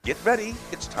Get ready,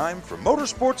 it's time for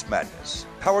Motorsports Madness,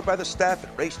 powered by the staff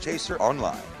at Race Chaser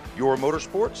Online. Your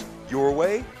motorsports, your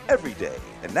way, every day.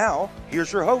 And now,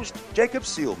 here's your host, Jacob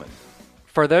Seelman.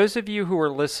 For those of you who are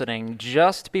listening,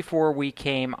 just before we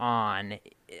came on,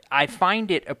 I find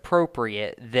it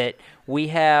appropriate that we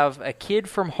have a kid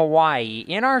from Hawaii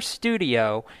in our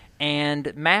studio,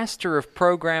 and Master of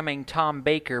Programming Tom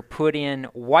Baker put in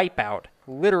Wipeout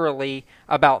literally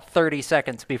about 30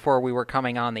 seconds before we were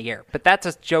coming on the air. But that's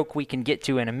a joke we can get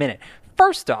to in a minute.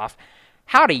 First off,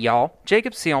 howdy y'all,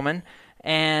 Jacob Seelman,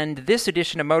 and this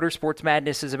edition of Motorsports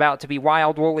Madness is about to be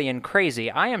wild, woolly, and crazy.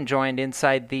 I am joined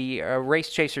inside the Race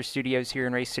Chaser studios here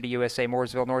in Race City, USA,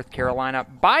 Mooresville, North Carolina,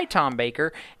 by Tom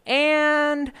Baker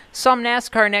and some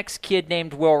NASCAR Next kid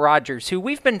named Will Rodgers, who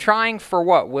we've been trying for,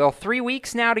 Will, 3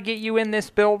 weeks now to get you in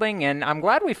this building, and I'm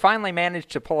glad we finally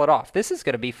managed to pull it off. This is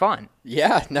going to be fun.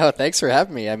 Yeah, no, thanks for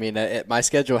having me. I mean, my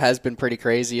schedule has been pretty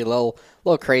crazy, a little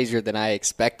crazier than I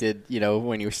expected,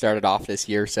 when you started off this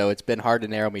year, so it's been hard to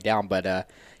narrow me down, but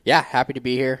yeah, happy to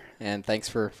be here, and thanks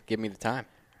for giving me the time.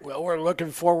 Well, we're looking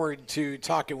forward to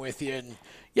talking with you, and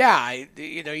yeah,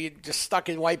 you just stuck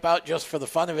in Wipeout just for the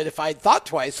fun of it. If I'd thought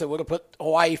twice, I would have put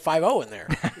Hawaii 5-0 in there.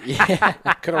 Yeah.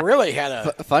 Could have really had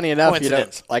a funny enough,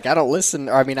 coincidence. I don't listen,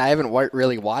 I haven't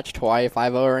really watched Hawaii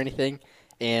 5-0 or anything,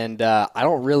 and I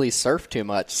don't really surf too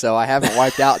much, so I haven't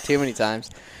wiped out too many times.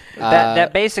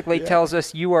 That basically tells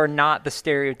us you are not the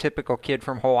stereotypical kid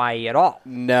from Hawaii at all.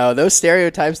 No, those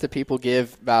stereotypes that people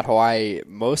give about Hawaii,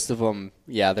 most of them,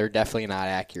 yeah, they're definitely not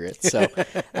accurate. So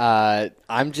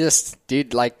I'm just,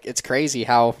 dude, it's crazy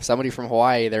how somebody from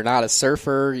Hawaii, they're not a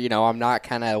surfer. I'm not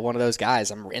kind of one of those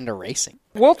guys. I'm into racing.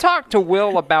 We'll talk to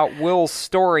Will about Will's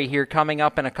story here coming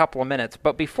up in a couple of minutes.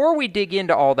 But before we dig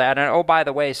into all that, and oh, by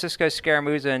the way, Cisco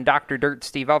Scaramouza and Dr. Dirt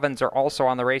Steve Ovens are also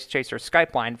on the Race Chaser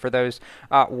Skype line for those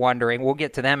wondering. We'll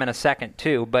get to them in a second,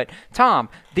 too. But, Tom,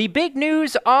 the big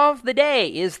news of the day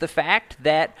is the fact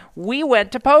that we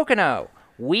went to Pocono.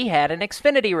 We had an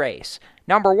Xfinity race.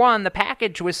 Number one, the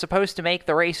package was supposed to make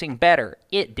the racing better.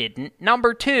 It didn't.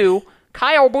 Number two,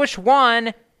 Kyle Busch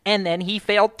won, and then he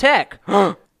failed tech.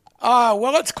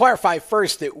 Well, let's clarify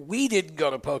first that we didn't go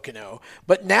to Pocono,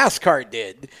 but NASCAR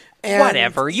did. And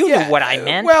whatever. You knew what I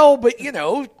meant. Well, but,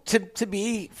 to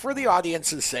be, for the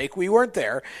audience's sake, we weren't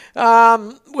there,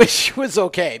 which was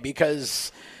okay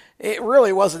because it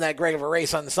really wasn't that great of a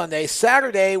race on Sunday.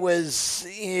 Saturday was,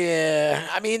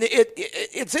 it's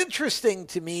interesting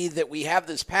to me that we have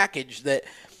this package that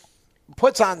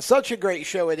puts on such a great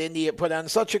show at Indy, it put on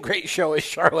such a great show at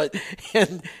Charlotte,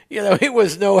 and, it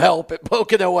was no help at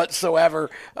Pocono whatsoever.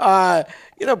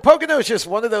 Pocono is just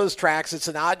one of those tracks. It's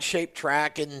an odd-shaped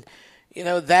track, and,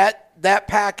 that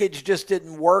package just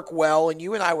didn't work well, and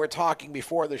you and I were talking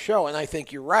before the show, and I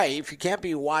think you're right. If you can't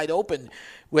be wide open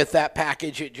with that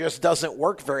package, it just doesn't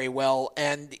work very well,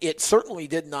 and it certainly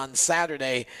didn't on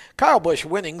Saturday. Kyle Busch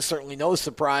winning, certainly no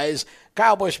surprise.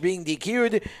 Kyle Busch being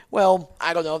DQ'd, well,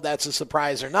 I don't know if that's a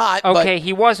surprise or not. Okay,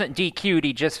 he wasn't DQ'd,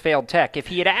 he just failed tech. If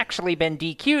he had actually been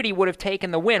DQ'd, he would have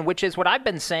taken the win, which is what I've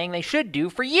been saying they should do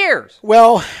for years.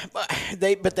 Well,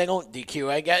 they don't DQ.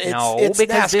 I guess it's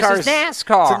because this is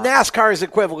NASCAR. So NASCAR's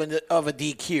equivalent of a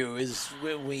DQ is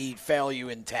when we fail you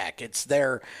in tech. It's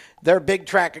their big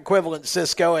track equivalent,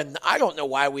 Cisco, and I don't know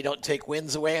why we don't take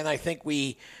wins away, and I think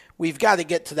we've got to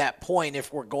get to that point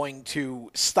if we're going to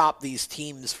stop these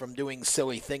teams from doing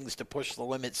silly things to push the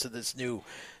limits of this new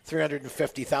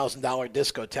 $350,000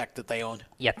 discotheque that they own.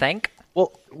 You think?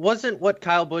 Well, wasn't what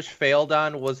Kyle Busch failed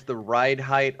on was the ride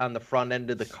height on the front end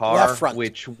of the car,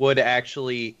 which would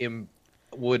actually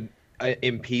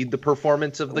impede the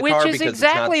performance of the car? Which is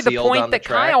exactly the point that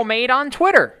Kyle made on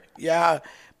Twitter. Yeah.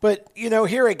 But,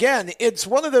 here again, it's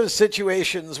one of those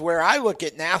situations where I look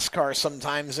at NASCAR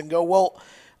sometimes and go, well,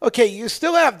 okay, you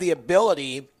still have the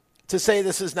ability to say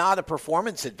this is not a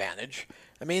performance advantage.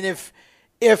 I mean, if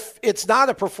it's not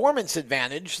a performance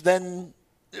advantage, then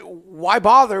why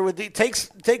bother with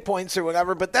take points or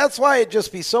whatever? But that's why it'd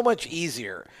just be so much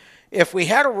easier if we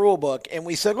had a rule book and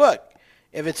we said, look,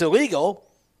 if it's illegal,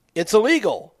 it's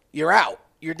illegal. You're out.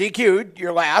 You're DQ'd.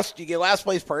 You're last. You get last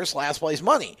place purse, last place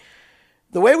money.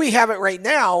 The way we have it right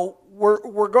now,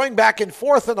 we're going back and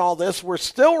forth in all this. We're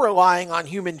still relying on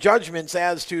human judgments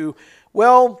as to,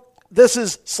 well, this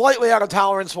is slightly out of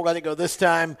tolerance. We'll let it go this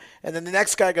time. And then the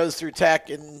next guy goes through tech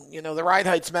and, the ride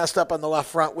height's messed up on the left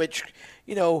front, which,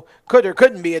 could or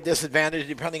couldn't be a disadvantage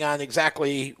depending on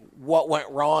exactly what went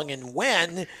wrong and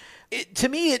when. To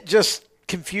me, it just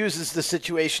confuses the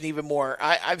situation even more.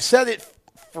 I've said it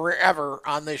forever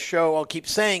on this show. I'll keep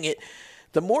saying it.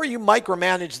 The more you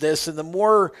micromanage this and the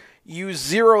more you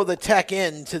zero the tech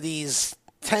in to these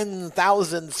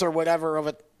 10,000ths or whatever of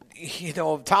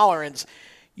of tolerance,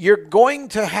 you're going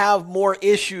to have more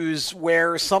issues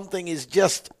where something is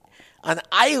just an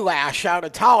eyelash out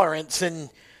of tolerance, and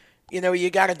you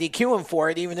got to DQ him for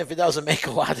it, even if it doesn't make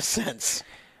a lot of sense.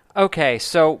 Okay,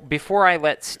 so before I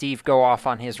let Steve go off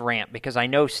on his rant, because I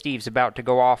know Steve's about to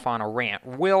go off on a rant,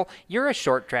 Will, you're a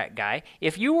short track guy.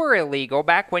 If you were illegal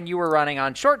back when you were running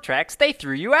on short tracks, they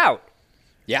threw you out.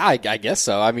 Yeah, I guess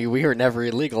so. I mean, we were never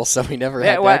illegal, so we never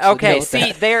had to actually deal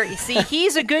with that.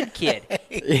 He's a good kid.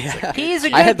 Yeah. He's a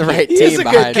good kid. I had the right team He's a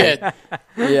behind good kid.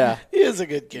 Yeah. He is a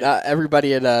good kid.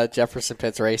 Everybody at Jefferson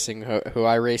Pitts Racing, who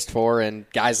I raced for, and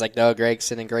guys like Noah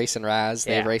Gregson and Grayson Raz,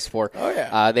 they raced for,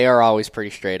 they are always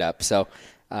pretty straight up. So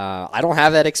I don't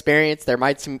have that experience. There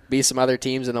might be some other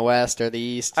teams in the West or the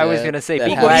East. I was going to say,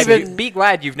 be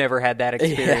glad you've never had that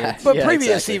experience. But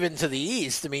previous even to the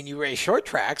East, I mean, you race short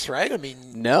tracks, right? I mean,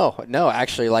 no,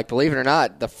 actually, believe it or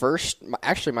not,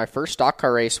 my first stock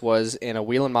car race was in a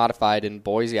wheel and modified in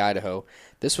Boise, Idaho.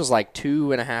 This was like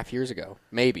 2.5 years ago,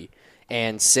 maybe.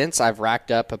 And since I've racked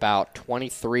up about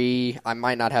 23, I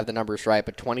might not have the numbers right,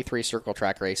 but 23 circle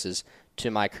track races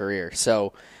to my career.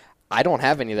 So I don't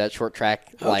have any of that short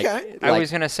track. I was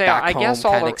going to say, I guess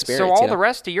all the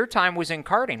rest of your time was in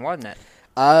karting, wasn't it?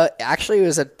 Actually, it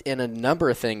was in a number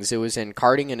of things. It was in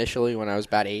karting initially when I was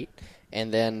about 8,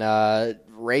 and then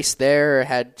raced there.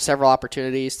 Had several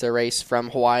opportunities to race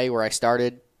from Hawaii, where I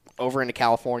started, over into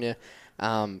California.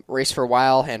 Raced for a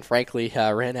while, and frankly,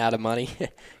 ran out of money.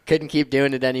 Couldn't keep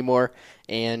doing it anymore,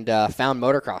 and found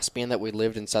motocross. Being that we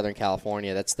lived in Southern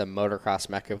California, that's the motocross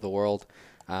mecca of the world.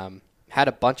 Had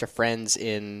a bunch of friends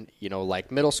in,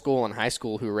 middle school and high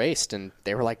school who raced, and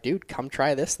they were like, dude, come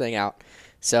try this thing out.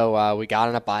 So we got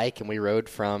on a bike, and we rode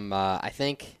from, I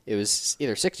think it was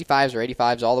either 65s or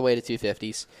 85s all the way to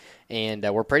 250s, and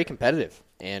we're pretty competitive,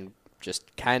 and just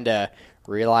kind of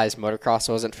realized motocross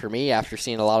wasn't for me after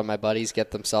seeing a lot of my buddies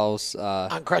get themselves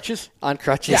on crutches? On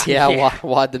crutches,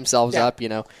 wad themselves up,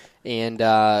 And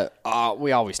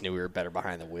we always knew we were better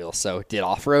behind the wheel, so did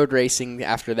off-road racing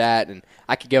after that. And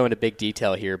I could go into big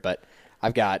detail here, but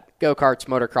I've got go-karts,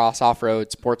 motocross,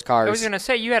 off-road, sports cars. I was going to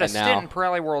say, you had a stint in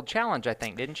Pirelli World Challenge, I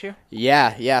think, didn't you?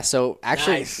 Yeah. So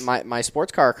actually, nice. my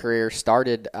sports car career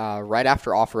started right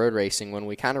after off-road racing, when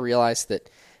we kind of realized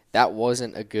that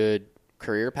wasn't a good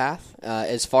career path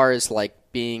as far as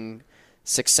being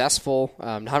successful,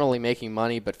 not only making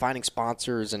money, but finding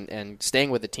sponsors and staying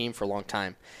with the team for a long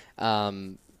time.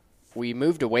 We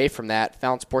moved away from that,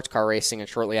 found sports car racing, and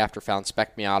shortly after found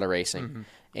Spec Miata racing,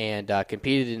 and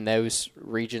competed in those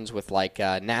regions with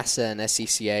NASA and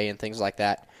SCCA and things like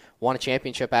that. Won a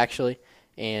championship, actually,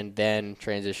 and then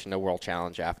transitioned to World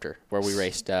Challenge after, where we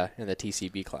raced in the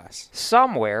TCB class.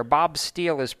 Somewhere, Bob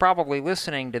Steele is probably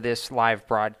listening to this live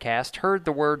broadcast, heard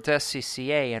the words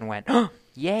SCCA, and went, oh,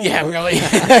 yeah. Yeah, really?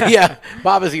 Yeah.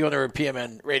 Bob is the owner of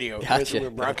PMN Radio, Gotcha. We're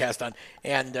broadcast on.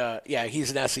 And,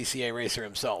 he's an SCCA racer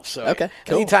himself. So okay,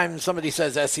 cool. Anytime somebody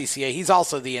says SCCA, he's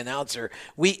also the announcer.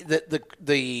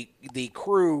 The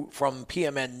crew from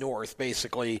PMN North,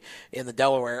 basically, in the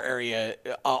Delaware area,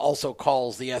 also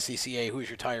calls the SCCA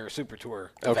Hoosier Tire Super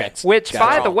Tour events. Which,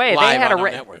 by the way,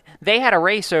 they had a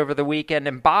race over the weekend,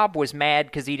 and Bob was mad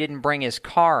because he didn't bring his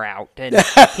car out. And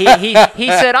he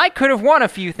said, I could have won a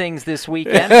few things this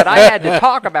weekend, but I had to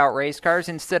talk about race cars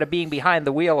instead of being behind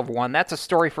the wheel of one. That's a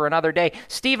story for another day.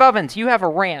 Steve Ovens, you have a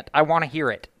rant. I want to hear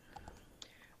it.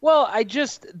 Well,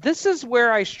 this is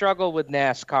where I struggle with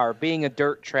NASCAR, being a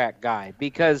dirt track guy,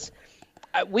 because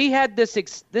we had this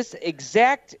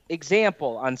exact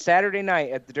example on Saturday night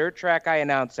at the dirt track I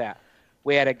announced at.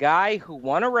 We had a guy who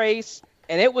won a race,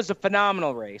 and it was a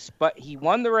phenomenal race, but he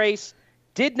won the race,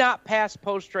 did not pass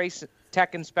post-race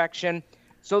tech inspection,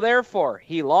 so therefore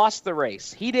he lost the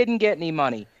race. He didn't get any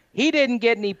money. He didn't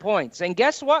get any points. And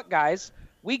guess what, guys?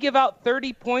 We give out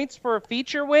 30 points for a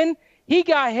feature win. He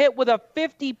got hit with a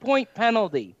 50-point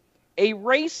penalty, a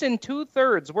race and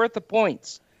 2/3 worth of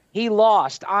points. He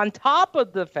lost, on top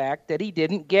of the fact that he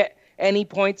didn't get any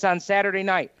points on Saturday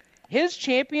night. His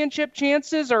championship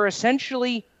chances are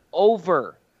essentially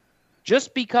over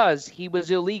just because he was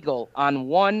illegal on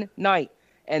one night.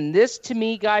 And this, to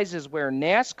me, guys, is where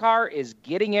NASCAR is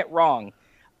getting it wrong.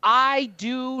 I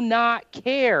do not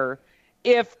care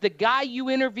if the guy you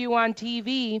interview on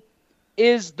TV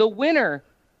is the winner.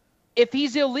 If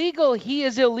he's illegal, he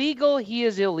is illegal. He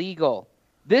is illegal.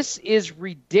 This is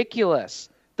ridiculous.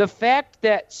 The fact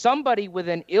that somebody with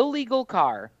an illegal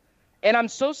car, and I'm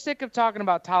so sick of talking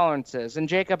about tolerances, and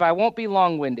Jacob, I won't be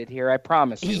long-winded here, I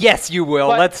promise you. Yes, you will.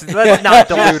 Let's not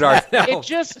delude ourselves. It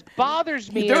just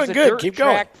bothers me as a dirt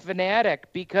track fanatic,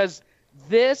 because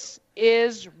this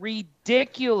is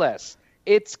ridiculous.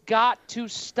 It's got to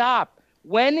stop.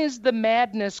 When is the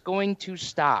madness going to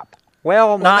stop?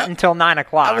 Well, not until 9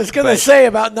 o'clock. I was going to say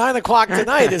about 9 o'clock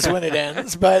tonight is when it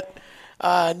ends, but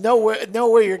know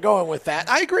where you're going with that.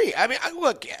 I agree. I mean,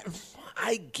 look,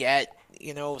 I get,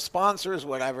 sponsors,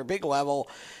 whatever, big level,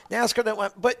 NASCAR that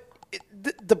went, but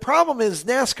the problem is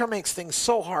NASCAR makes things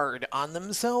so hard on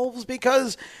themselves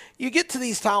because you get to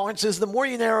these tolerances, the more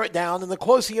you narrow it down and the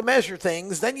closer you measure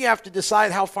things, then you have to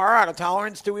decide how far out of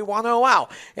tolerance do we want to allow.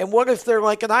 And what if they're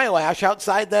like an eyelash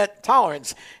outside that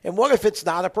tolerance? And what if it's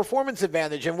not a performance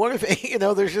advantage? And what if,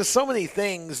 there's just so many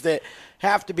things that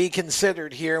have to be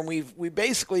considered here. And we've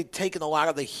basically taken a lot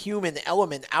of the human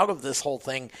element out of this whole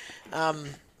thing.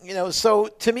 So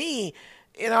to me,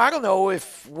 I don't know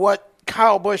if what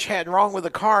Kyle Busch had wrong with the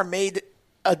car made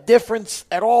a difference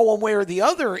at all one way or the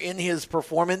other in his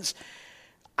performance.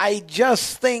 I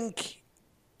just think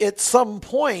at some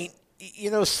point,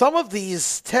 some of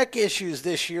these tech issues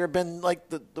this year have been like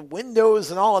the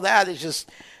windows and all of that is just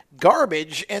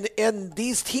garbage. And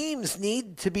these teams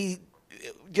need to be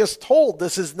just told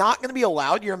this is not going to be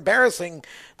allowed. You're embarrassing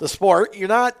the sport.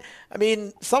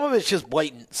 Some of it's just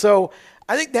blatant. So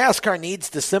I think NASCAR needs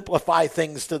to simplify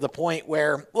things to the point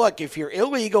where, look, if you're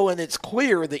illegal and it's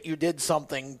clear that you did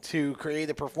something to create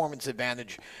a performance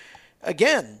advantage,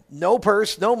 again, no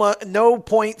purse, no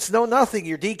points, no nothing.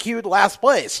 You're DQ'd last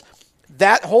place.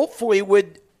 That hopefully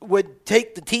would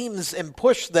take the teams and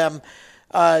push them,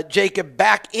 Jacob,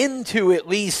 back into at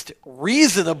least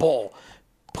reasonable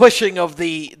pushing of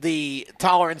the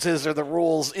tolerances or the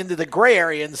rules into the gray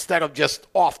area instead of just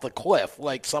off the cliff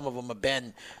like some of them have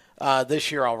been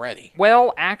this year already.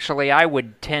 Well, actually, I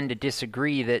would tend to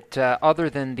disagree that other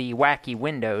than the wacky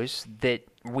windows, that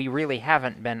we really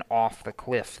haven't been off the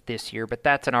cliff this year, but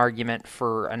that's an argument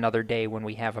for another day when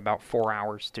we have about 4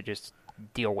 hours to just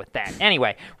deal with that.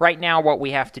 Anyway, right now what we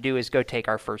have to do is go take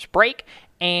our first break,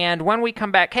 and when we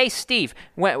come back, hey, Steve,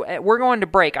 we're going to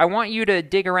break. I want you to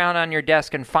dig around on your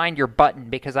desk and find your button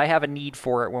because I have a need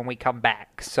for it when we come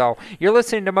back. So you're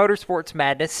listening to Motorsports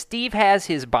Madness. Steve has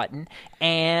his button,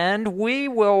 and we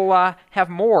will have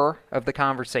more of the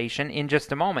conversation in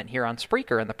just a moment here on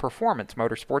Spreaker and the Performance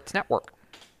Motorsports Network.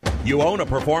 You own a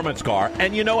performance car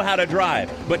and you know how to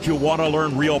drive, but you want to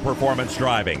learn real performance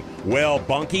driving. Well,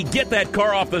 Bunky, get that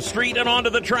car off the street and onto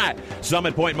the track.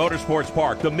 Summit Point Motorsports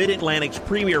Park, the Mid-Atlantic's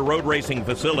premier road racing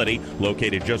facility,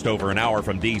 located just over an hour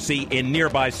from D.C. in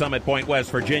nearby Summit Point, West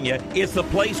Virginia, is the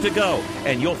place to go.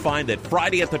 And you'll find that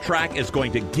Friday at the track is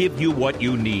going to give you what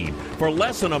you need. For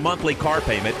less than a monthly car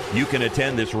payment, you can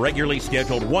attend this regularly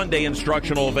scheduled one-day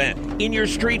instructional event in your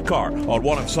street car on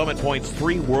one of Summit Point's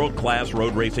 3 world-class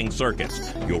road racing circuits.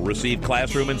 You'll receive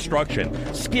classroom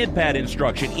instruction, skid pad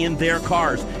instruction in their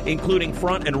cars, including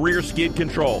front and rear skid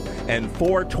control, and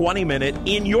 4 20-minute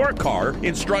in-your-car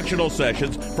instructional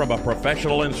sessions from a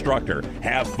professional instructor.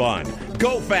 Have fun,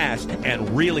 go fast, and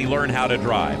really learn how to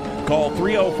drive. Call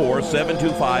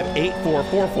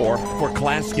 304-725-8444 for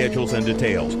class schedules and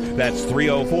details. That's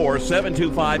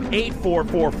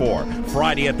 304-725-8444.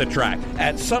 Friday at the track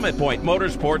at Summit Point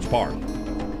Motorsports Park.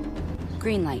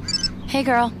 Green light. Hey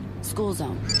girl, school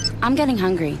zone. I'm getting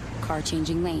hungry. Car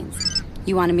changing lanes.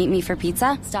 You want to meet me for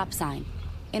pizza? Stop sign.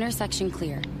 Intersection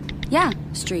clear. Yeah,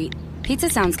 street. Pizza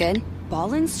sounds good.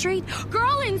 Ballin' Street?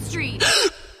 Girlin' Street!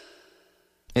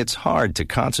 It's hard to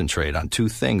concentrate on 2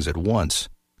 things at once,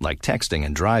 like texting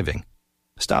and driving.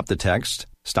 Stop the text,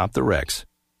 stop the wrecks.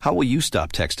 How will you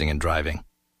stop texting and driving?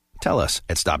 Tell us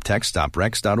at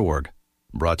stoptextstopwrecks.org.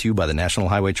 Brought to you by the National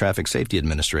Highway Traffic Safety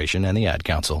Administration and the Ad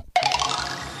Council.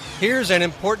 Here's an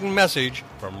important message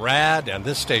from RAD and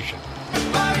this station.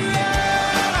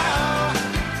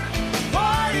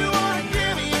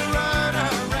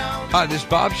 Hi, this is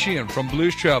Bob Sheehan from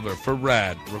Blues Traveler for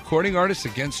RAD, Recording Artists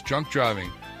Against Drunk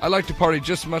Driving. I like to party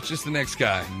just as much as the next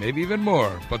guy, maybe even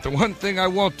more. But the one thing I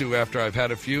won't do after I've had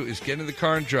a few is get in the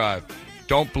car and drive.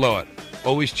 Don't blow it.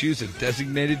 Always choose a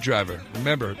designated driver.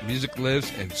 Remember, music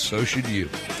lives, and so should you.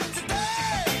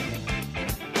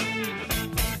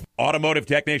 Automotive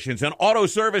technicians and auto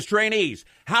service trainees,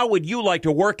 how would you like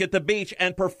to work at the beach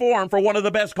and perform for one of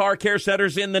the best car care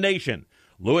centers in the nation?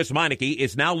 Louis Meineke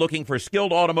is now looking for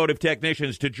skilled automotive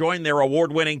technicians to join their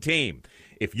award-winning team.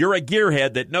 If you're a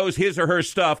gearhead that knows his or her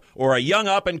stuff, or a young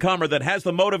up-and-comer that has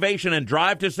the motivation and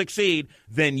drive to succeed,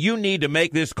 then you need to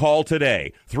make this call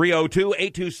today.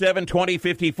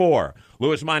 302-827-2054.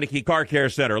 Lewis Meineke Car Care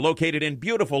Center, located in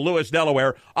beautiful Lewis,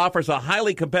 Delaware, offers a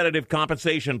highly competitive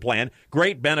compensation plan,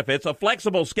 great benefits, a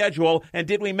flexible schedule, and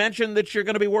did we mention that you're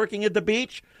going to be working at the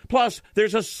beach? Plus,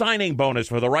 there's a signing bonus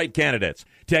for the right candidates.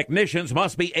 Technicians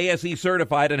must be ASE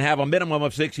certified and have a minimum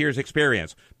of 6 years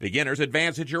experience. Beginners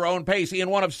advance at your own pace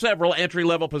in one of several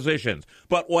entry-level positions.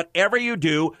 But whatever you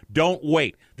do, don't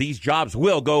wait. These jobs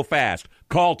will go fast.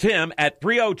 Call Tim at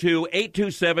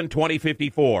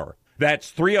 302-827-2054.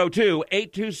 That's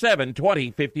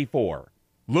 302-827-2054.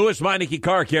 Lewis Meineke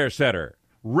Car Care Center.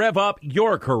 Rev up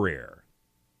your career.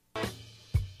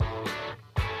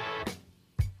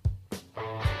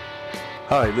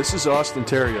 Hi, this is Austin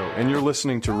Terrio, and you're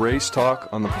listening to Race Talk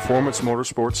on the Performance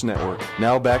Motorsports Network.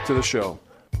 Now back to the show.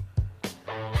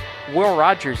 Will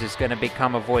Rodgers is going to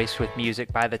become a voice with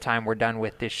music by the time we're done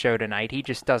with this show tonight. He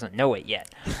just doesn't know it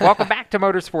yet. Welcome back to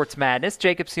Motorsports Madness.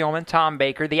 Jacob Seelman, Tom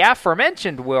Baker, the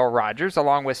aforementioned Will Rodgers,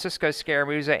 along with Cisco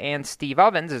Scaramuza and Steve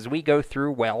Ovens, as we go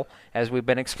through, well, as we've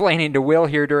been explaining to Will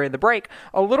here during the break,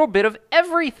 a little bit of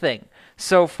everything.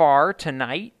 So far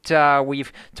tonight,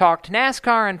 we've talked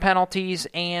NASCAR and penalties,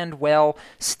 and, well,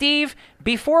 Steve,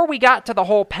 before we got to the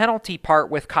whole penalty part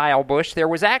with Kyle Busch, there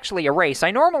was actually a race. I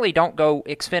normally don't go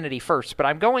Xfinity first, but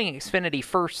I'm going Xfinity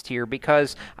first here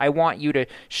because I want you to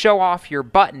show off your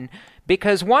button,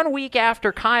 because 1 week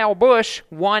after Kyle Busch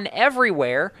won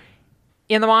everywhere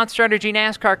in the Monster Energy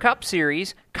NASCAR Cup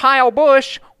Series, Kyle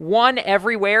Busch won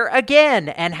everywhere again.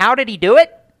 And how did he do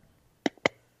it?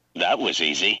 That was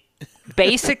easy.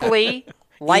 Basically,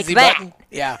 like Easy that. button.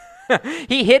 Yeah.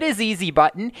 He hit his easy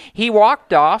button, he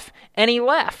walked off, and he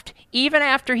left. Even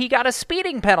after he got a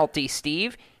speeding penalty,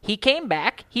 Steve, he came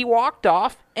back, he walked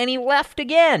off, and he left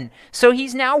again. So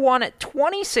he's now won at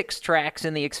 26 tracks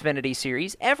in the Xfinity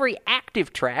Series, every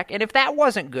active track, and if that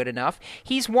wasn't good enough,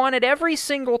 he's won at every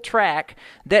single track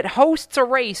that hosts a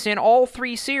race in all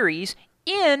three series,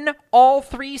 in all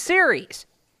three series.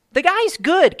 The guy's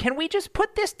good. Can we just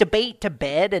put this debate to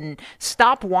bed and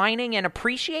stop whining and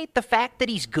appreciate the fact that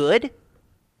he's good?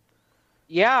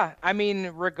 Yeah, I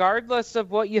mean, regardless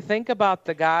of what you think about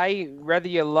the guy, whether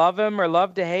you love him or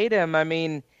love to hate him, I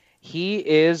mean, he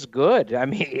is good. I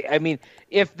mean,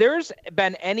 if there's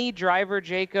been any driver,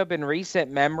 Jacob, in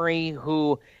recent memory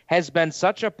who has been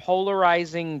such a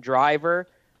polarizing driver,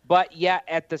 but yet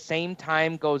at the same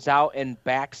time goes out and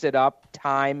backs it up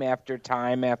time after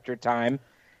time after time,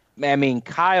 I mean,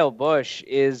 Kyle Busch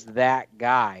is that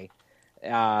guy.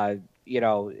 I'm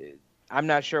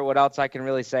not sure what else I can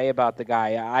really say about the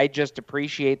guy. I just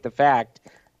appreciate the fact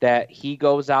that he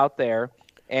goes out there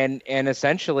and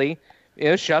essentially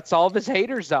shuts all of his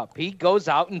haters up. He goes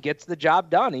out and gets the job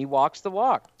done. He walks the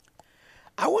walk.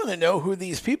 I want to know who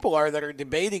these people are that are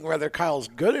debating whether Kyle's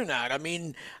good or not. I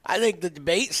mean, I think the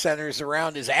debate centers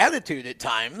around his attitude at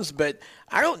times, but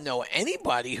I don't know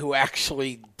anybody who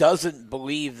actually doesn't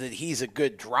believe that he's a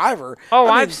good driver. Oh,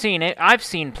 I've seen it. I've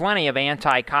seen plenty of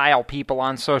anti-Kyle people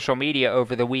on social media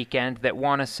over the weekend that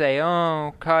want to say,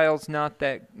 oh, Kyle's not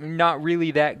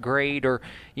really that great, or,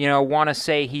 want to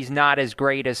say he's not as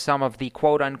great as some of the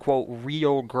quote-unquote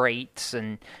real greats,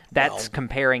 and that's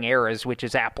comparing eras, which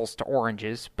is apples to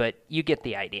oranges, but you get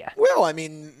the idea. Well, I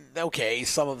mean, okay,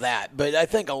 some of that, but I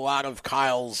think a lot of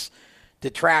Kyle's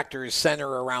detractors center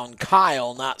around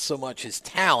Kyle, not so much his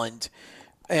talent.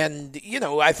 And,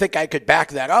 I think I could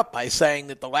back that up by saying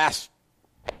that the last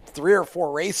 3 or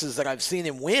 4 races that I've seen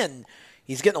him win,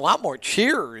 he's getting a lot more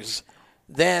cheers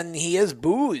than he is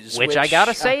boos. Which I got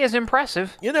to say is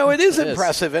impressive. It is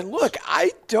impressive. And look,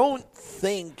 I don't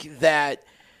think that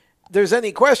there's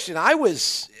any question.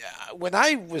 When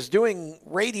I was doing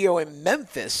radio in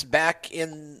Memphis back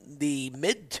in the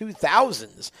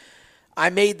mid-2000s, I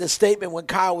made the statement when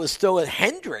Kyle was still at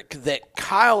Hendrick that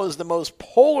Kyle is the most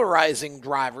polarizing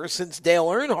driver since Dale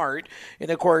Earnhardt.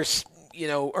 And, of course,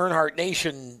 Earnhardt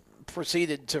Nation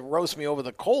proceeded to roast me over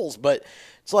the coals. But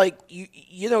it's like,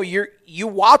 you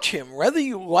watch him. Whether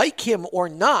you like him or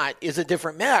not is a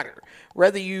different matter.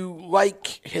 Whether you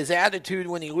like his attitude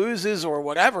when he loses or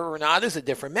whatever or not is a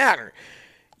different matter.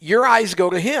 Your eyes go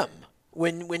to him.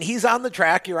 When he's on the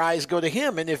track, your eyes go to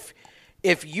him. And if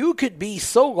you could be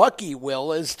so lucky,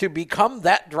 Will, as to become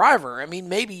that driver, I mean,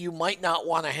 maybe you might not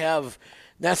want to have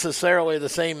necessarily the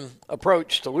same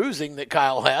approach to losing that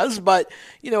Kyle has, but,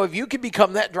 if you could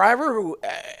become that driver who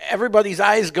everybody's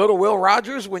eyes go to Will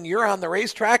Rodgers when you're on the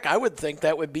racetrack, I would think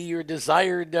that would be your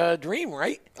desired dream,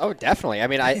 right? Oh, definitely. I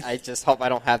mean, I just hope I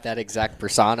don't have that exact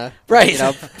persona. Right.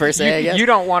 Per se, I guess. You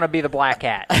don't want to be the black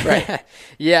hat. Right.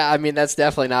 Yeah, I mean, that's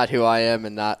definitely not who I am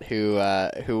and not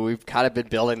who we've kind of been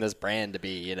building this brand to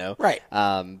be, Right.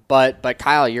 But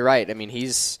Kyle, you're right. I mean,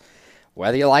 he's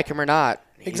whether you like him or not,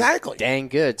 exactly, dang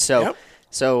good. So,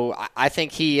 I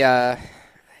think he.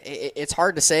 It's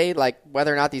hard to say like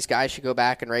whether or not these guys should go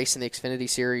back and race in the Xfinity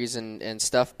Series and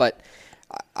stuff, but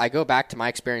I go back to my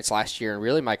experience last year and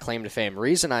really my claim to fame. The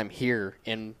reason I'm here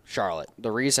in Charlotte,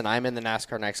 the reason I'm in the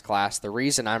NASCAR Next class, the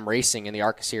reason I'm racing in the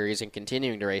ARCA Series and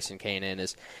continuing to race in K&N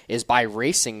is by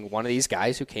racing one of these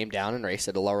guys who came down and raced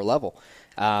at a lower level.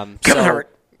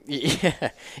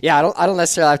 Yeah, I don't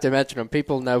necessarily have to mention them.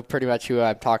 People know pretty much who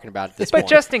I'm talking about at this point. But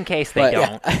just in case they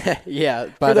don't.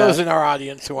 But for those in our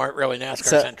audience who aren't really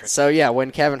NASCAR-centric. So, yeah,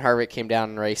 when Kevin Harvick came down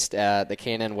and raced the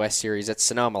K&N West Series at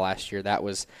Sonoma last year, that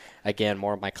was, again,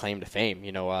 more of my claim to fame.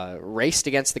 Raced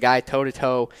against the guy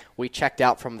toe-to-toe. We checked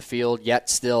out from the field, yet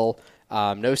still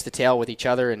nose to tail with each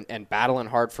other and battling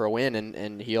hard for a win,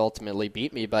 and he ultimately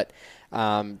beat me. But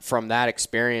from that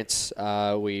experience,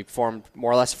 we formed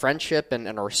more or less a friendship and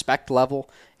a respect level,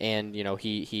 and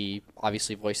he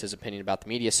obviously voiced his opinion about the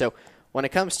media. So when it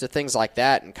comes to things like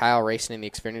that, and Kyle racing in the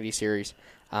Xfinity Series,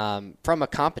 from a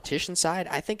competition side,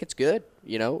 I think it's good.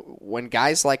 When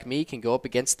guys like me can go up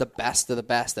against the best of the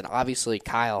best, and obviously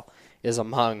Kyle is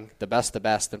among the best of the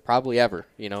best and probably ever.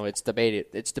 It's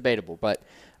debatable, but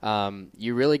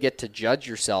you really get to judge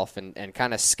yourself and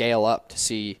kind of scale up to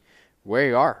see where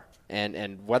you are.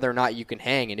 And whether or not you can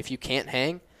hang. And if you can't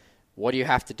hang, what do you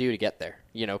have to do to get there?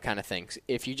 Kind of things.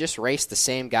 If you just race the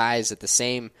same guys at the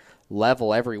same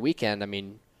level every weekend,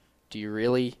 do you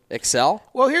really excel?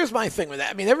 Well, here's my thing with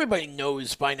that. Everybody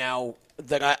knows by now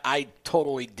that I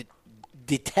totally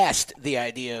detest the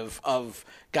idea of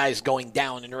guys going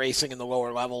down and racing in the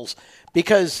lower levels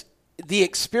because the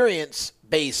experience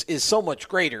base is so much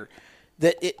greater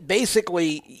that it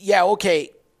basically,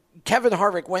 Kevin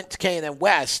Harvick went to K&N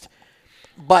West,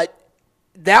 but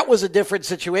that was a different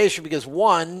situation because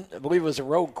one, I believe it was a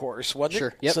road course,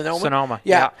 wasn't it? Yep. Sonoma.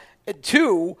 Yeah. And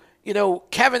two,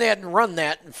 Kevin hadn't run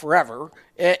that in forever,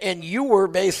 and you were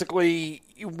basically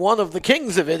one of the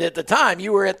kings of it at the time.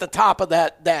 You were at the top of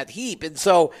that heap. And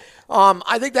so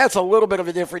I think that's a little bit of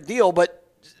a different deal. But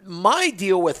my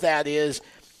deal with that is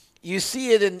you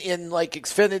see it in like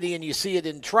Xfinity and you see it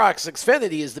in trucks.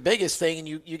 Xfinity is the biggest thing, and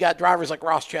you got drivers like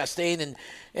Ross Chastain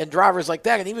and drivers like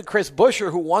that. And even Chris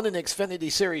Buescher, who won an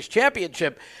Xfinity Series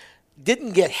championship,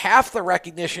 didn't get half the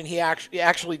recognition he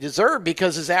actually deserved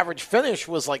because his average finish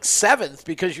was like 7th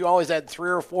because you always had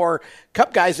 3 or 4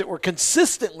 Cup guys that were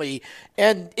consistently.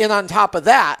 And on top of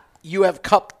that, you have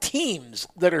Cup teams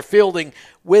that are fielding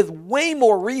with way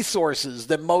more resources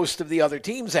than most of the other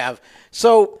teams have.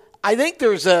 So I think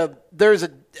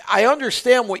I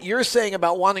understand what you're saying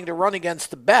about wanting to run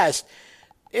against the best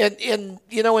in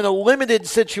a limited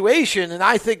situation, and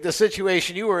I think the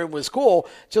situation you were in was cool.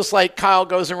 Just like Kyle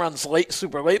goes and runs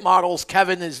super late models.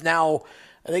 Kevin is now,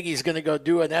 I think he's going to go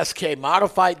do an SK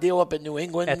modified deal up in New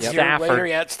England at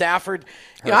Stafford.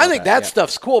 I think that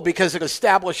stuff's cool because it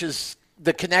establishes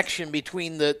the connection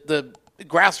between the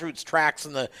grassroots tracks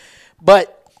and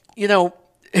but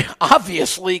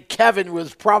obviously, Kevin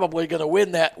was probably going to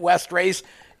win that West race.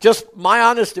 Just my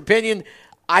honest opinion,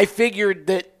 I figured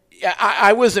that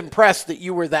I was impressed that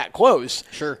you were that close.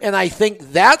 Sure. And I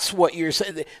think that's what you're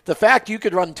saying. The fact you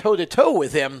could run toe-to-toe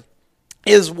with him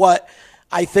is what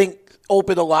I think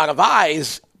opened a lot of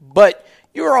eyes. But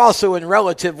you were also in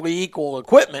relatively equal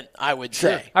equipment, I would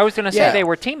say. I was going to say they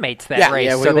were teammates that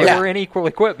race, so they were in equal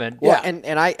equipment. Well,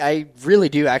 and I really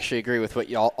do actually agree with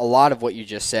a lot of what you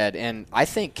just said. And I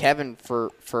think Kevin,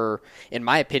 for in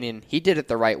my opinion, he did it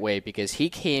the right way because he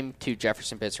came to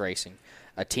Jefferson Pitts Racing,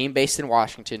 a team based in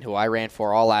Washington who I ran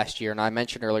for all last year. And I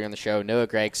mentioned earlier in the show, Noah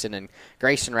Gregson and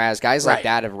Grayson Raz, guys like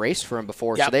that have raced for him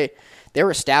before. Yep. So they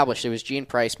were established. It was Gene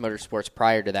Price Motorsports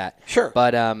prior to that. Sure.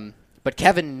 But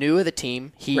Kevin knew of the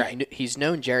team. He's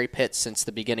known Jerry Pitts since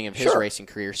the beginning of his racing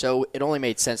career, so it only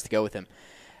made sense to go with him.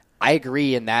 I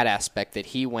agree in that aspect that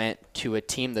he went to a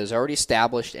team that was already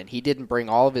established, and he didn't bring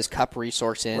all of his Cup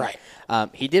resource in. Right.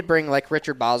 He did bring like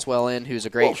Richard Boswell in, who's a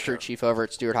great crew chief over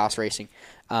at Stewart-Haas Racing,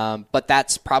 but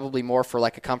that's probably more for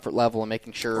like a comfort level and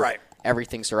making sure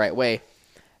everything's the right way.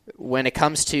 When it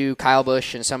comes to Kyle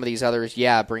Busch and some of these others,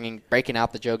 breaking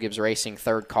out the Joe Gibbs Racing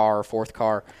 3rd car or 4th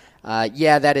car,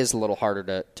 that is a little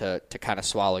harder to kind of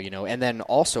swallow, and then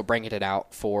also bringing it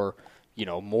out for,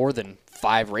 more than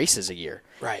 5 races a year.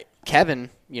 Right. Kevin,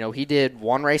 he did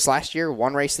 1 race last year,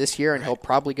 1 race this year, and he'll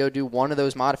probably go do one of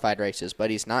those modified races, but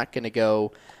he's not going to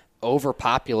go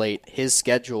overpopulate his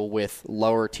schedule with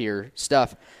lower tier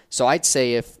stuff. So I'd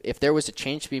say if there was a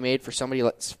change to be made for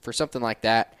something like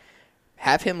that,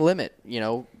 have him limit,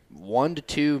 1 to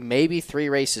 2, maybe 3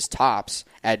 races tops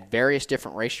at various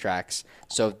different racetracks.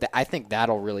 So I think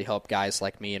that'll really help guys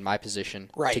like me in my position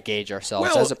to gauge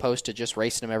ourselves as opposed to just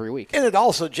racing them every week. And it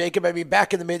also, Jacob,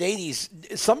 back in the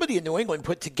mid-'80s, somebody in New England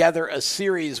put together a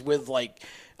series with,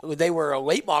 they were a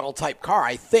late model type car,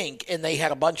 I think, and they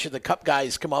had a bunch of the Cup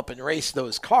guys come up and race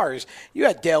those cars. You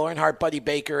had Dale Earnhardt, Buddy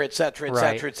Baker, et cetera, et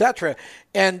cetera, et cetera.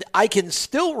 And I can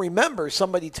still remember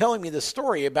somebody telling me the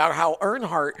story about how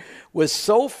Earnhardt was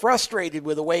so frustrated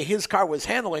with the way his car was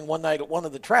handling one night at one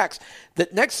of the tracks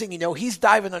that next thing you know, he's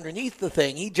diving underneath the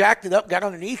thing. He jacked it up, got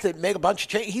underneath it, made a bunch of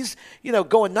changes. He's,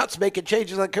 going nuts, making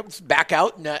changes. Comes back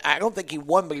out, and I don't think he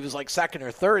won, but he was second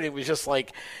or third. It was just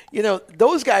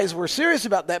those guys were serious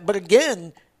about that. But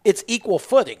again, it's equal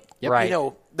footing. Yep.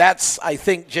 Right. That's, I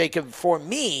think, Jacob, for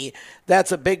me,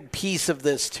 that's a big piece of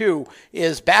this, too,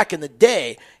 is back in the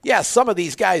day, some of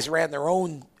these guys ran their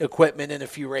own equipment in a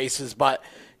few races, but,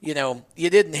 you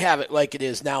didn't have it like it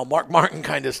is now. Mark Martin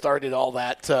kind of started all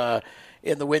that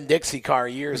in the Winn-Dixie car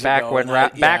years ago.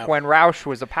 Back when Roush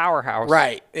was a powerhouse.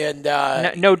 Right. And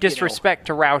no disrespect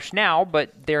to Roush now,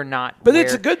 but they're not. But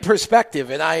it's a good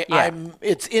perspective, and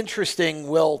it's interesting,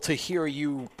 Will, to hear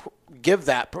you give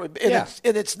that.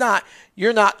 And it's not,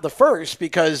 you're not the first,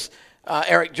 because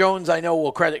Eric Jones, I know,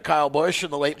 will credit Kyle Busch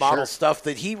and the late model stuff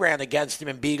that he ran against him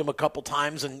and beat him a couple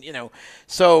times. And,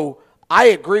 so I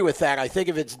agree with that. I think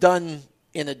if it's done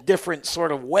in a different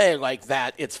sort of way like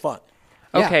that, it's fun.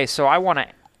 Okay, so I want to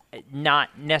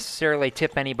not necessarily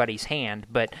tip anybody's hand,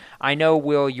 but I know,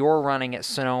 Will, you're running at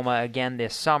Sonoma again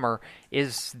this summer.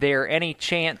 Is there any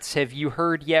chance, have you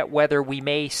heard yet, whether we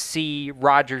may see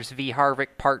Rodgers v.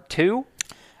 Harvick Part 2?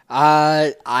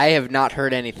 I have not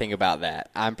heard anything about that.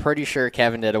 I'm pretty sure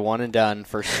Kevin did a one and done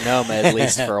for Sonoma, at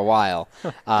least for a while.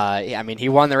 He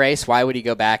won the race. Why would he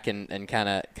go back and kind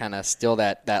of steal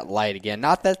that light again?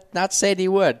 Not saying he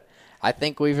would. I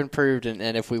think we've improved,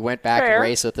 and if we went back and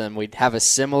race with them, we'd have a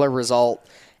similar result,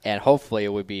 and hopefully it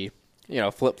would be,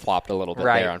 flip-flopped a little bit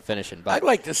there on finishing. But I'd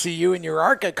like to see you and your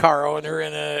ARCA car owner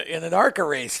in an ARCA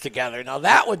race together. Now,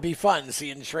 that would be fun,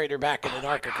 seeing Schrader back in an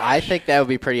ARCA car. I think that would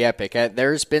be pretty epic.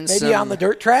 There's been maybe on the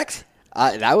dirt tracks?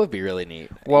 That would be really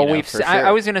neat. Well,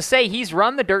 I was going to say he's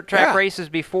run the dirt track races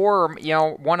before.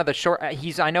 One of the short.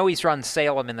 I know he's run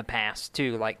Salem in the past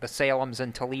too, like the Salems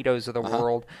and Toledos of the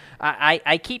world.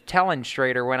 I keep telling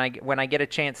Schrader when I get a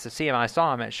chance to see him. I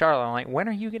saw him at Charlotte. I'm like, when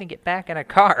are you going to get back in a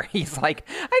car? He's like,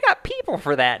 I got people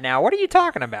for that now. What are you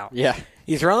talking about? Yeah.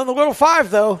 He's running the Little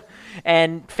 5, though.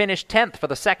 And finished 10th for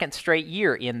the second straight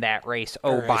year in that race.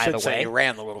 Oh, by the way. He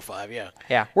ran the Little 5, yeah.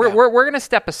 Yeah. We're going to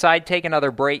step aside, take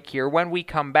another break here. When we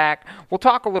come back, we'll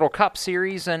talk a little Cup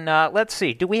Series, and let's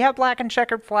see. Do we have black and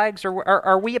checkered flags, or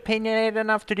are we opinionated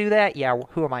enough to do that? Yeah,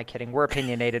 who am I kidding? We're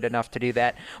opinionated enough to do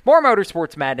that. More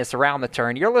Motorsports Madness around the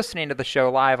turn. You're listening to the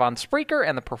show live on Spreaker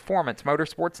and the Performance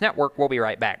Motorsports Network. We'll be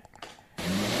right back.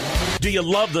 Do you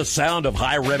love the sound of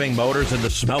high-revving motors and the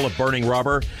smell of burning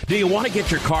rubber? Do you want to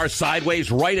get your car sideways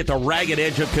right at the ragged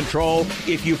edge of control?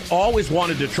 If you've always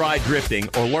wanted to try drifting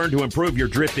or learn to improve your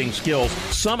drifting skills,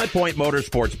 Summit Point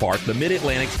Motorsports Park, the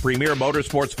Mid-Atlantic's premier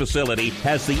motorsports facility,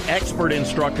 has the expert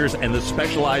instructors and the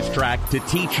specialized track to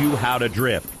teach you how to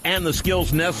drift and the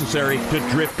skills necessary to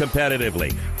drift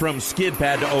competitively. From skid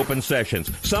pad to open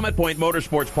sessions, Summit Point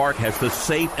Motorsports Park has the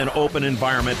safe and open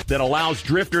environment that allows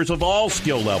drifters of all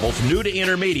skill levels, new to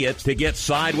intermediate, to get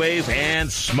sideways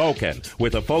and smoking.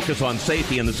 With a focus on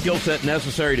safety and the skill set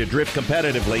necessary to drift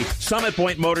competitively, Summit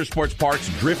Point Motorsports Park's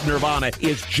Drift Nirvana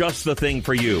is just the thing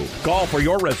for you. Call for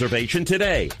your reservation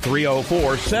today,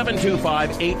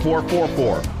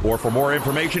 304-725-8444. Or for more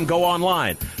information, go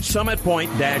online,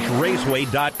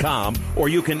 summitpoint-raceway.com, or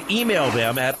you can email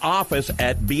them at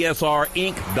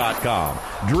office@bsrinc.com.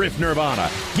 Drift Nirvana,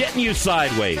 getting you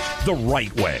sideways the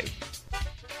right way.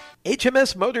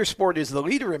 HMS Motorsport is the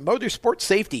leader in motorsport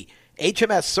safety.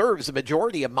 HMS serves the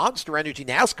majority of Monster Energy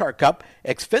NASCAR Cup,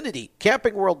 Xfinity,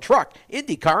 Camping World Truck,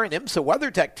 IndyCar, and IMSA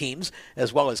WeatherTech teams,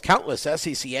 as well as countless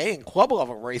SCCA and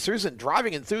club-level racers and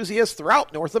driving enthusiasts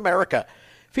throughout North America.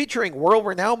 Featuring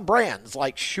world-renowned brands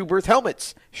like Schuberth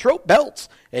helmets, Schroep belts,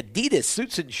 Adidas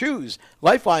suits and shoes,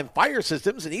 Lifeline fire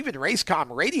systems, and even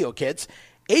Racecom radio kits,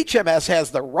 HMS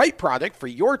has the right product for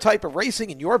your type of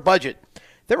racing and your budget.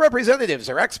 Their representatives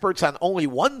are experts on only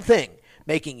one thing,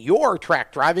 making your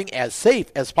track driving as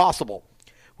safe as possible.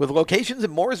 With locations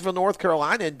in Mooresville, North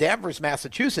Carolina, and Danvers,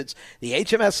 Massachusetts, the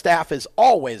HMS staff is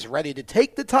always ready to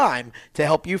take the time to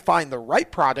help you find the right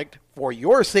product for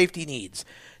your safety needs.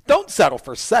 Don't settle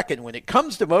for second when it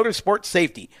comes to motorsport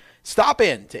safety. Stop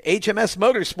in to HMS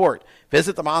Motorsport.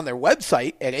 Visit them on their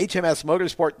website at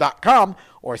hmsmotorsport.com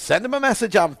or send them a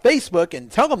message on Facebook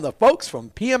and tell them the folks from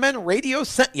PMN Radio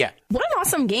sent you. What an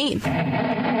awesome game.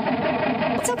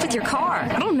 What's up with your car?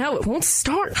 I don't know. It won't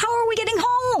start. How are we getting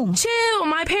home? Chill.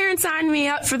 My parents signed me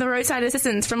up for the roadside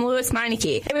assistance from Lewis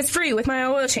Meineke. It was free with my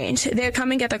oil change. They'd come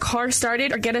and get the car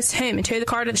started or get us home and tow the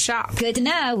car to the shop. Good to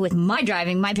know. With my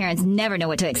driving, my parents never know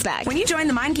what to expect. When you join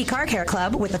the Meineke Car Care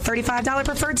Club with a $35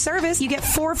 preferred service, you get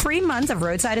 4 free months of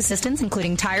roadside assistance,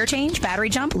 including tire change, battery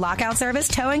jump, lockout service,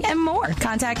 towing, and more.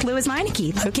 Contact Lewis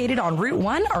Meineke, located on Route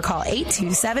 1, or call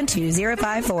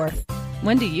 827-2054.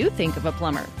 When do you think of a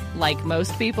plumber? Like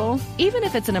most people, even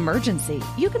if it's an emergency,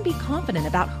 you can be confident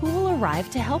about who will arrive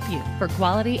to help you. For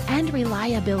quality and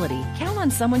reliability, count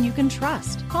on someone you can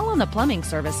trust. Call on the plumbing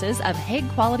services of Hague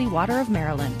Quality Water of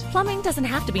Maryland. Plumbing doesn't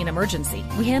have to be an emergency.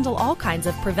 We handle all kinds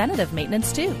of preventative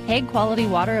maintenance too. Hague Quality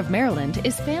Water of Maryland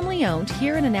is family owned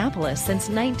here in Annapolis since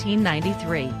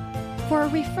 1993. For a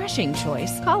refreshing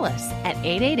choice, call us at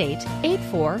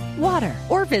 888-84-WATER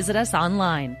or visit us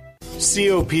online.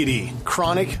 COPD,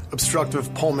 chronic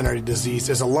obstructive pulmonary disease,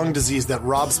 is a lung disease that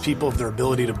robs people of their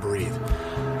ability to breathe.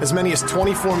 As many as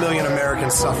 24 million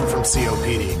Americans suffer from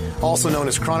COPD, also known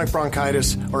as chronic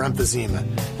bronchitis or emphysema,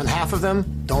 and half of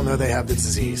them don't know they have the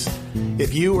disease.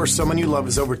 If you or someone you love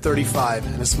is over 35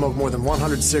 and has smoked more than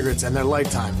 100 cigarettes in their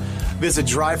lifetime, visit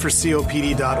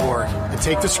driveforcopd.org and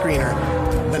take the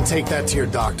screener, then take that to your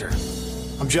doctor.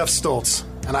 I'm Jeff Stoltz,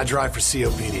 and I drive for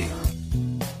COPD.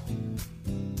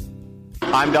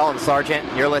 I'm Dalton Sargent.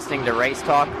 You're listening to Race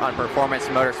Talk on Performance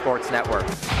Motorsports Network.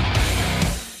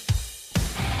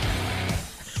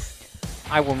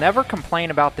 I will never complain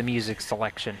about the music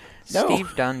selection. No,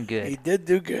 Steve done good. He did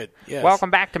do good. Yes.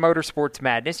 Welcome back to Motorsports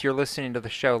Madness. You're listening to the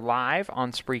show live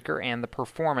on Spreaker and the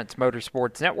Performance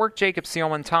Motorsports Network. Jacob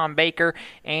Seelman, Tom Baker,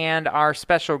 and our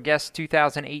special guest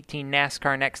 2018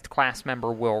 NASCAR Next class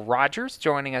member Will Rodgers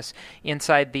joining us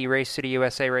inside the Race City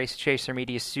USA Race Chaser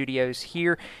Media Studios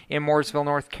here in Mooresville,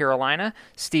 North Carolina.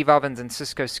 Steve Ovens and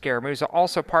Cisco Scaramuza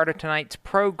also part of tonight's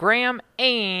program,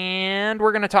 and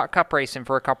we're going to talk cup racing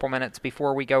for a couple minutes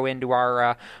before we go into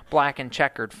our black and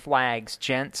checkered flags,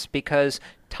 gents, because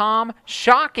Tom,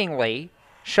 shockingly,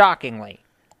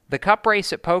 the cup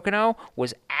race at Pocono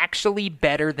was actually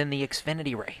better than the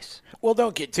Xfinity race. Well,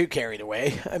 don't get too carried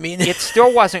away. I mean, it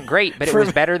still wasn't great, but it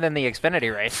was better than the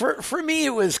Xfinity race. For me, it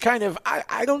was kind of,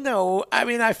 I don't know. I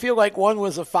mean, I feel like one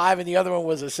was a 5 and the other one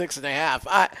was a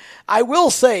 6.5. I will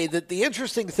say that the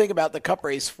interesting thing about the cup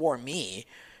race for me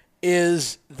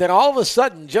is that all of a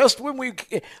sudden, just when we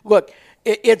look,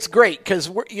 it's great because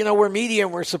we're media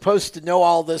and we're supposed to know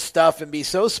all this stuff and be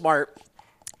so smart.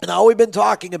 And all we've been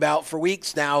talking about for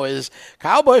weeks now is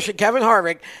Kyle Busch and Kevin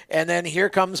Harvick, and then here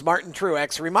comes Martin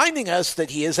Truex reminding us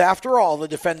that he is, after all, the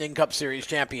defending Cup Series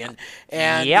champion,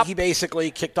 and he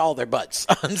basically kicked all their butts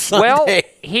on Sunday. Well,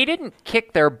 he didn't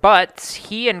kick their butts.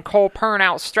 He and Cole Pearn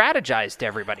out-strategized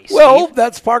everybody, Steve. Well,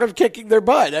 that's part of kicking their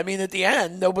butt. I mean, at the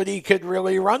end, nobody could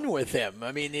really run with him.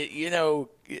 I mean,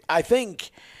 I think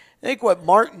what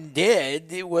Martin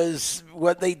did,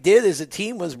 what they did as a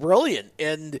team was brilliant.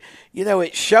 And,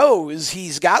 it shows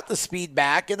he's got the speed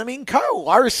back. And, I mean, Kyle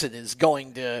Larson is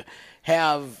going to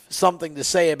have something to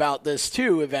say about this,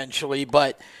 too, eventually.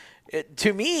 But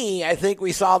to me, I think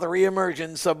we saw the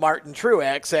reemergence of Martin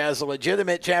Truex as a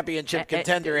legitimate championship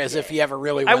contender, as if he ever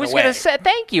really went away. I was going to say,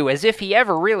 thank you, as if he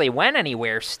ever really went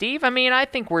anywhere, Steve. I mean, I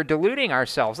think we're deluding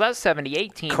ourselves. That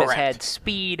 78 team has had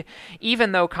speed,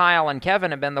 even though Kyle and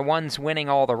Kevin have been the ones winning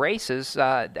all the races.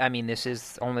 I mean, this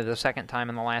is only the second time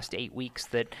in the last 8 weeks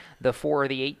that the 4 of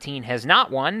the 18 has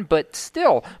not won, but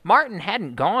still, Martin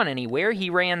hadn't gone anywhere. He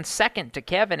ran second to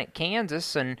Kevin at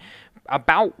Kansas and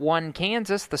about won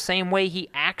Kansas the same way he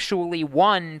actually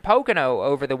won Pocono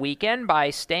over the weekend, by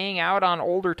staying out on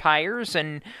older tires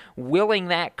and willing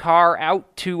that car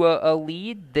out to a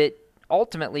lead that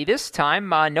ultimately this time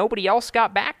nobody else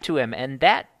got back to him. And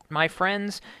that, my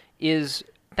friends, is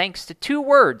thanks to 2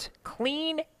 words: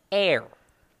 clean air.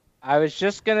 I was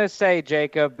just going to say,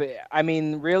 Jacob, I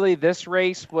mean, really, this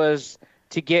race was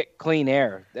to get clean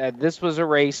air. This was a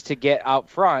race to get out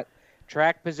front.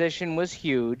 Track position was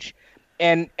huge.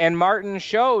 And Martin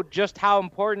showed just how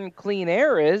important clean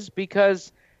air is,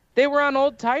 because they were on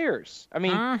old tires. I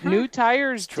mean, new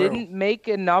tires didn't make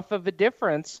enough of a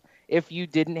difference if you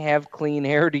didn't have clean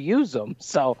air to use them.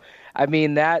 So, I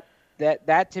mean, that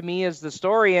to me is the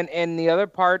story. And the other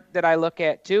part that I look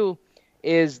at, too,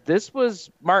 is this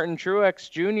was Martin Truex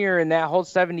Jr. and that whole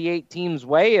 78 team's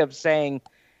way of saying,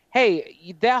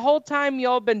 hey, that whole time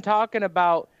y'all been talking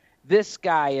about this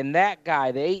guy and that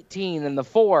guy, the 18 and the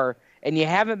 4, And you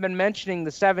haven't been mentioning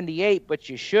the 78, but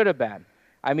you should have been.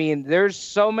 I mean, there's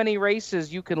so many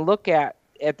races you can look at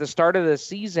the start of the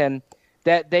season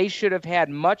that they should have had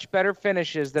much better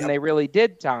finishes than they really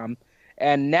did, Tom.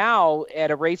 And now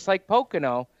at a race like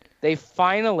Pocono, they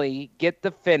finally get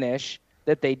the finish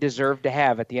that they deserve to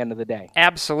have at the end of the day.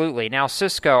 Absolutely. Now,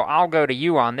 Cisco, I'll go to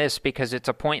you on this because it's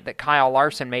a point that Kyle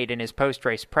Larson made in his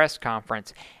post-race press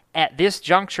conference. At this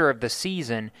juncture of the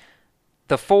season,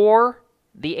 the 4,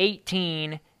 the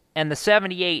 18, and the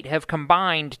 78 have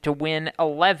combined to win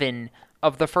 11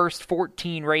 of the first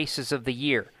 14 races of the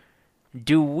year.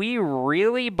 Do we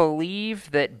really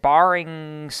believe that,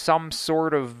 barring some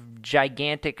sort of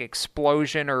gigantic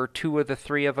explosion or 2 of the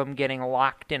 3 of them getting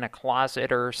locked in a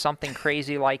closet or something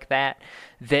crazy like that,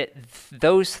 that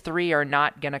those 3 are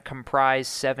not going to comprise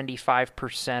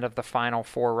 75% of the Final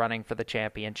 4 running for the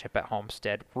championship at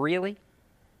Homestead? Really?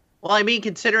 Well, I mean,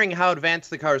 considering how advanced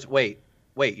the cars...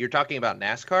 Wait, you're talking about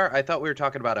NASCAR? I thought we were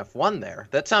talking about F1 there.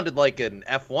 That sounded like an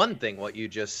F1 thing, what you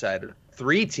just said.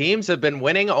 3 teams have been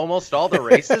winning almost all the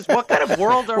races? What kind of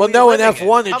world are we living in? Well, no, in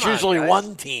F1, it's usually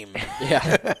one team.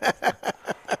 Yeah.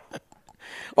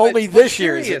 Only this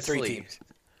year is it 3 teams.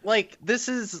 Like, this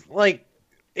is, like,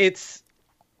 it's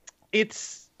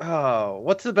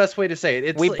what's the best way to say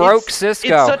it? We broke Cisco.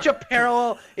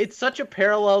 It's such a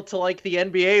parallel to, like, the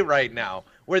NBA right now,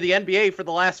 where the NBA for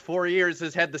the last 4 years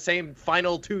has had the same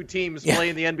final 2 teams play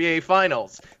in the NBA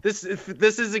Finals. This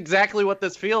is exactly what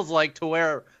this feels like, to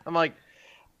where I'm like,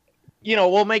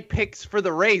 we'll make picks for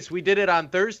the race. We did it on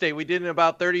Thursday. We did it in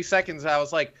about 30 seconds. I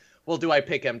was like, well, do I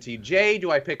pick MTJ?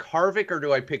 Do I pick Harvick? Or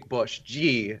do I pick Busch?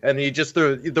 Gee. And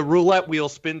the roulette wheel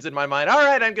spins in my mind. All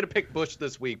right, I'm going to pick Busch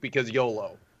this week because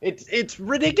YOLO. It's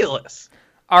ridiculous.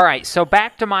 All right, so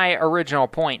back to my original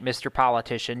point, Mr.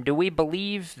 Politician. Do we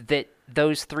believe that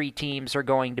those 3 teams are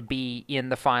going to be in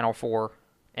the Final 4?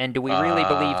 And do we really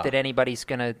believe that anybody's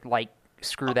going to,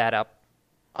 screw that up?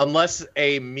 Unless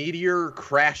a meteor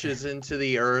crashes into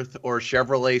the earth or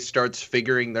Chevrolet starts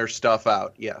figuring their stuff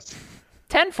out, yes.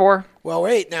 10-4. Well,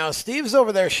 wait, now Steve's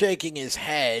over there shaking his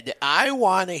head. I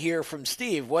want to hear from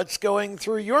Steve. What's going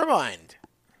through your mind?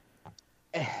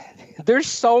 There's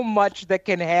so much that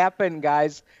can happen,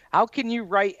 guys. How can you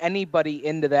write anybody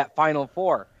into that Final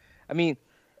 4? I mean,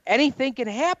 anything can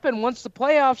happen once the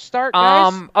playoffs start,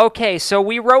 guys. Okay, so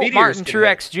we wrote Martin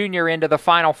Truex Jr. into the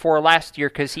Final 4 last year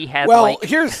because he had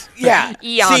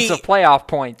eons of playoff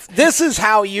points. This is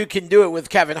how you can do it with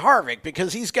Kevin Harvick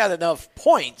because he's got enough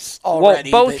points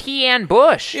already. Well, both he and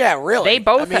Busch. Yeah, really.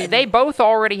 They both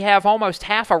already have almost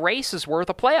half a race's worth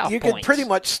of playoff points. You can pretty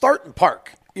much start and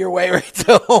park your way right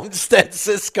to Homestead,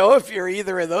 Cisco, if you're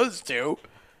either of those 2.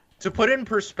 To put it in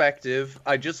perspective,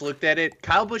 I just looked at it.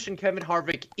 Kyle Busch and Kevin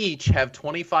Harvick each have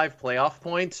 25 playoff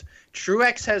points.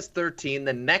 Truex has 13.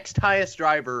 The next highest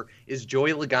driver is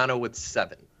Joey Logano with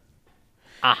 7.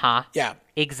 Uh-huh. Yeah.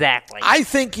 Exactly. I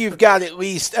think you've got at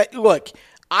least look,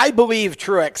 I believe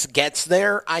Truex gets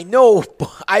there. I know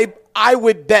I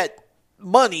would bet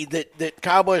money that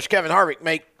Kyle Busch, Kevin Harvick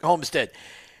make Homestead.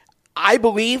 I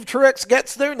believe Truex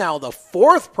gets there. Now, the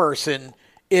 4th person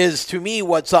is, to me,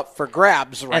 what's up for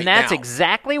grabs right now. And that's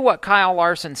exactly what Kyle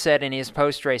Larson said in his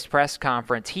post-race press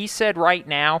conference. He said right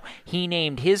now he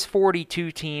named his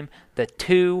 42 team the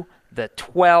 2, the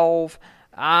 12.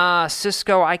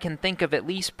 Cisco, I can think of at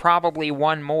least probably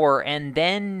one more. And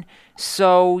then,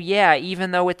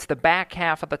 even though it's the back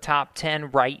half of the top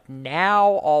 10 right now,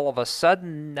 all of a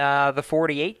sudden the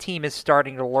 48 team is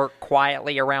starting to lurk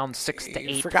quietly around 6 to 8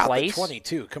 place. You forgot the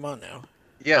 22. Come on now.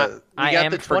 Yeah, I got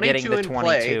am the 22 forgetting the in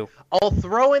 22. Play. I'll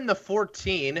throw in the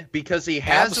 14 because he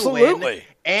has a win,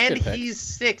 and he's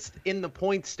 6th in the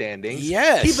point standings.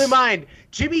 Yes. Keep in mind,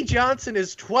 Jimmy Johnson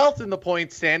is 12th in the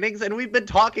point standings, and we've been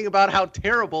talking about how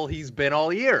terrible he's been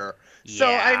all year. Yeah. So,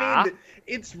 I mean,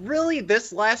 it's really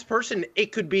this last person.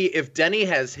 It could be if Denny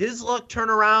has his luck turn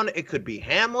around. It could be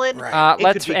Hamlin. Right.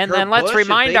 Let's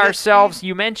remind ourselves.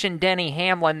 You mentioned Denny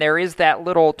Hamlin. There is that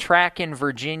little track in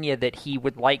Virginia that he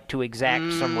would like to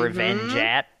exact some revenge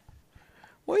at.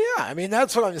 Well, yeah. I mean,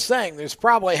 that's what I'm saying. There's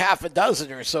probably half a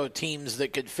dozen or so teams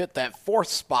that could fit that 4th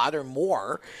spot or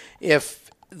more if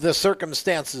the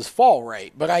circumstances fall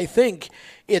right. But I think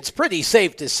it's pretty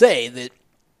safe to say that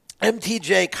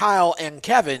MTJ, Kyle, and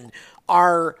Kevin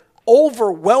are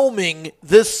overwhelming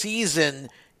this season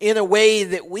in a way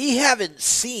that we haven't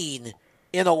seen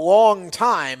in a long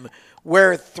time,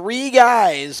 where 3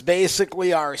 guys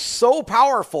basically are so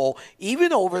powerful,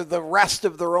 even over the rest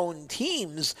of their own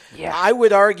teams. Yeah. I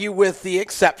would argue, with the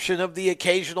exception of the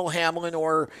occasional Hamlin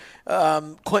or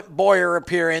Clint Boyer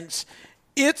appearance,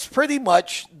 It's pretty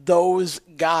much those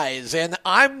guys, and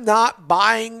I'm not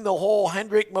buying the whole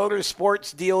Hendrick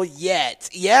Motorsports deal yet.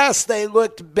 Yes, they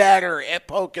looked better at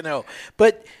Pocono,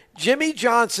 but Jimmy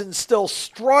Johnson's still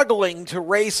struggling to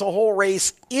race a whole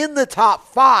race in the top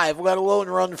 5, let alone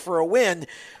run for a win.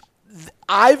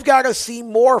 I've got to see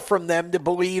more from them to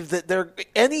believe that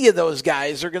any of those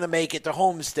guys are going to make it to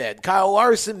Homestead. Kyle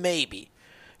Larson, maybe.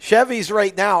 Chevys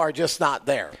right now are just not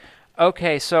there.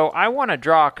 Okay, so I want to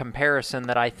draw a comparison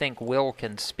that I think Will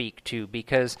can speak to,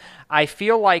 because I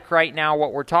feel like right now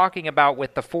what we're talking about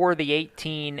with the 4, the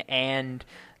 18, and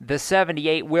the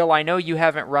 78, Will, I know you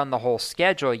haven't run the whole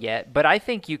schedule yet, but I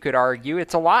think you could argue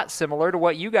it's a lot similar to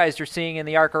what you guys are seeing in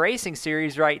the ARCA Racing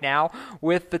Series right now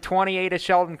with the 28 of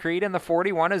Sheldon Creed and the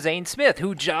 41 of Zane Smith,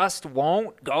 who just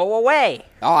won't go away.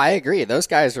 Oh, I agree. Those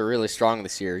guys are really strong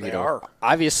this year. They are.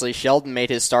 Obviously, Sheldon made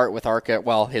his start with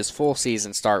ARCA, his full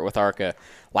season start with ARCA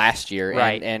last year,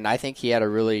 right. and I think he had a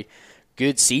really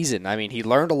good season. I mean, he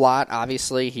learned a lot.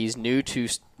 Obviously, he's new to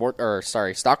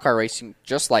stock car racing,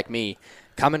 just like me,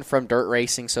 coming from dirt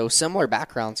racing, so similar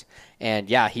backgrounds. And,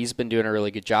 yeah, he's been doing a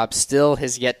really good job. Still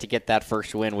has yet to get that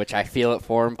first win, which I feel it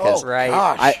for him. Because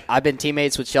I've been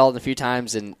teammates with Sheldon a few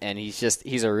times, and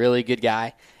he's a really good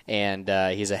guy, and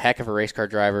he's a heck of a race car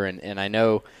driver. And I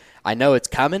know it's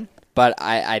coming, but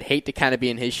I'd hate to kind of be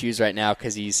in his shoes right now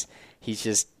because he's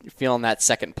just feeling that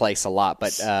second place a lot.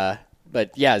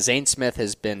 But yeah, Zane Smith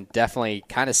has been definitely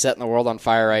kind of setting the world on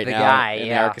fire right now in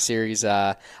the ARCA Series.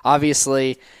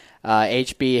 Obviously,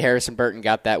 HB Harrison Burton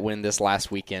got that win this last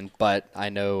weekend, but I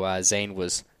know Zane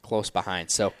was close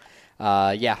behind. So,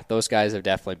 yeah, those guys have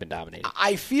definitely been dominating.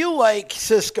 I feel like,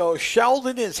 Cisco,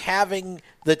 Sheldon is having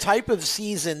the type of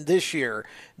season this year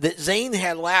that Zane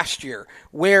had last year,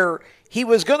 where he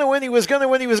was going to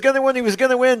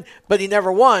win, but he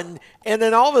never won. And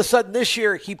then all of a sudden this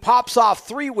year he pops off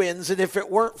 3 wins, and if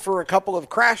it weren't for a couple of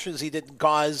crashes he didn't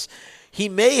cause, he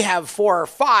may have 4 or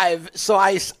 5. So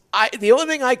the only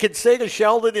thing I could say to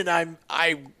Sheldon, and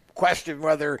I question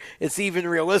whether it's even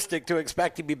realistic to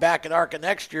expect to be back at ARCA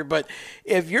next year, but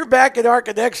if you're back at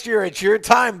ARCA next year, it's your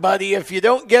time, buddy. If you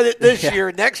don't get it this year,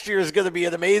 next year is going to be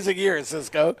an amazing year,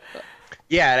 Cisco.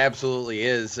 Yeah, it absolutely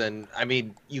is. And, I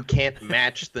mean, you can't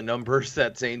match the numbers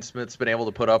that Zane Smith's been able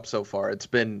to put up so far. It's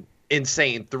been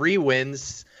insane. 3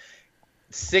 wins,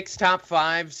 6 top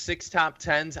 5s, 6 top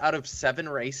 10s out of 7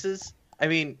 races. I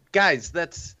mean, guys,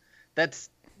 that's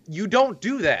you don't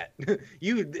do that.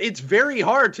 It's very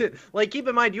hard to, keep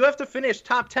in mind, you have to finish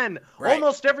top 10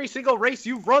 almost every single race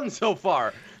you've run so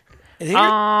far.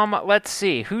 Let's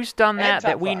see. Who's done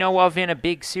that we know of in a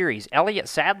big series? Elliott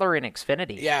Sadler in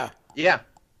Xfinity. Yeah.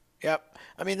 Yep.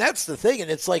 I mean, that's the thing,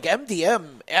 and it's like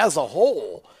MDM as a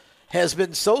whole has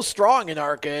been so strong in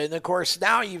ARCA, and of course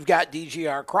now you've got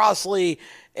DGR Crossley,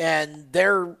 and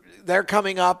they're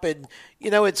coming up, and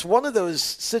it's one of those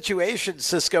situations,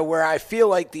 Cisco, where I feel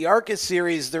like the ARCA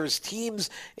series, there's teams,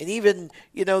 and even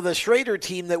the Schrader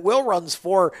team that Will runs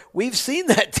for, we've seen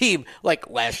that team like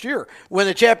last year win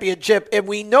a championship, and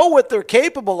we know what they're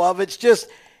capable of. It's just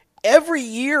every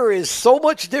year is so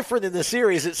much different in the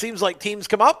series. It seems like teams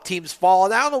come up, teams fall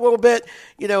down a little bit,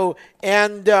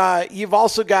 and you've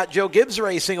also got Joe Gibbs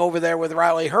racing over there with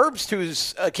Riley Herbst,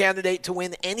 who's a candidate to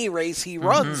win any race he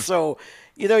runs. So,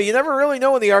 you never really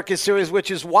know in the ARCA series,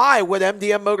 which is why what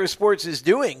MDM Motorsports is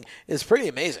doing is pretty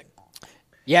amazing.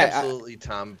 Yeah, absolutely,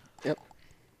 Tom. Yep.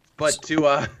 But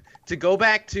to go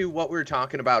back to what we were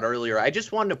talking about earlier, I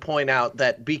just wanted to point out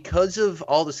that because of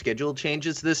all the schedule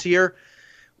changes this year,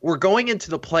 we're going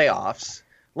into the playoffs.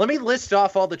 Let me list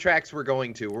off all the tracks we're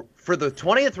going to. For the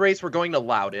 20th race, we're going to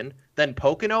Loudon, then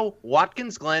Pocono,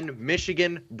 Watkins Glen,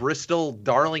 Michigan, Bristol,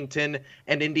 Darlington,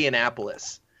 and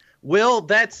Indianapolis. Will,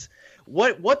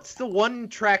 what's the one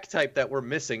track type that we're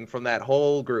missing from that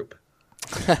whole group?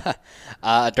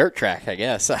 A dirt track, I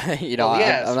guess. I'm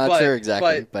not sure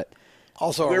exactly, but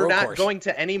also we're not going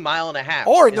to any 1.5 miles.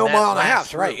 Or no 1.5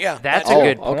 miles, right? Yeah, that's a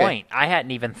good point. I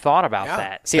hadn't even thought about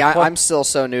that. See, I'm still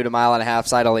so new to 1.5 miles,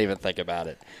 so I don't even think about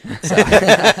it. So.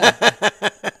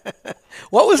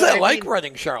 What was that like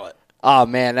running Charlotte? Oh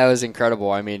man, that was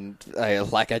incredible. I mean,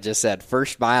 like I just said,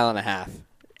 first 1.5 miles,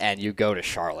 and you go to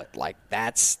Charlotte. Like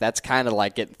that's kind of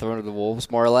like getting thrown to the wolves,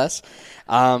 more or less.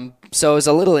 So it was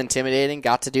a little intimidating.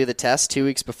 Got to do the test 2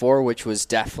 weeks before, which was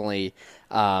definitely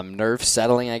nerve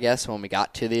settling, I guess, when we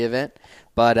got to the event.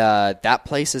 But that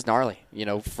place is gnarly.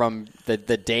 From the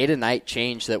day to night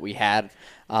change that we had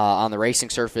on the racing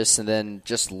surface, and then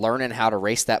just learning how to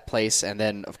race that place, and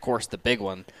then of course the big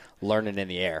one, learning in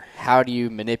the air. How do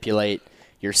you manipulate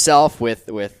yourself with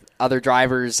other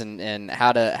drivers, and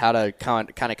how to kind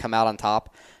of come out on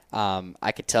top?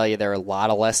 I could tell you there are a lot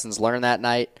of lessons learned that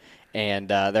night, and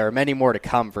there are many more to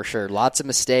come for sure. Lots of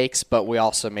mistakes, but we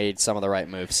also made some of the right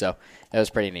moves, so it was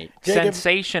pretty neat.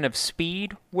 Sensation of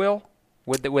speed, Will?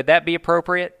 Would that be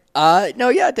appropriate? No,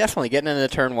 yeah, definitely. Getting into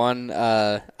turn one,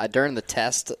 during the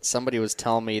test, somebody was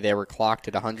telling me they were clocked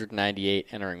at 198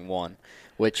 entering one,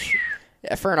 which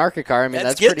for an ARCA car, I mean,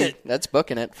 that's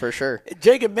booking it for sure.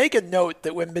 Jacob, make a note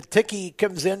that when Matiki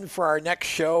comes in for our next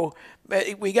show,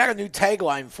 we got a new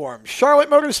tagline for him. Charlotte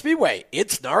Motor Speedway,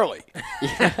 it's gnarly.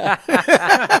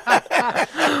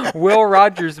 Will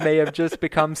Rodgers may have just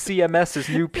become CMS's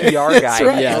new PR guy.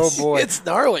 Right. Yes. Oh, boy. It's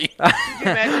gnarly. Can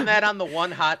you imagine that on the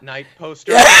One Hot Night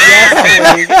poster?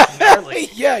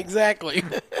 Yeah, exactly.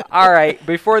 All right,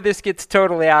 before this gets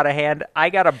totally out of hand, I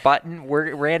got a button.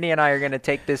 Randy and I are going to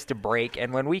take this to break,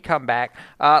 and when we come back,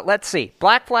 let's see.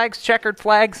 Black flags, checkered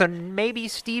flags, and maybe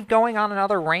Steve going on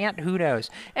another rant. Who knows?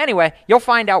 Anyway, you'll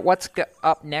find out what's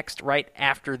up next right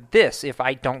after this if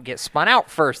I don't get spun out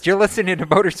first. You're listening to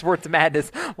Motorsports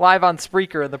Madness live on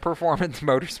Spreaker and the Performance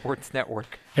Motorsports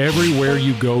Network. Everywhere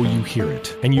you go, you hear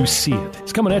it, and you see it.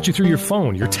 It's coming at you through your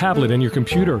phone, your tablet, and your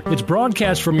computer. It's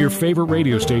broadcast from your favorite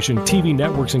radio station, TV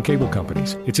networks, and cable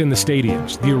companies. It's in the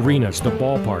stadiums, the arenas, the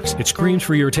ballparks. It screams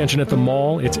for your attention at the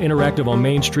mall. It's interactive on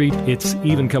Main Street. It's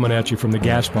even coming at you from the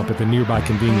gas pump at the nearby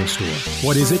convenience store.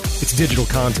 What is it? It's digital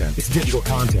content. It's digital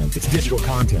content. It's digital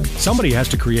content. Somebody has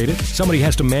to create it. Somebody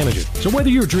has to manage it. So whether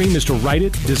your dream is to write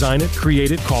it, design it,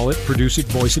 create it, call it, produce it,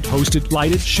 voice it, host it,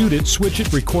 light it, shoot it, switch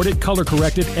it, record it, color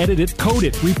correct it, edit it, code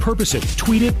it, repurpose it,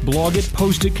 tweet it, blog it,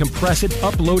 post it, compress it,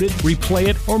 upload it, replay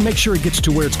it, or make sure it gets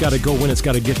to where it's got to go when it's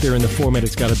got to get there in the format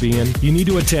it's got to be in, you need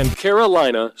to attend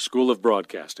Carolina School of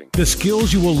Broadcasting. The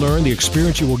skills you will learn, the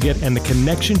experience you will get, and the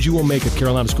connections you will make at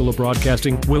Carolina School of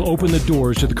Broadcasting will open the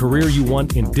doors to the career you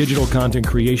want in digital content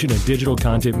creation and digital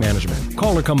content management.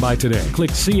 Call or come by today.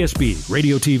 Click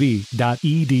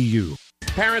csbradiotv.edu.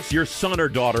 Parents, your son or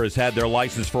daughter has had their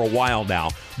license for a while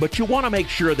now, but you want to make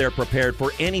sure they're prepared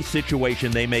for any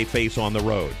situation they may face on the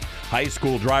road. High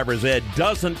school driver's ed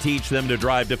doesn't teach them to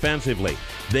drive defensively.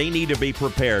 They need to be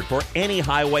prepared for any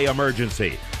highway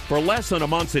emergency. For less than a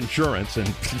month's insurance, and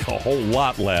a whole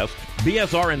lot less,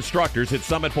 BSR instructors at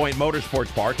Summit Point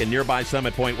Motorsports Park in nearby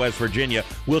Summit Point, West Virginia,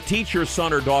 will teach your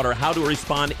son or daughter how to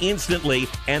respond instantly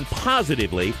and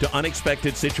positively to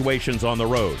unexpected situations on the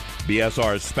road.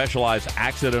 BSR's specialized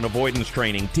accident avoidance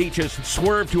training teaches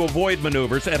swerve to avoid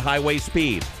maneuvers at highway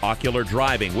speed, ocular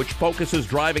driving, which focuses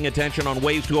driving attention on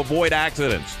ways to avoid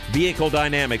accidents, vehicle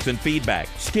dynamics and feedback,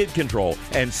 skid control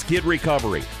and skid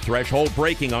recovery, threshold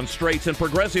braking on straights and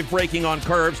progressive braking on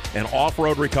curves, and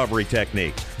off-road recovery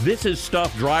techniques. This is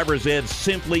stuff driver's ed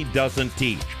simply doesn't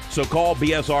teach. So call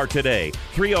BSR today,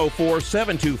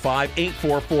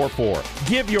 304-725-8444.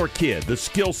 Give your kid the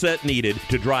skill set needed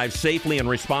to drive safely and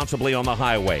responsibly on the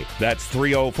highway. That's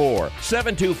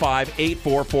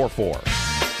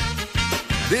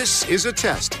 304-725-8444. This is a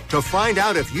test to find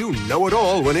out if you know it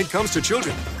all when it comes to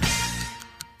children.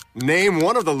 Name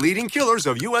one of the leading killers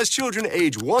of U.S. children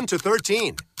age 1 to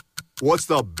 13. What's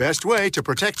the best way to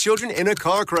protect children in a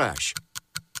car crash?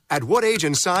 At what age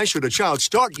and size should a child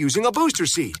start using a booster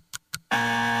seat?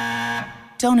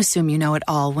 Don't assume you know it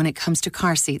all when it comes to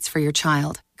car seats for your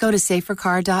child. Go to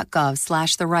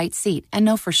safercar.gov/the-right-seat and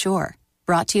know for sure.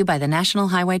 Brought to you by the National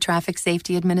Highway Traffic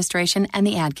Safety Administration and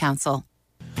the Ad Council.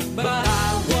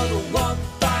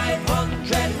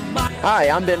 Hi,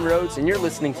 I'm Ben Rhodes, and you're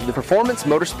listening to the Performance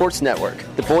Motorsports Network,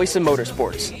 the voice of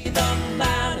motorsports.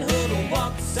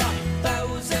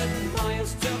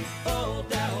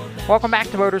 Welcome back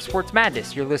to Motorsports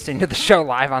Madness. You're listening to the show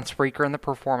live on Spreaker and the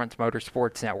Performance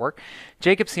Motorsports Network.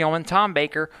 Jacob Seelman, Tom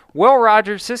Baker, Will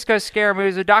Rodgers, Cisco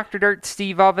Scaramouza, Dr. Dirt,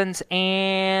 Steve Ovens,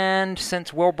 and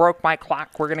since Will broke my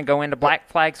clock, we're going to go into black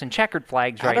flags and checkered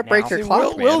flags right now. How to break your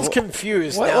clock, man? Will's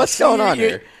confused now. What's going on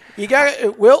here? You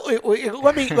got Will.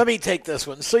 Let me take this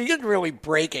one. So you didn't really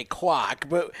break a clock,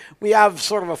 but we have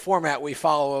sort of a format we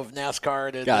follow of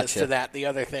NASCAR to this to that, the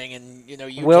other thing, and you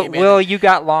came in. Will, you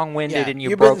got long-winded and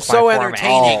you broke my format. You've been so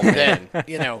entertaining. Then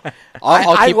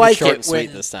I'll keep like it short and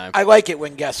sweet this time. I like it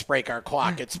when guests break our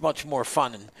clock. It's much more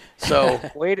fun. And so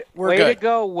way to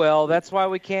go, Will. That's why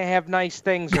we can't have nice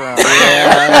things around.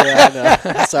 I know.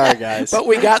 Sorry, guys. But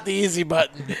we got the easy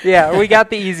button. Yeah, we got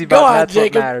the easy button. Go on, That's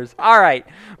Jacob. what matters. All right.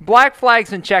 Black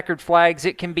flags and checkered flags.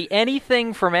 It can be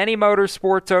anything from any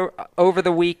motorsports over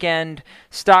the weekend,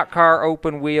 stock car,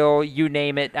 open wheel, you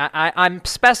name it. I'm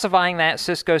specifying that,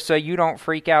 Cisco, so you don't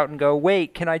freak out and go,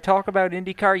 wait, can I talk about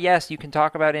IndyCar? Yes, you can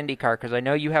talk about IndyCar because I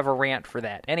know you have a rant for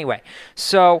that. Anyway,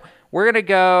 so We're going to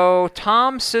go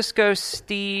Tom, Cisco,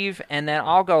 Steve, and then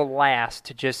I'll go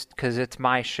last just because it's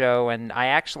my show and I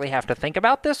actually have to think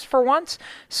about this for once.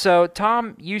 So,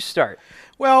 Tom, you start.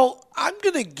 Well, I'm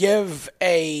going to give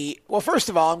first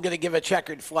of all, I'm going to give a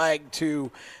checkered flag to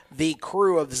the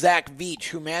crew of Zach Veach,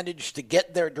 who managed to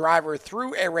get their driver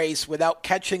through a race without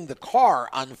catching the car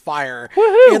on fire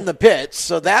in the pits.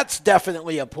 So that's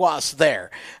definitely a plus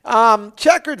there.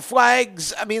 Checkered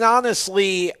flags, I mean,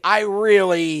 honestly, I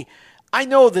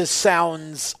know this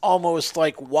sounds almost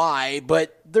like why,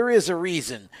 but there is a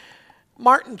reason.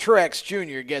 Martin Truex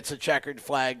Jr. gets a checkered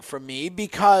flag from me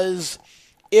because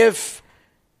if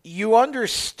you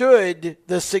understood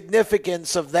the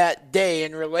significance of that day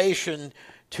in relation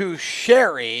to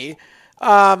Sherry,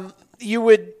 you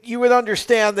would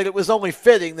understand that it was only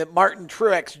fitting that Martin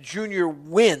Truex Jr.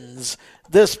 wins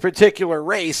this particular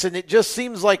race, and it just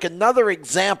seems like another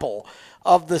example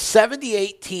of the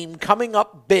 78 team coming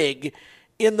up big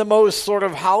in the most sort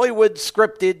of Hollywood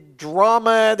scripted,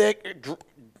 dramatic,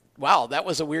 wow, that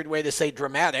was a weird way to say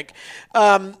dramatic,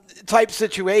 type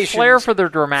situation. Flair for the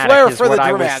dramatic is what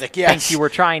I think you were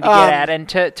trying to get at. And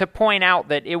to point out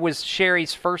that it was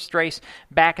Sherry's first race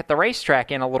back at the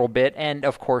racetrack in a little bit, and,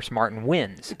 of course, Martin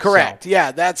wins. Correct. So.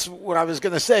 Yeah, that's what I was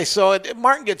going to say. So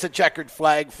Martin gets a checkered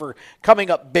flag for coming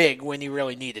up big when he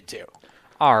really needed to.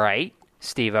 All right,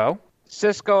 Steve-O.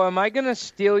 Cisco, am I going to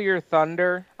steal your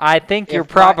thunder? I think you're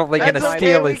probably going to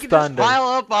steal his thunder. Just pile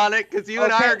up on it because you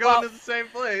and I are going to the same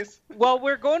place. Well,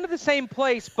 we're going to the same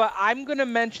place, but I'm going to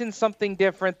mention something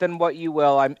different than what you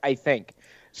will, I think.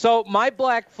 So my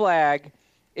black flag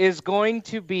is going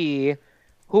to be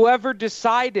whoever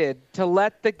decided to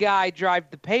let the guy drive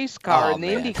the pace car in the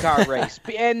IndyCar race.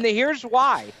 And here's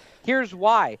why.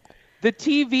 The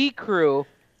TV crew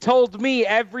told me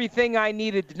everything I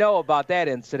needed to know about that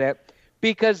incident.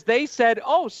 Because they said,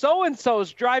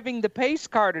 so-and-so's driving the pace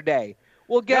car today.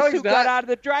 Well, guess who got out of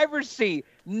the driver's seat?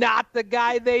 Not the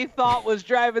guy they thought was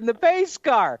driving the pace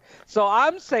car. So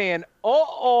I'm saying,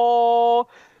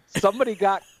 somebody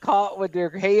got caught with their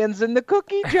hands in the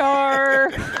cookie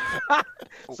jar.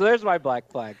 So there's my black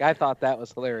flag. I thought that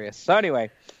was hilarious. So anyway,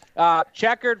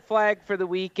 checkered flag for the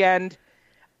weekend.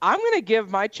 I'm going to give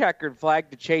my checkered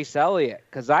flag to Chase Elliott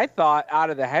because I thought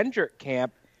out of the Hendrick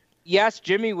camp, yes,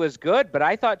 Jimmy was good, but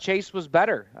I thought Chase was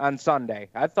better on Sunday.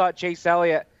 I thought Chase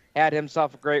Elliott had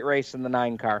himself a great race in the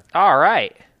 9 car. All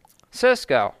right.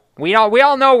 Cisco, we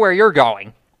all know where you're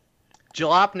going.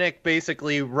 Jalopnik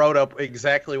basically wrote up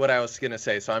exactly what I was going to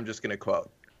say, so I'm just going to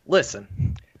quote.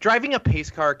 Listen, driving a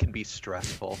pace car can be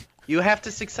stressful. You have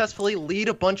to successfully lead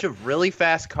a bunch of really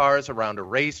fast cars around a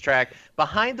racetrack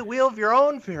behind the wheel of your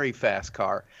own very fast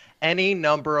car. Any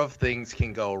number of things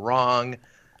can go wrong,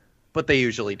 but they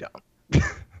usually don't.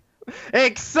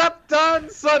 Except on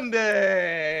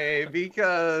Sunday,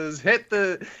 because hit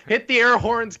the air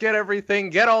horns, get everything,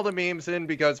 get all the memes in,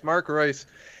 because Mark Royce,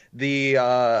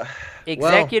 the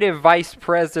executive vice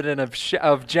president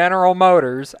of General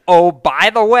Motors,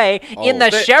 by the way, in the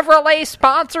Chevrolet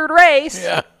sponsored race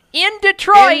in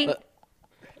Detroit.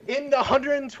 In the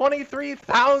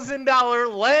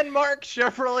 $123,000 landmark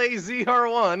Chevrolet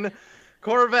ZR1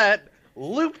 Corvette,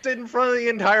 looped in front of the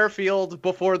entire field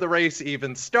before the race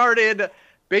even started,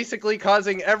 basically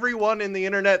causing everyone in the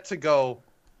internet to go,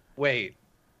 wait,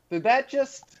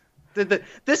 this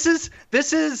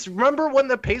is remember when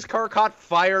the pace car caught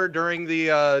fire during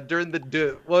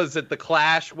the was it the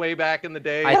Clash way back in the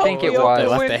day? I think it was. They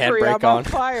left the handbrake on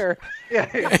fire. Yeah,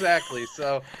 exactly.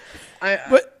 So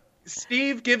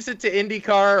Steve gives it to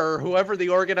IndyCar or whoever the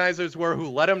organizers were who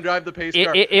let him drive the pace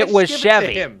car. It was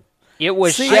Chevy. It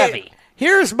was Chevy.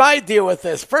 Here's my deal with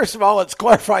this. First of all, let's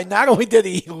clarify, not only did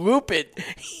he loop it,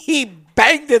 he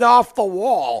banged it off the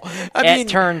wall. I mean,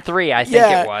 turn 3, I think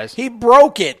it was. He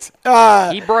broke it.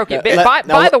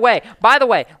 By the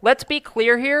way, let's be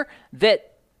clear here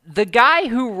that the guy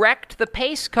who wrecked the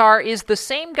pace car is the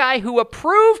same guy who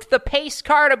approved the pace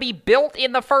car to be built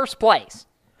in the first place.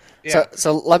 Yeah.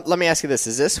 So let me ask you this.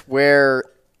 Is this where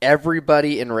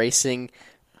everybody in racing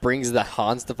brings the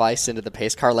Hans device into the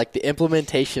pace car, like the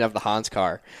implementation of the Hans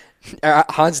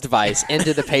device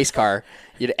into the pace car?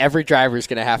 Every driver is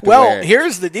going to have to wear it.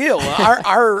 Here's the deal.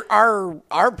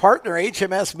 Our partner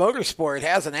HMS Motorsport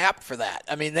has an app for that.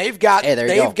 I mean, they've got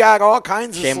all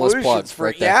kinds of solutions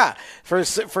for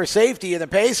safety in a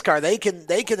pace car. They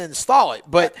can install it.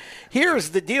 But here's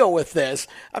the deal with this.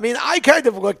 I mean, I kind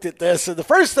of looked at this, and the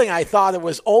first thing I thought of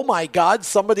was, oh my God,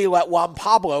 somebody let Juan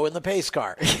Pablo in the pace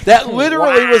car. That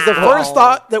literally was the first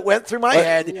thought that went through my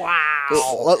head.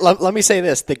 Wow. Let me say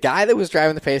this: the guy that was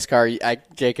driving the pace car,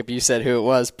 Jacob, you said who it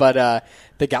was, but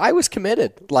the guy was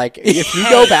committed. Like, if you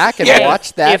go back and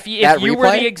watch that, if you replay,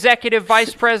 were the executive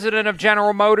vice president of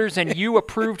General Motors and you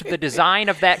approved the design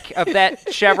of that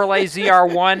Chevrolet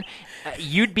ZR1,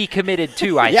 you'd be committed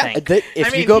too. I think.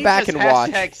 If you go back and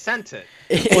watch, sent it.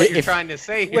 What you're trying to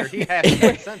say here, he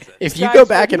hashtag sent it. If you go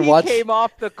back and watch, he came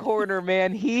off the corner,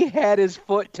 man. He had his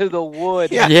foot to the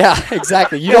wood. Yeah,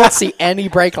 exactly. You don't see any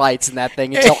brake lights in that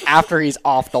thing until after he's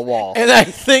off the wall. And I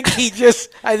think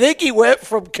he went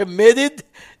from committed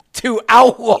to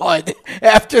outlawed.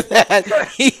 After that,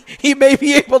 he may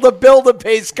be able to build a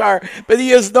pace car, but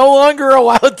he is no longer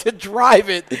allowed to drive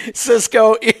it,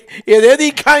 Cisco, in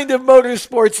any kind of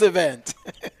motorsports event.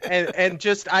 And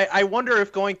just, I wonder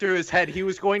if going through his head, he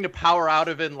was going to power out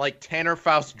of it and like Tanner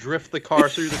Faust drift the car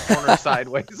through the corner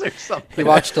sideways or something. He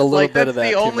watched a little bit of that.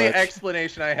 That's the only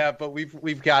explanation I have, but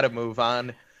we've got to move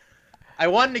on. I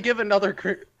wanted to give a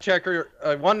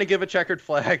checkered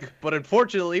flag, but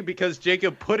unfortunately, because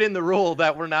Jacob put in the rule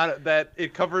that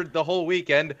it covered the whole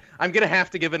weekend, I'm gonna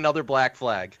have to give another black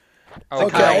flag to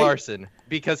Kyle Larson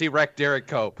because he wrecked Derek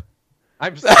Cope.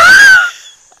 I'm sorry.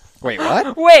 Wait,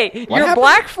 what? Wait, you're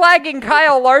black flagging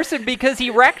Kyle Larson because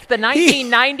he wrecked the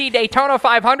 1990 Daytona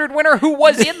 500 winner who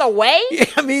was in the way?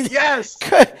 I mean, yes.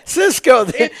 Cisco.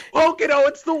 It's Pocono.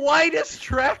 It's the widest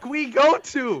track we go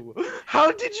to.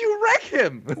 How did you wreck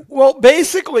him? Well,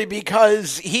 basically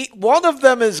because one of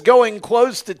them is going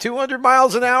close to 200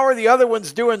 miles an hour. The other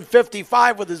one's doing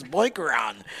 55 with his blinker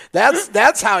on.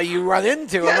 That's how you run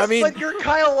into him. Yes, I mean, but you're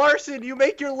Kyle Larson. You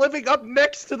make your living up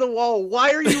next to the wall.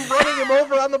 Why are you running him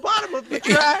over on the bottom of the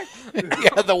track?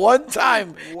 Yeah, the one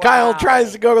time Kyle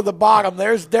tries to go to the bottom,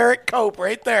 there's Derek Cope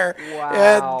right there.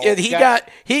 Wow. And he got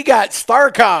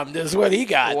Starcommed is what he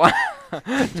got. Wow.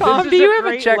 Tom, do you have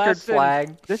a checkered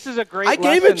flag? This is a great I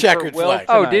gave a checkered for Will flag.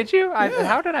 Oh, did you?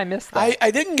 How did I miss that?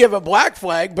 I didn't give a black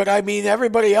flag, but I mean,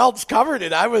 everybody else covered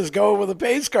it. I was going with a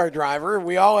pace car driver, and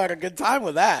we all had a good time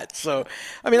with that. So,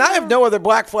 I mean, I have no other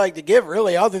black flag to give,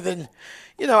 really, other than,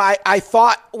 I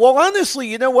thought, well, honestly,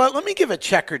 you know what? Let me give a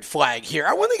checkered flag here.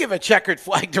 I want to give a checkered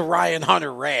flag to Ryan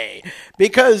Hunter-Reay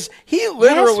because he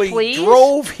literally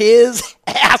drove his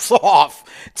ass off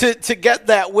to get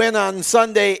that win on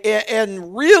Sunday.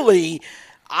 And really,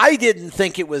 I didn't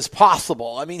think it was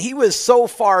possible. I mean, he was so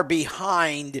far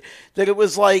behind that it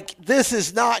was like, this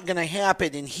is not going to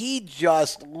happen. And he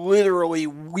just literally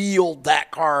willed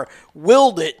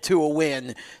it to a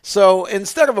win. So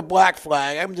instead of a black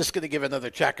flag, I'm just going to give another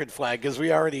checkered flag because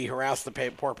we already harassed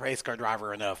the poor pace car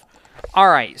driver enough. All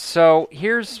right, so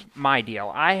here's my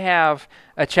deal. I have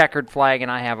a checkered flag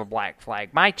and I have a black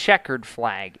flag. My checkered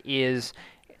flag is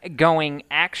going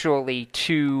actually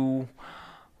to,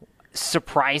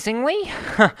 surprisingly,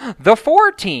 the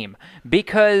Ford team,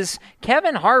 because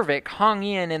Kevin Harvick hung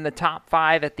in the top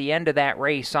 5 at the end of that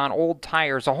race on old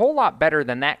tires, a whole lot better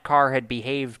than that car had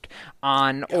behaved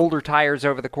on older tires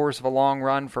over the course of a long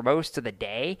run for most of the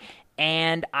day.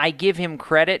 And I give him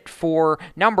credit for,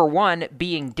 number one,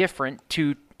 being different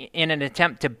in an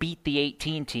attempt to beat the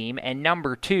 18 team, and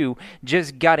number 2,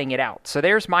 just gutting it out. So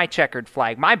there's my checkered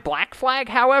flag. My black flag,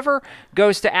 however,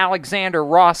 goes to Alexander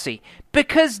Rossi.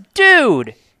 Because,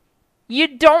 dude, you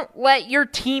don't let your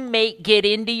teammate get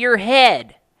into your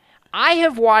head. I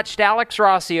have watched Alex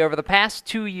Rossi over the past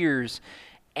 2 years,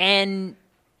 and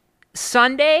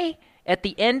Sunday, at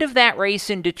the end of that race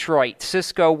in Detroit,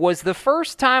 Cisco, was the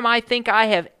first time I think I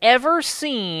have ever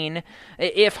seen,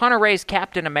 if Hunter-Reay's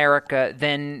Captain America,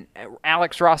 then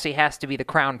Alex Rossi has to be the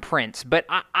Crown Prince. But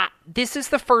this is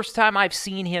the first time I've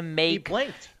seen him make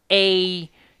a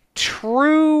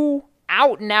true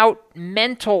out-and-out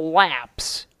mental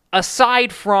lapse,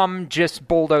 aside from just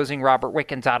bulldozing Robert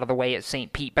Wickens out of the way at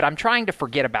St. Pete. But I'm trying to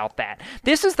forget about that.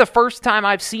 This is the first time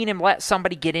I've seen him let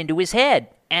somebody get into his head.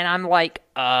 And I'm like,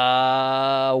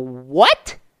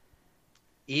 what?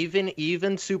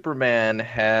 Even Superman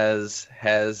has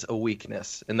a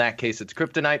weakness. In that case, it's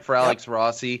kryptonite for Alex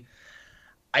Rossi.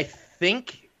 I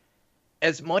think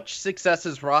as much success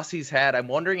as Rossi's had, I'm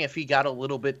wondering if he got a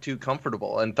little bit too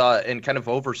comfortable and kind of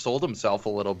oversold himself a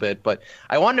little bit. But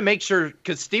I wanted to make sure,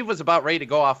 because Steve was about ready to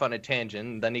go off on a tangent,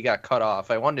 and then he got cut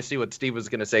off. I wanted to see what Steve was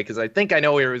going to say, because I think I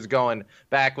know where he was going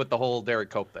back with the whole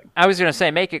Derek Cope thing. I was going to say,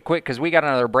 make it quick, because we got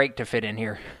another break to fit in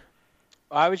here.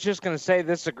 I was just going to say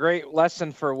this is a great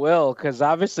lesson for Will, because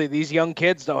obviously these young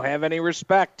kids don't have any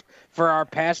respect for our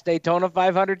past Daytona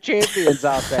 500 champions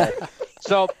out there.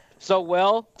 So So,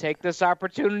 Will, take this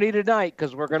opportunity tonight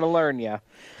because we're going to learn you.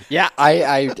 Yeah,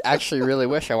 I actually really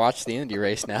wish I watched the Indy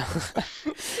race now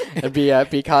and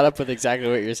be caught up with exactly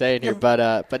what you're saying here.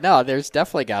 But no, there's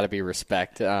definitely got to be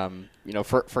respect.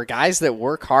 For guys that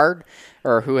work hard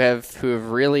or who have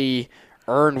really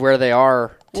earned where they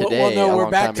are today. Well, no,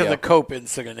 we're back to the Cope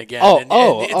incident again.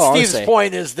 Steve's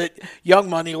point is that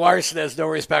Young Money Larson has no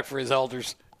respect for his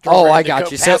elders. I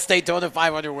got you. Past Daytona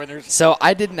 500 winners. So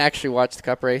I didn't actually watch the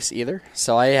Cup race either,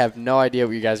 so I have no idea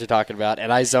what you guys are talking about,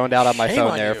 and I zoned out on my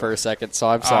phone there for a second, so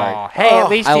I'm sorry. At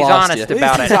least he's honest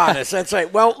about it. He's honest, that's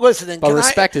right. Well, listen. But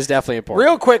respect is definitely important.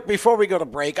 Real quick, before we go to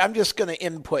break, I'm just going to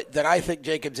input that I think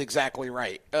Jacob's exactly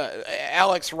right.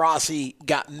 Alex Rossi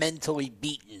got mentally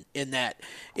beaten in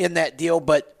that deal,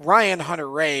 but Ryan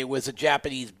Hunter-Reay was a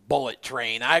Japanese bullet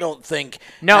train. I don't think...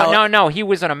 No, he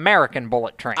was an American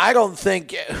bullet train. I don't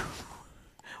think...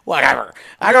 Whatever.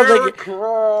 I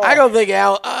don't think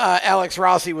Alex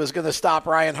Rossi was going to stop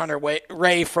Ryan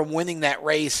Hunter-Reay from winning that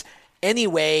race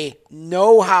anyway.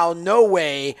 No how, no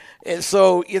way. And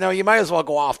so, you might as well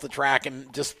go off the track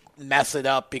and just mess it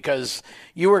up because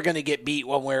you were going to get beat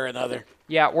one way or another.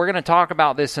 Yeah, we're going to talk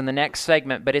about this in the next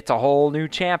segment, but it's a whole new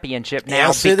championship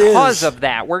now because of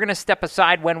that. We're going to step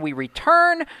aside when we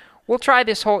return. We'll try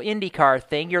this whole IndyCar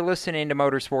thing. You're listening to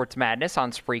Motorsports Madness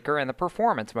on Spreaker and the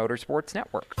Performance Motorsports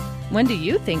Network. When do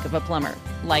you think of a plumber?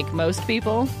 Like most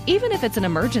people, even if it's an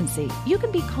emergency, you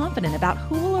can be confident about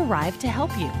who will arrive to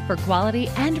help you. For quality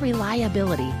and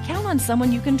reliability, count on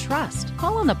someone you can trust.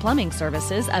 Call on the plumbing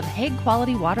services of Hague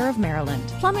Quality Water of Maryland.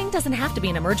 Plumbing doesn't have to be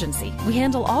an emergency. We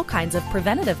handle all kinds of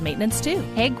preventative maintenance too.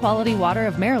 Hague Quality Water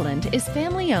of Maryland is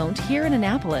family-owned here in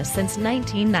Annapolis since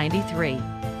 1993.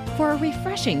 For a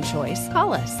refreshing choice,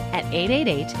 call us at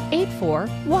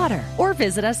 888-84-WATER or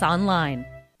visit us online.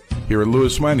 Here at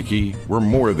Lewis Meineke, we're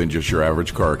more than just your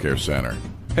average car care center.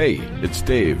 Hey, it's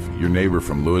Dave, your neighbor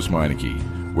from Lewis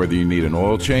Meineke. Whether you need an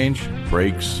oil change,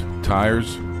 brakes,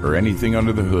 tires, or anything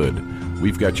under the hood,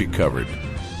 we've got you covered.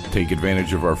 Take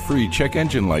advantage of our free check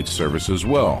engine light service as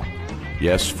well.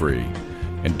 Yes, free.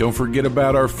 And don't forget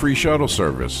about our free shuttle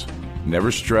service. Never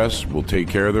stress, we'll take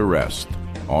care of the rest.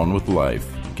 On with life.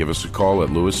 Give us a call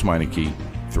at Lewis Meineke,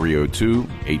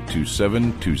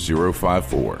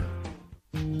 302-827-2054.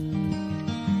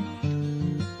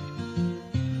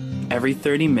 Every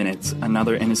 30 minutes,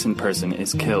 another innocent person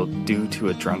is killed due to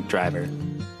a drunk driver.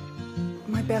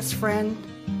 My best friend.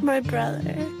 My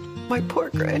brother. My poor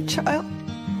grandchild.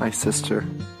 My sister.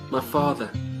 My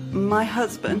father. My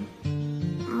husband.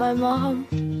 My mom.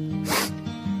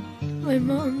 My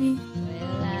mommy.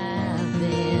 Well, I've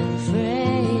been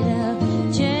afraid of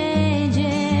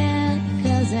changing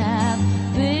 'cause I've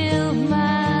built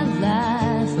my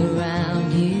life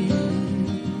around you.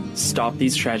 Stop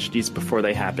these tragedies before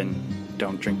they happen.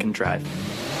 Don't drink and drive.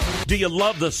 Do you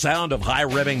love the sound of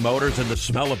high-revving motors and the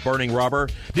smell of burning rubber?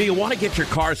 Do you want to get your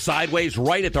car sideways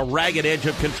right at the ragged edge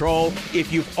of control?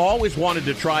 If you've always wanted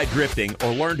to try drifting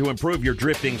or learn to improve your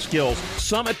drifting skills,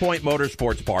 Summit Point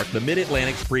Motorsports Park, the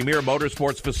Mid-Atlantic's premier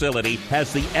motorsports facility,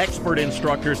 has the expert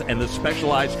instructors and the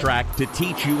specialized track to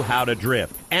teach you how to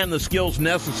drift and the skills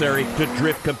necessary to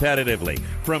drift competitively.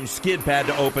 From skid pad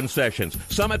to open sessions,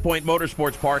 Summit Point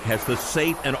Motorsports Park has the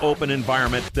safe and open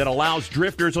environment that allows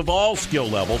drifters of all skill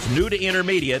levels, new to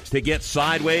intermediate, to get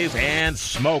sideways and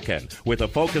smoking. With a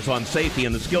focus on safety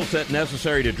and the skill set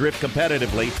necessary to drift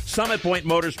competitively, Summit Point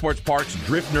Motorsports Park's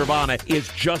Drift Nirvana is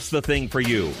just the thing for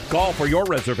you. Call for your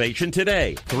reservation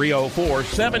today,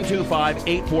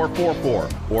 304-725-8444.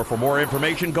 Or for more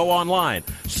information, go online,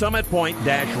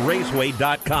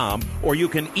 summitpoint-raceway.com, or you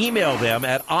can email them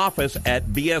at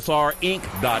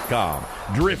office@bsrinc.com.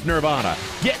 Drift Nirvana,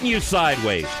 getting you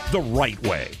sideways the right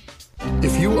way.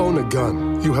 If you own a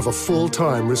gun, you have a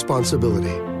full-time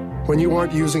responsibility. When you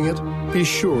aren't using it, be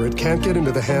sure it can't get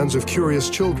into the hands of curious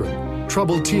children,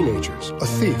 troubled teenagers, a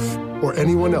thief, or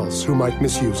anyone else who might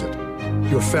misuse it.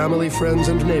 Your family, friends,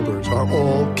 and neighbors are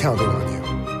all counting on you.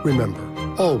 Remember,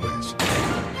 always,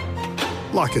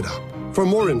 lock it up. For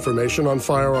more information on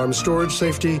firearm storage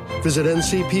safety, visit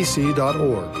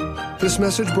ncpc.org. This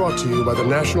message brought to you by the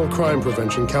National Crime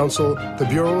Prevention Council, the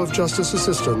Bureau of Justice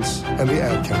Assistance, and the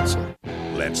Ad Council.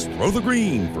 Let's throw the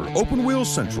green for Open Wheel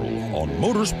Central on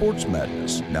Motorsports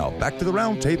Madness. Now back to the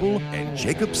roundtable and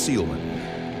Jacob Seelman.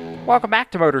 Welcome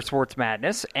back to Motorsports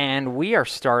Madness, and we are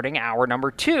starting hour number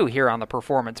 2 here on the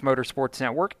Performance Motorsports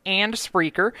Network and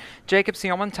Spreaker. Jacob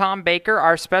Seelman, Tom Baker,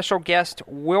 our special guest,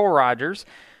 Will Rodgers.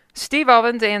 Steve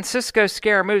Ovens and Cisco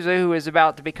Scaramuzza, who is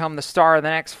about to become the star of the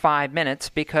next 5 minutes,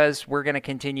 because we're going to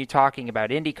continue talking about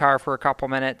IndyCar for a couple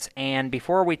minutes. And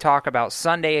before we talk about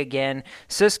Sunday again,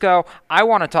 Cisco, I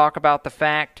want to talk about the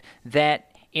fact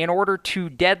that in order to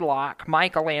deadlock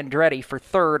Michael Andretti for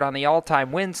third on the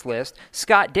all-time wins list,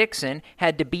 Scott Dixon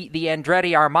had to beat the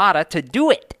Andretti Armada to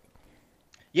do it.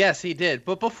 Yes, he did.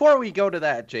 But before we go to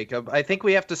that, Jacob, I think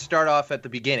we have to start off at the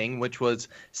beginning, which was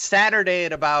Saturday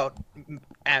at about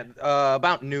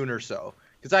noon or so.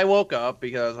 Because I woke up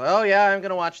because, I'm going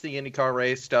to watch the IndyCar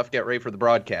race stuff, get ready for the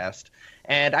broadcast.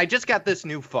 And I just got this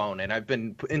new phone, and I've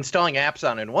been installing apps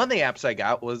on it. And one of the apps I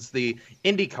got was the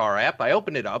IndyCar app. I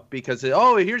opened it up because,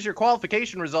 here's your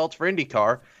qualification results for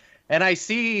IndyCar. And I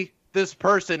see this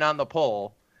person on the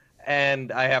pole,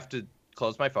 and I have to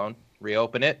close my phone,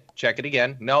 reopen it, check it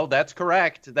again. No, that's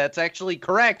correct. That's actually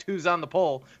correct who's on the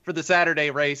pole for the Saturday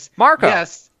race. Marco.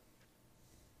 Yes.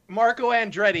 Marco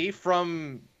Andretti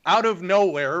from out of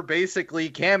nowhere basically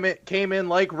came in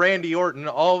like Randy Orton,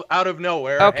 all out of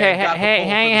nowhere. Okay,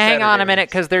 hang on a minute,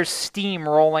 because there's steam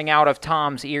rolling out of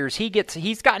Tom's ears.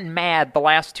 He's gotten mad the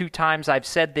last 2 times I've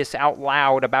said this out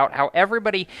loud about how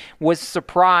everybody was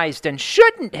surprised and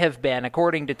shouldn't have been,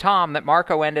 according to Tom, that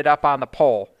Marco ended up on the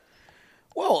pole.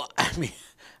 Well, I mean,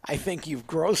 I think you've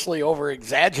grossly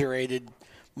over-exaggerated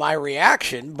my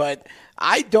reaction, but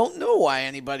I don't know why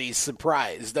anybody's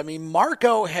surprised. I mean,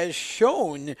 Marco has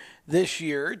shown this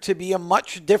year to be a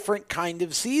much different kind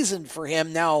of season for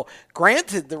him. Now,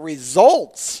 granted, the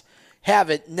results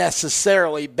haven't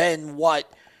necessarily been what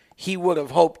he would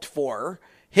have hoped for.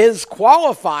 His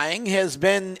qualifying has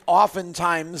been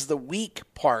oftentimes the weak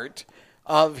part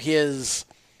of his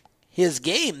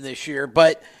game this year,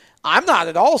 but I'm not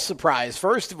at all surprised.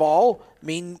 First of all, I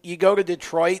mean, you go to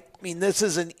Detroit. I mean, this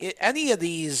isn't any of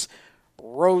these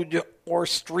road or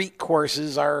street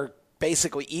courses are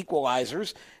basically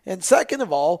equalizers. And second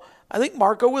of all, I think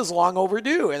Marco was long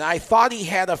overdue, and I thought he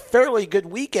had a fairly good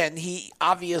weekend. He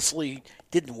obviously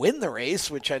didn't win the race,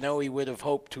 which I know he would have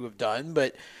hoped to have done,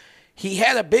 but he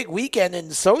had a big weekend,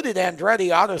 and so did Andretti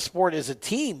Autosport as a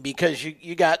team, because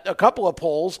you got a couple of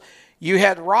poles. You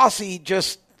had Rossi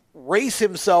just race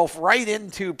himself right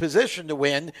into position to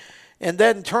win, and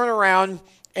then turn around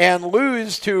and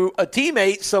lose to a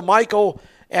teammate. So Michael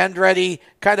Andretti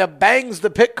kind of bangs the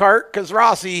pit cart because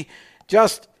Rossi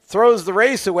just throws the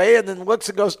race away and then looks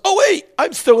and goes, oh, wait,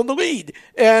 I'm still in the lead.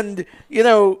 And,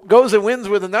 goes and wins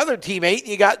with another teammate.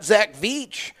 You got Zach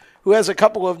Veach, who has a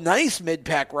couple of nice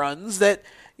mid-pack runs that,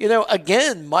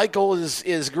 again, Michael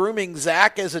is grooming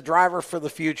Zach as a driver for the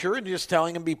future and just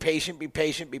telling him, be patient, be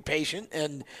patient, be patient.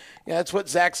 And that's what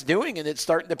Zach's doing, and it's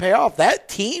starting to pay off. That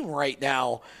team right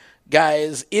now,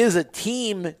 guys, is a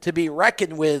team to be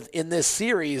reckoned with in this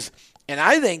series. And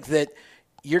I think that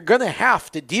you're going to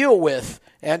have to deal with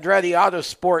Andretti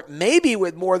Autosport, maybe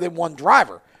with more than one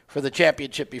driver for the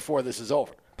championship before this is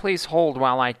over. Please hold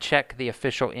while I check the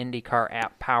official IndyCar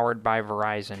app powered by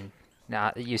Verizon.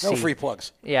 Now, you see, no free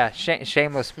plugs. Yeah,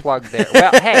 shameless plug there.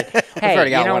 Well, hey, We've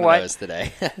already got you know one what? of those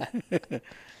today.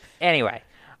 Anyway,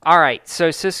 all right. So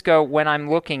Cisco, when I'm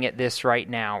looking at this right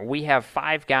now, we have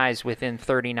 5 guys within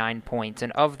 39 points,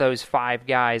 and of those 5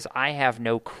 guys, I have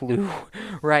no clue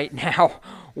right now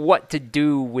what to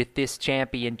do with this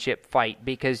championship fight,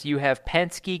 because you have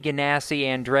Penske, Ganassi,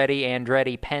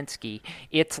 Andretti, Penske.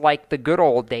 It's like the good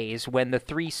old days when the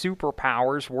 3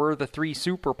 superpowers were the 3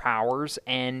 superpowers,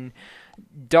 and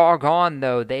doggone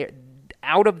though,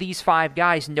 out of these 5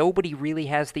 guys, nobody really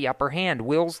has the upper hand.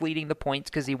 Will's leading the points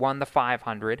because he won the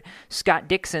 500. Scott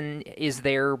Dixon is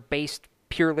there based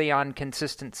purely on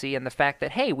consistency and the fact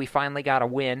that, hey, we finally got a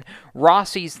win.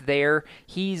 Rossi's there.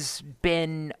 He's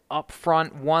been up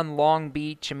front, won Long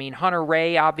Beach. I mean, Hunter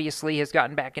Ray obviously has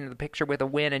gotten back into the picture with a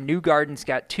win, and Newgarden's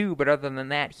got 2, but other than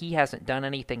that, he hasn't done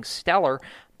anything stellar.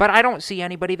 But I don't see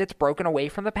anybody that's broken away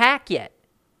from the pack yet.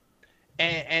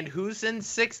 And who's in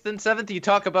 6th and 7th? You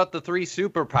talk about the 3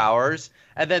 superpowers,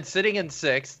 and then sitting in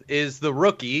 6th is the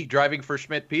rookie driving for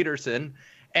Schmidt-Peterson,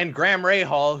 and Graham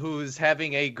Rahal, who's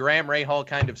having a Graham Rahal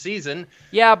kind of season.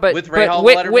 Yeah, but with Rahal,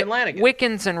 Letterman, Lanigan.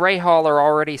 Wickens and Rahal are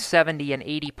already 70 and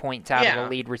 80 points out of the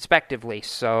lead, respectively.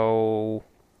 So,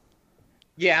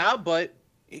 yeah, but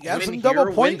you got some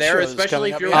double point there, shows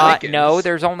especially if you're Wickens. No,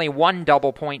 there's only one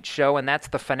double point show, and that's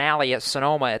the finale at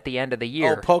Sonoma at the end of the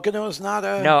year. Oh, Pocono's not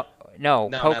a... No,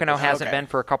 Pocono hasn't been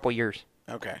for a couple years.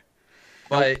 Okay.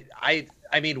 But I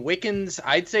mean, Wickens,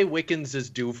 I'd say Wickens is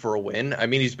due for a win. I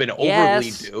mean, he's been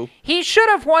overly due. He should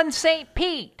have won St.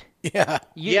 Pete. Yeah.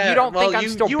 You don't think I'm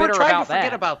still bitter about that? You were trying to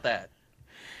forget about that.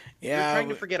 Yeah, You're trying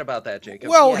to forget about that,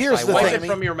 Jacob. Well, here's the thing. Wipe it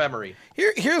from your memory.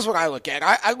 Here's what I look at.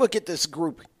 I look at this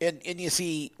group, and you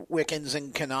see Wickens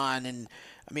and Kanaan, and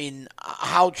I mean,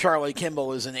 how Charlie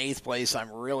Kimball is in 8th place,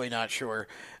 I'm really not sure.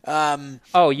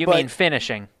 You mean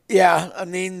finishing? Yeah, I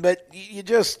mean, but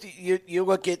you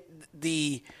look at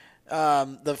the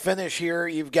finish here.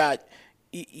 You've got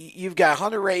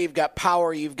Hunter Ray, you've got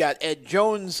Power, you've got Ed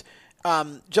Jones.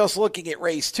 Just looking at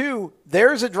race 2,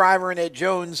 there's a driver in Ed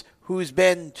Jones who's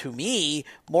been, to me,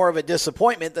 more of a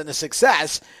disappointment than a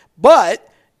success. But,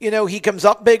 he comes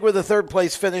up big with a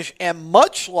 3rd-place finish, and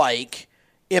much like,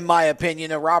 in my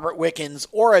opinion, a Robert Wickens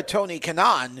or a Tony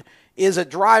Kanaan, is a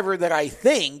driver that I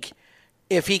think,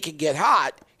 if he can get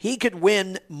hot, he could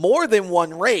win more than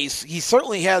one race. He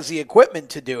certainly has the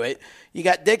equipment to do it. You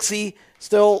got Dixie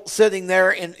still sitting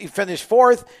there, and he finished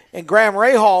 4th, and Graham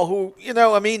Rahal,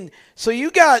 who, so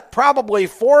you got probably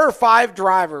 4 or 5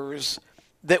 drivers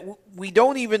that we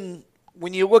don't even,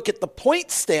 when you look at the point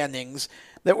standings,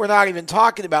 that we're not even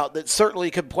talking about, that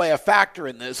certainly could play a factor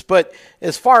in this. But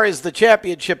as far as the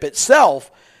championship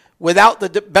itself, without the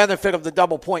benefit of the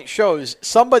double point shows,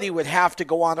 somebody would have to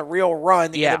go on a real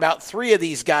run, and about 3 of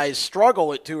these guys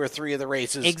struggle at 2 or 3 of the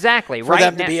races. Exactly. For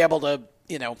them to be able to,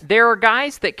 There are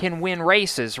guys that can win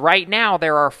races. Right now,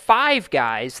 there are 5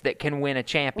 guys that can win a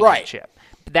championship. Right.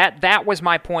 That was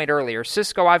my point earlier.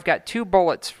 Cisco, I've got 2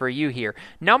 bullets for you here.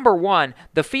 Number 1,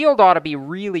 the field ought to be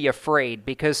really afraid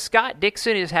because Scott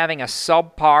Dixon is having a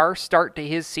subpar start to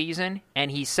his season,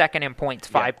 and he's second in points,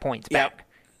 5 points back.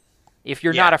 If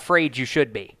you're not afraid, you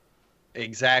should be.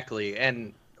 Exactly.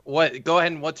 And go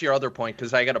ahead and what's your other point?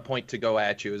 Because I got a point to go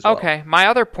at you as well. Okay. My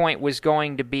other point was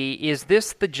going to be, is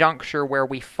this the juncture where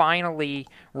we finally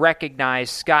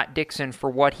recognize Scott Dixon for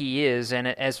what he is? And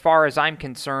as far as I'm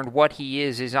concerned, what he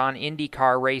is on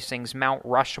IndyCar racing's Mount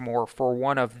Rushmore for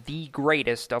one of the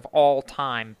greatest of all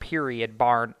time, period,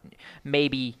 bar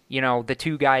maybe, the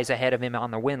 2 guys ahead of him on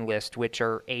the win list, which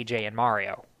are AJ and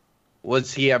Mario.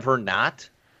 Was he ever not?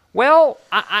 Well,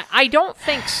 I don't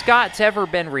think Scott's ever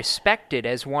been respected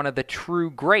as one of the true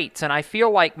greats, and I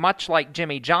feel like, much like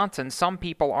Jimmy Johnson, some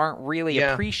people aren't really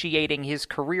appreciating his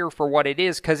career for what it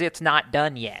is because it's not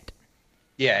done yet.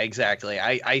 Yeah, exactly.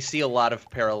 I see a lot of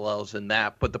parallels in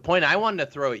that, but the point I wanted to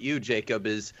throw at you, Jacob,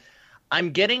 is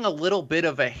I'm getting a little bit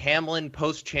of a Hamlin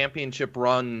post-championship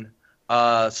run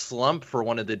slump for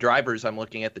one of the drivers I'm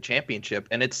looking at the championship,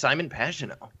 and it's Simon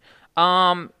Pagenaud.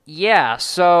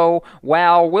 So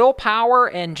while Will Power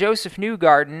and Joseph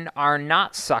Newgarden are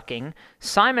not sucking,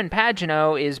 Simon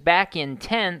Pagenaud is back in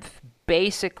 10th,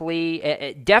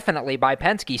 basically, definitely by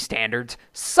Penske standards,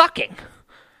 sucking.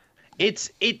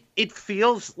 It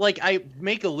feels like I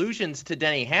make allusions to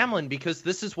Denny Hamlin because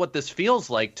this is what this feels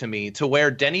like to me, to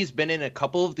where Denny's been in a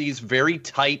couple of these very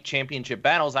tight championship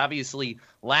battles. Obviously,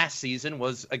 last season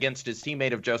was against his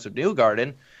teammate of Joseph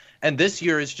Newgarden. And this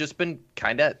year has just been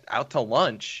kind of out to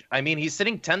lunch. I mean, he's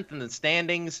sitting 10th in the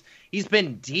standings. He's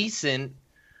been decent,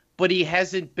 but he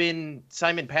hasn't been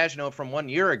Simon Pagenaud from 1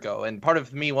 year ago. And part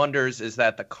of me wonders, is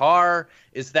that the car?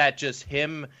 Is that just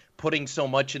him putting so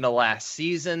much in the last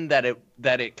season that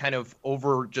it kind of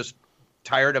just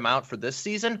tired him out for this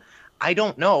season? I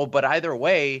don't know, but either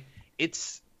way,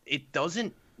 it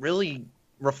doesn't really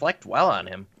reflect well on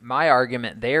him. My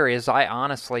argument there is I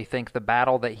honestly think the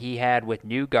battle that he had with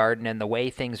Newgarden and the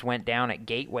way things went down at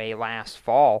Gateway last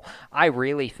fall, I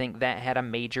really think that had a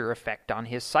major effect on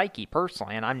his psyche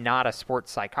personally. And I'm not a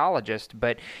sports psychologist,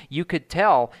 but you could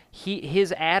tell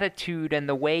his attitude and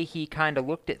the way he kind of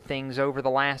looked at things over the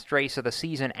last race of the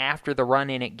season after the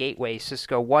run-in at Gateway,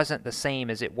 Cisco, wasn't the same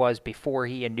as it was before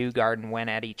he and Newgarden went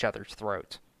at each other's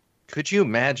throats. Could you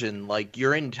imagine, like,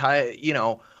 your entire,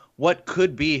 what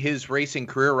could be his racing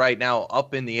career right now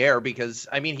up in the air? Because,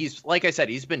 I mean, he's, like I said,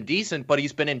 he's been decent, but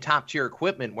he's been in top-tier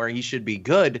equipment where he should be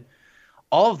good.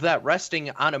 All of that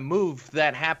resting on a move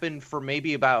that happened for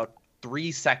maybe about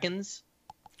 3 seconds.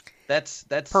 That's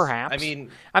perhaps. I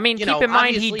mean, keep in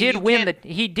mind he did win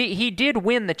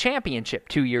the championship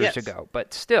 2 years ago,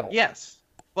 but still. Yes,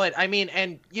 but I mean,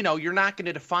 and you're not going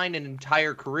to define an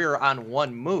entire career on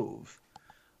one move.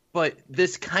 But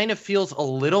this kind of feels a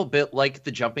little bit like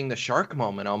the jumping the shark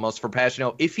moment almost for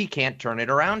Pagenaud if he can't turn it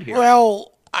around here.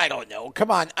 Well, I don't know.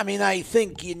 Come on. I mean, I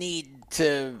think we need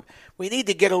to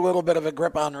get a little bit of a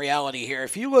grip on reality here.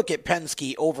 If you look at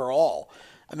Penske overall,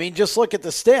 I mean, just look at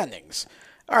the standings.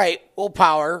 All right, Will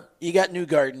Power, you got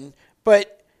Newgarden.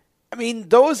 But, I mean,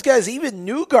 those guys, even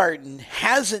Newgarden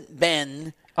hasn't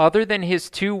been... Other than his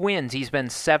 2 wins, he's been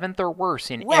 7th or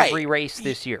worse in every race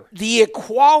this year. The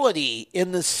equality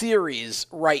in the series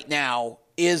right now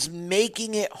is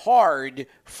making it hard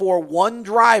for one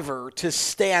driver to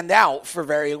stand out for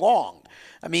very long.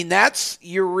 I mean,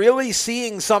 you're really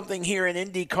seeing something here in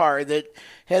IndyCar that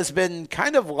has been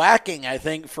kind of lacking, I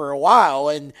think, for a while.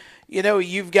 And,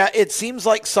 it seems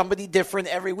like somebody different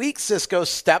every week. Cisco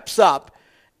steps up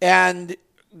and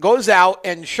goes out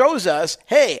and shows us,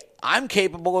 hey, I'm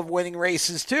capable of winning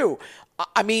races too.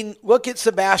 I mean, look at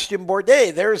Sebastian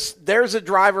Bourdais. There's a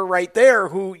driver right there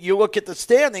who you look at the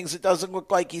standings, it doesn't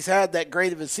look like he's had that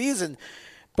great of a season.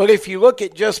 But if you look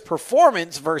at just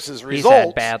performance versus results, he's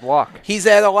had bad luck. He's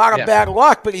had a lot of bad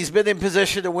luck, but he's been in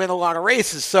position to win a lot of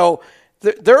races. So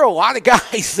there are a lot of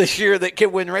guys this year that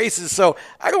can win races. So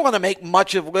I don't want to make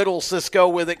much of little Cisco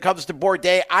when it comes to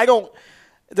Bourdais.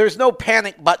 There's no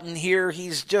panic button here.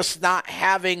 He's just not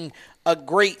having a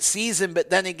great season. But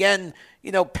then again,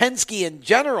 Penske in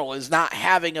general is not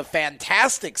having a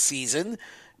fantastic season.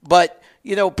 But,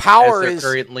 Power is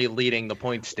currently leading the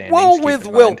point standings. Well, with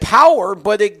Will Power,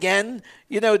 but again,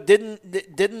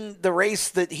 didn't the race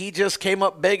that he just came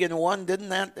up big and won, isn't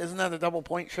that a double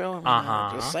point show?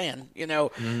 I mean, just saying,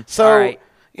 So, all right.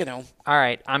 All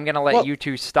right, I'm going to let you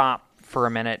two stop for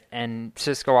a minute, and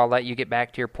Cisco, I'll let you get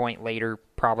back to your point later,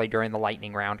 probably during the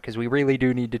lightning round, because we really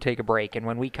do need to take a break. And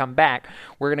when we come back,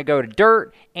 we're going to go to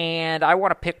dirt, and I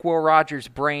want to pick Will Rodgers'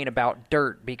 brain about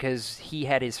dirt because he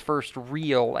had his first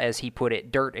real, as he put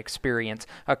it, dirt experience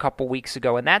a couple weeks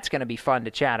ago, and that's going to be fun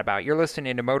to chat about. You're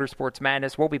listening to Motorsports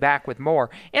Madness. We'll be back with more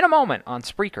in a moment on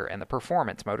Spreaker and the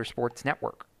Performance Motorsports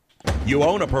Network. You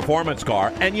own a performance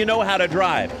car and you know how to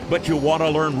drive, but you want to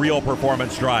learn real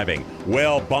performance driving.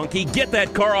 Well, Bunky, get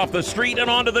that car off the street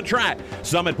and onto the track.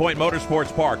 Summit Point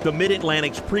Motorsports Park, the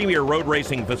Mid-Atlantic's premier road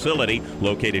racing facility,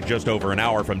 located just over an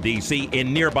hour from D.C.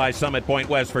 in nearby Summit Point,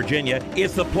 West Virginia,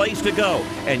 is the place to go.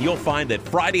 And you'll find that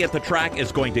Friday at the track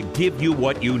is going to give you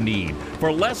what you need.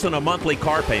 For less than a monthly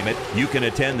car payment, you can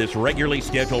attend this regularly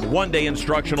scheduled one-day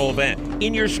instructional event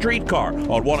in your street car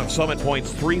on one of Summit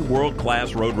Point's 3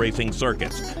 world-class road racing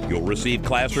circuits. You'll receive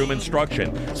classroom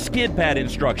instruction, skid pad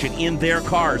instruction in their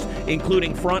cars,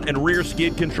 including front and rear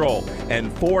skid control,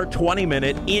 and 4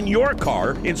 20-minute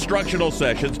in-your-car instructional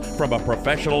sessions from a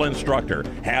professional instructor.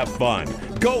 Have fun,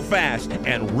 go fast,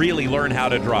 and really learn how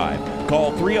to drive.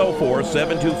 Call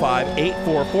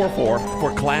 304-725-8444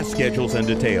 for class schedules and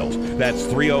details. That's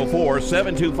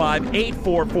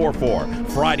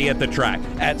 304-725-8444. Friday at the track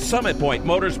at Summit Point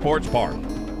Motorsports Park.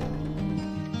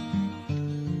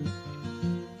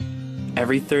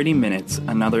 Every 30 minutes,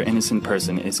 another innocent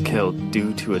person is killed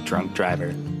due to a drunk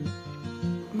driver.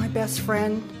 My best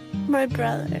friend. My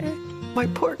brother. My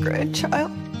poor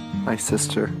grandchild. My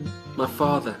sister. My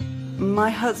father. My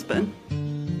husband.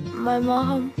 My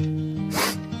mom.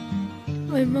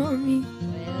 My mommy.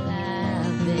 Well,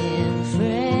 I've been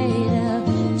afraid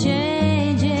of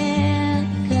changing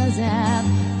 'cause I've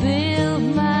built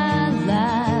my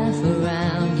life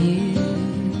around you.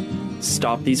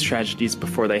 Stop these tragedies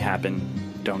before they happen.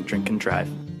 Don't drink and drive.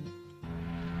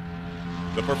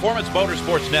 The Performance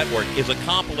Motorsports Network is a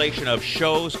compilation of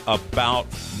shows about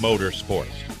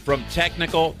motorsports. From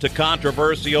technical to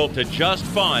controversial to just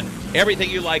fun, everything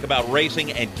you like about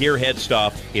racing and gearhead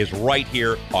stuff is right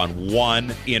here on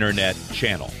one internet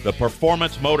channel. The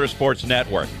Performance Motorsports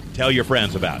Network. Tell your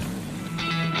friends about it.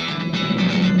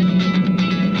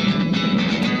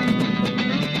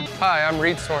 Hi, I'm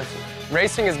Reed Sorensen.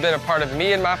 Racing has been a part of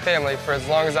me and my family for as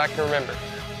long as I can remember.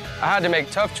 I had to make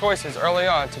tough choices early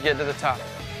on to get to the top.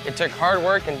 It took hard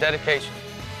work and dedication.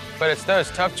 But it's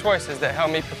those tough choices that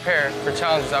helped me prepare for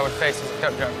challenges I would face as a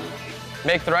cup driver.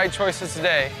 Make the right choices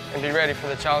today and be ready for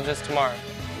the challenges tomorrow.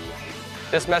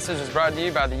 This message is brought to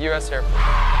you by the U.S. Air Force.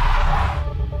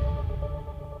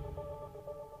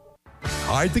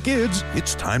 Hide the kids.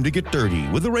 It's time to get dirty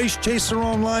with the Race Chaser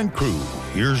Online crew.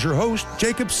 Here's your host,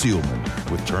 Jacob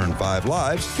Seelman, with Turn 5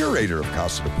 Live's curator of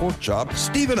Casa de Pork Chop,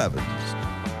 Stephen Evans.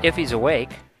 If he's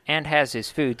awake and has his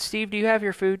food. Steve, do you have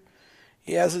your food?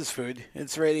 He has his food.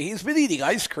 It's ready. He's been eating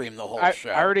ice cream the whole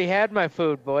show. I already had my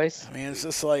food, boys. I mean, it's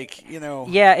just like,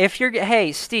 Yeah,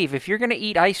 hey, Steve, if you're going to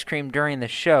eat ice cream during the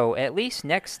show, at least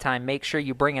next time make sure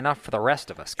you bring enough for the rest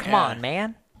of us. Come on,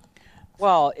 man.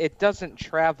 Well, it doesn't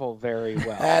travel very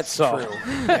well. That's true.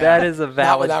 That is a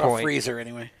valid Not without point. a freezer,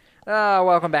 anyway.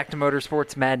 Welcome back to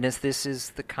Motorsports Madness. This is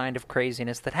the kind of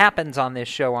craziness that happens on this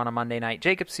show on a Monday night.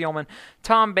 Jacob Seelman,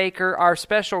 Tom Baker, our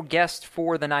special guest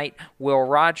for the night, Will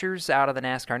Rodgers, out of the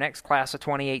NASCAR Next class of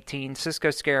 2018, Cisco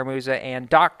Scaramuza, and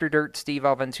Dr. Dirt Steve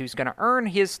Evans, who's going to earn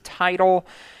his title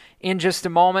in just a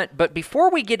moment. But before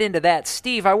we get into that,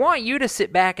 Steve, I want you to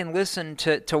sit back and listen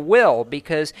to Will,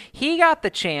 because he got the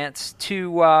chance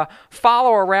to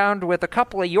follow around with a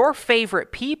couple of your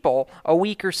favorite people a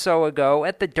week or so ago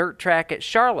at the dirt track at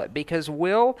Charlotte, because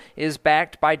Will is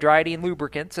backed by Dryden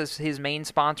Lubricants as his main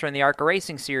sponsor in the ARCA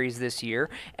Racing Series this year,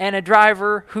 and a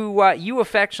driver who you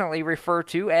affectionately refer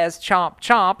to as Chomp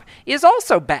Chomp is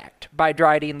also backed by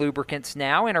Dryden Lubricants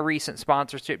now in a recent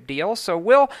sponsorship deal. So,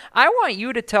 Will, I want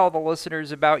you to tell the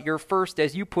listeners about your first,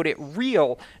 as you put it,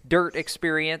 real dirt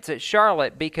experience at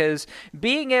Charlotte, because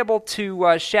being able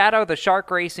to shadow the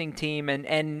Shark Racing team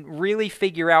and really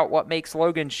figure out what makes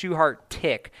Logan Schuchart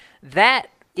tick, that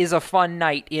is a fun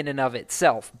night in and of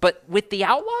itself. But with the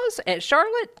Outlaws at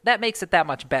Charlotte, that makes it that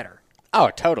much better. Oh,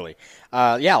 totally.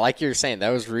 Yeah, like you were saying,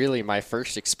 that was really my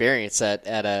first experience at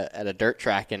a dirt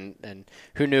track, and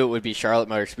who knew it would be Charlotte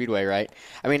Motor Speedway, right?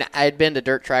 I mean, I had been to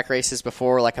dirt track races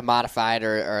before, like a modified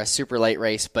or a super late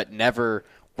race, but never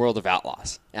World of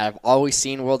Outlaws. And I've always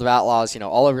seen World of Outlaws,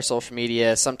 all over social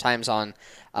media, sometimes on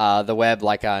the web,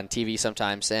 like on TV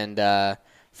sometimes. And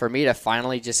for me to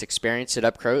finally just experience it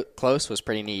up close was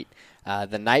pretty neat.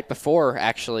 The night before,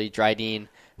 actually, Dryden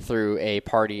through a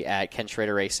party at Ken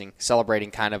Schrader Racing,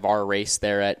 celebrating kind of our race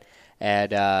there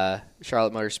at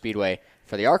Charlotte Motor Speedway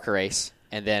for the ARCA race.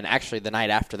 And then actually the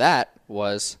night after that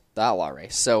was the Outlaw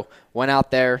race. So went out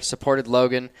there, supported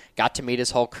Logan, got to meet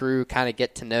his whole crew, kind of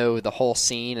get to know the whole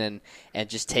scene and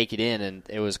just take it in. And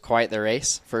it was quite the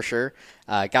race for sure.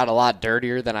 Got a lot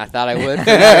dirtier than I thought I would.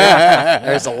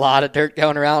 There's a lot of dirt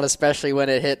going around, especially when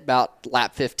it hit about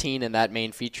lap 15 in that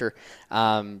main feature.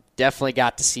 Definitely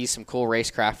got to see some cool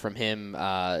racecraft from him.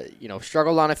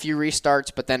 Struggled on a few restarts,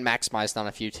 but then maximized on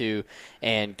a few too,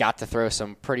 and got to throw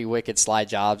some pretty wicked slide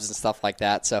jobs and stuff like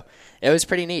that. So it was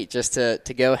pretty neat just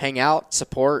to go hang out,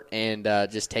 support, and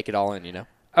just take it all in,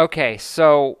 Okay,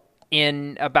 so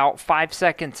in about 5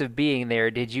 seconds of being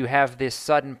there, did you have this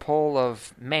sudden pull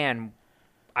of, man,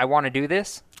 I want to do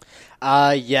this?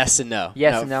 Yes and no.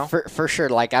 Yes and no? For sure.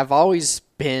 Like, I've always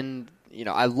been,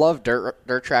 I love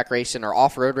dirt track racing or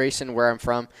off-road racing where I'm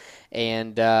from,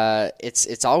 and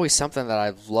it's always something that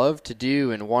I've loved to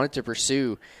do and wanted to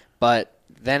pursue. But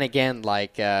then again,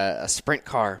 like a sprint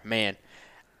car, man,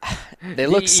 they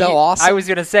look so awesome. I was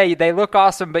going to say, they look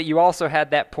awesome, but you also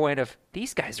had that point of,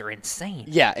 these guys are insane.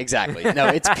 Yeah, exactly. No,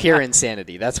 it's pure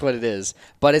insanity. That's what it is.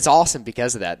 But it's awesome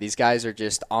because of that. These guys are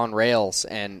just on rails,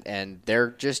 and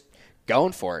they're just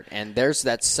going for it. And there's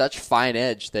that such fine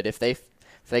edge that if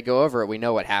they go over it, we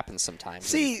know what happens sometimes.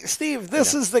 See, Steve,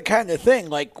 this is the kind of thing,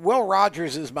 like Will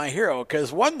Rodgers is my hero,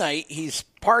 because one night he's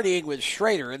partying with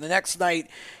Schrader, and the next night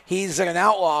he's in an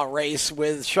outlaw race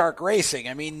with Shark Racing.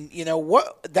 I mean,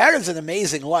 that is an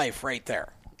amazing life right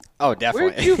there. Oh,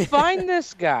 definitely. Where'd you find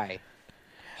this guy?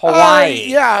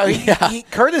 Hawaii. He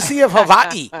courtesy of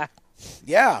Hawaii.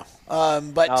 Yeah.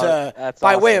 But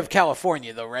by way of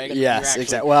California, though, right? Yes,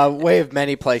 exactly. Well, way of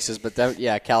many places, but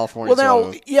California.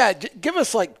 Well, now, give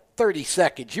us like 30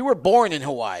 seconds. You were born in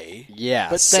Hawaii.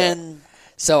 Yeah. But then...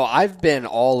 So I've been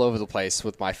all over the place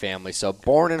with my family. So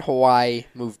born in Hawaii,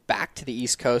 moved back to the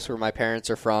East Coast where my parents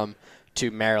are from,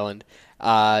 to Maryland,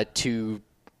 to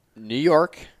New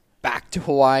York, back to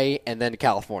Hawaii, and then to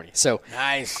California. So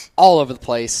nice. All over the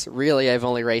place. Really, I've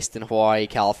only raced in Hawaii,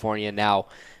 California, now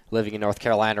living in North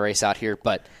Carolina, race out here.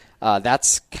 But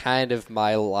that's kind of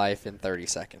my life in 30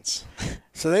 seconds.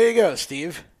 So there you go,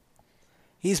 Steve.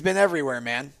 He's been everywhere,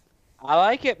 man. I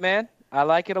like it, man. I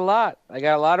like it a lot. I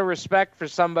got a lot of respect for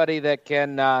somebody that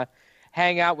can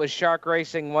hang out with Shark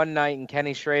Racing one night and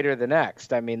Kenny Schrader the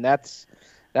next. I mean, that's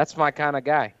my kind of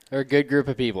guy. They're a good group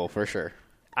of people, for sure.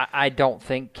 I don't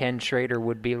think Ken Schrader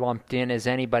would be lumped in as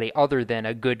anybody other than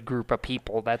a good group of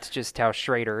people. That's just how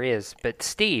Schrader is. But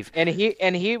Steve, and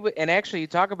actually, you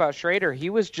talk about Schrader. He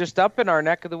was just up in our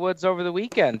neck of the woods over the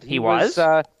weekend. He was.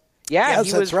 He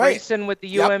was right. racing with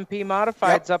the UMP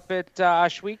Modifieds up at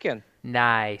Ashweekend.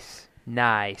 Nice.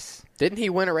 Didn't he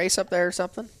win a race up there or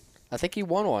something? I think he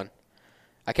won one.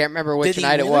 I can't remember which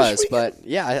night it was, but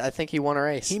yeah, I think he won a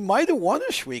race. He might have won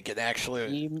a weekend,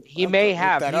 actually. He may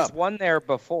have. He's won there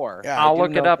before. Yeah, I'll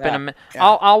look it up in a minute. Yeah.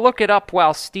 I'll look it up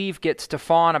while Steve gets to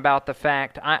fawn about the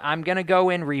fact. I'm going to go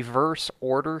in reverse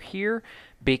order here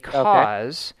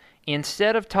because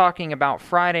instead of talking about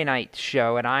Friday night's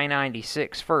show at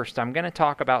I-96 first, I'm going to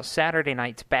talk about Saturday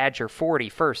night's Badger 40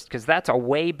 first, because that's a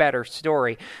way better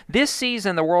story. This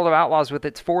season, the World of Outlaws, with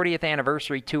its 40th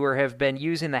anniversary tour, have been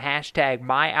using the hashtag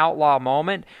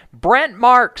MyOutlawMoment. Brent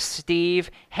Marks, Steve,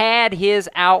 had his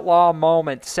outlaw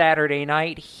moment Saturday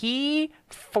night. He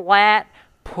flat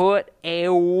put a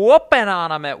whooping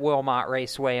on him at Wilmot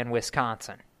Raceway in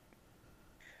Wisconsin.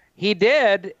 He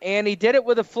did, and he did it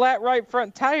with a flat right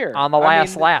front tire on the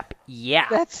last lap. Yeah,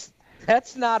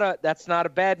 that's not a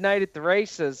bad night at the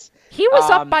races. He was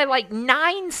up by like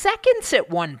 9 seconds at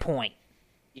one point.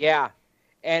 Yeah,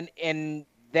 and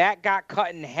that got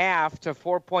cut in half to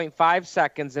 4.5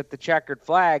 seconds at the checkered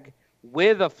flag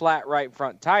with a flat right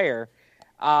front tire.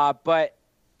 But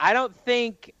I don't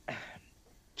think,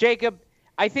 Jacob,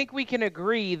 I think we can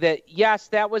agree that, yes,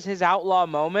 that was his outlaw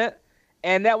moment,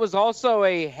 and that was also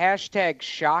a hashtag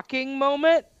shocking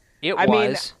moment. I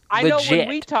mean, I know when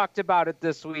we talked about it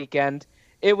this weekend,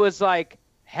 it was like,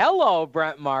 hello,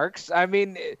 Brent Marks. I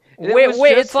mean,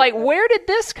 it's like, where did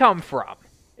this come from?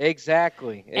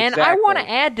 Exactly. And I want to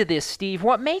add to this, Steve,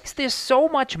 what makes this so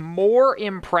much more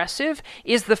impressive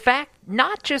is the fact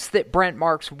not just that Brent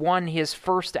Marks won his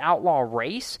first outlaw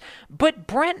race, but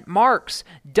Brent Marks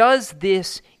does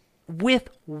this with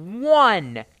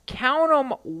one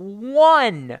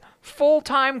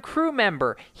full-time crew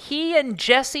member. He and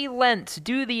Jesse Lentz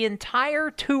do the entire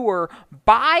tour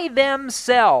by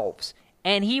themselves,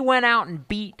 and he went out and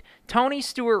beat Tony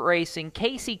Stewart Racing,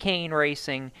 Casey Kane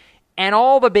Racing, and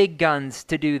all the big guns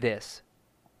to do this.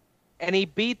 And he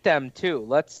beat them too.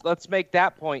 Let's make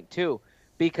that point too,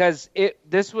 because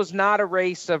this was not a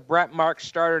race of Brent Marks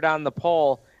started on the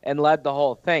pole and led the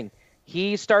whole thing.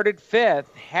 He started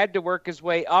 5th, had to work his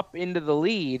way up into the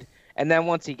lead, and then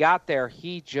once he got there,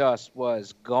 he just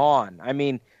was gone. I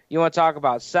mean, you want to talk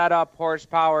about setup,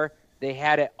 horsepower, they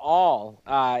had it all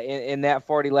in that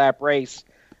 40-lap race,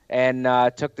 and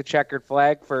took the checkered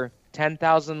flag for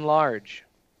 10,000 large.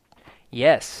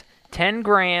 Yes, 10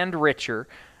 grand richer,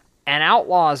 an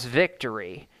outlaw's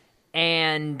victory,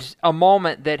 and a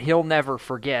moment that he'll never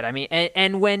forget. I mean,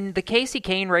 and when the Casey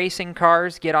Kane Racing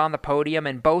cars get on the podium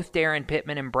and both Darren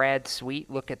Pittman and Brad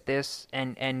Sweet look at this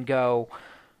and go,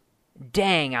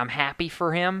 dang, I'm happy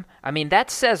for him. I mean, that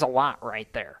says a lot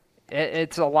right there.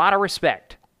 It's a lot of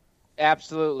respect.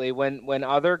 Absolutely. When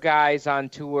other guys on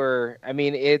tour, I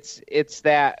mean, it's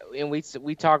that, and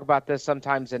we talk about this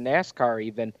sometimes in NASCAR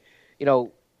even, you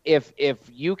know, if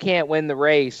you can't win the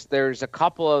race, there's a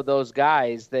couple of those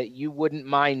guys that you wouldn't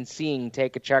mind seeing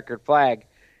take a checkered flag.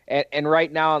 And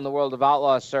right now in the World of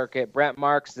Outlaws circuit, Brent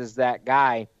Marks is that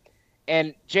guy.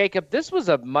 And, Jacob, this was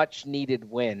a much-needed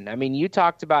win. I mean, you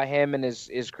talked about him and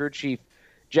his crew chief,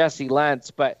 Jesse Lentz,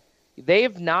 but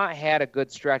they've not had a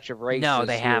good stretch of races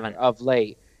haven't. Of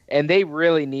late, and they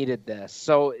really needed this.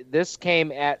 So this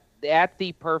came at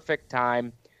the perfect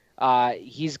time.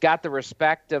 He's got the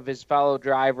respect of his fellow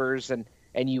drivers,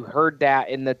 and you heard that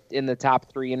in the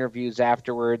top 3 interviews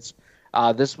afterwards.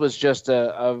 This was just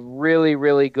a really,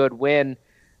 really good win,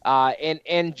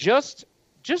 and just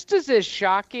as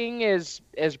shocking as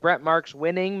Brent Marks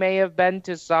winning may have been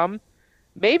to some,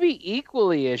 maybe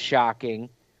equally as shocking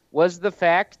was the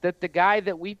fact that the guy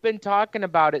that we've been talking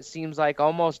about, it seems like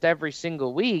almost every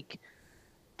single week,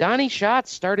 Donnie Schatz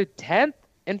started 10th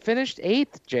and finished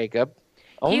 8th, Jacob.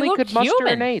 Only could muster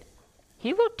an 8th.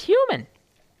 He looked human.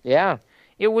 Yeah.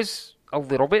 It was a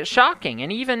little bit shocking.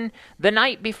 And even the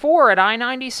night before at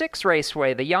I-96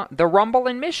 Raceway, the Rumble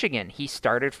in Michigan, he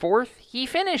started 4th, he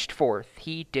finished 4th.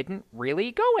 He didn't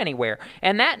really go anywhere.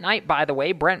 And that night, by the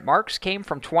way, Brent Marks came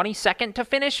from 22nd to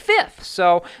finish 5th.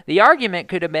 So the argument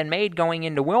could have been made going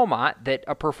into Wilmot that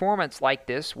a performance like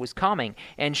this was coming,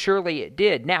 and surely it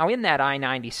did. Now, in that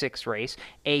I-96 race,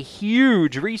 a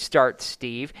huge restart,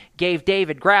 Steve, gave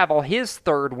David Gravel his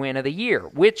 3rd win of the year,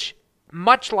 which,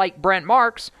 much like Brent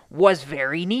Marks, was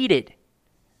very needed.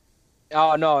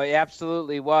 Oh, no, it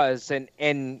absolutely was.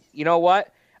 And you know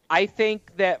what? I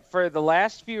think that for the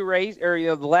last few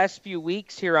the last few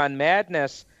weeks here on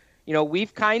Madness,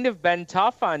 we've kind of been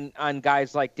tough on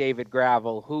guys like David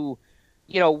Gravel, who,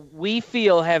 we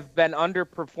feel have been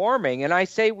underperforming. And I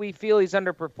say we feel he's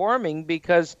underperforming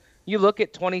because you look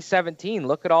at 2017,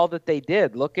 look at all that they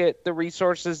did, look at the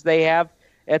resources they have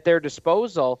at their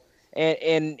disposal.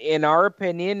 And in our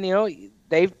opinion,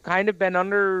 they've kind of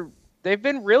been they've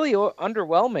been really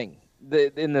underwhelming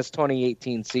in this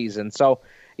 2018 season. So,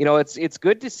 it's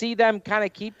good to see them kind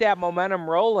of keep that momentum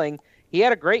rolling. He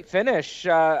had a great finish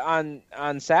on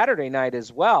Saturday night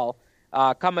as well,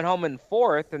 coming home in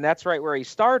 4th, and that's right where he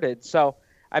started. So,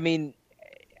 I mean,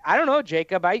 I don't know,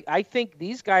 Jacob. I think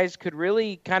these guys could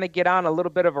really kind of get on a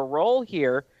little bit of a roll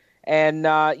here. And,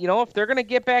 if they're going to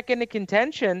get back into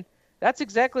contention, that's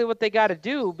exactly what they got to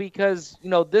do because,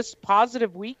 this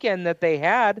positive weekend that they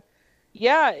had,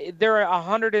 yeah, they're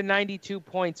 192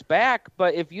 points back.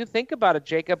 But if you think about it,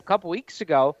 Jacob, a couple weeks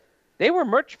ago, they were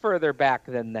much further back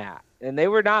than that. And they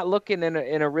were not looking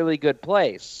in a really good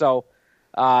place. So,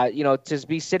 to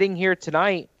be sitting here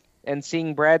tonight and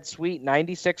seeing Brad Sweet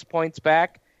 96 points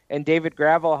back and David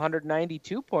Gravel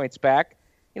 192 points back,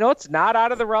 it's not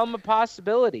out of the realm of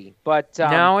possibility. But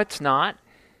no, it's not.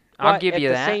 I'll give you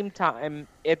that.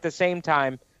 At the same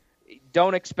time,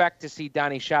 don't expect to see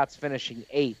Donnie Schatz finishing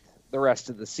 8th the rest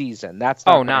of the season. That's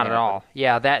not at all.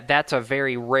 Yeah, that's a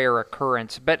very rare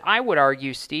occurrence. But I would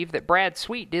argue, Steve, that Brad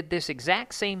Sweet did this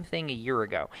exact same thing a year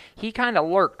ago. He kind of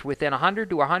lurked within 100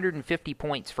 to 150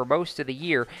 points for most of the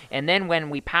year, and then when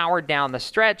we powered down the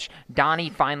stretch, Donnie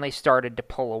finally started to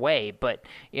pull away. But,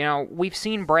 we've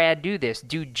seen Brad do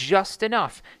just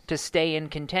enough to stay in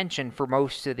contention for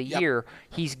most of the year.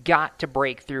 He's got to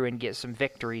break through and get some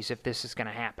victories if this is going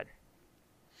to happen.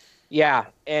 Yeah,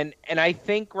 and I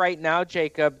think right now,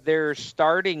 Jacob, they're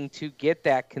starting to get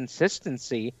that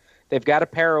consistency. They've got a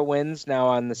pair of wins now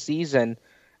on the season,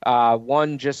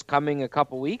 one just coming a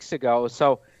couple weeks ago.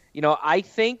 So, I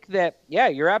think that,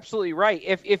 you're absolutely right.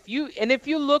 If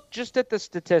you look just at the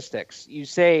statistics, you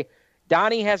say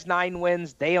Donnie has 9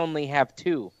 wins, they only have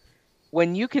 2.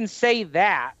 When you can say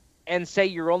that and say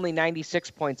you're only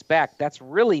 96 points back, that's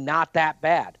really not that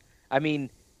bad. I mean,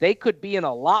 they could be in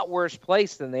a lot worse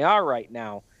place than they are right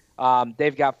now.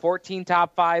 They've got 14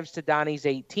 top 5s to Donnie's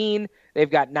 18.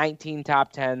 They've got 19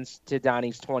 top 10s to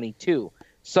Donnie's 22.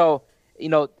 So,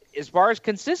 as far as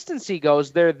consistency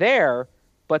goes, they're there,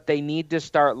 but they need to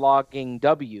start logging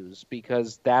W's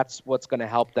because that's what's going to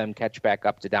help them catch back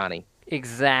up to Donnie.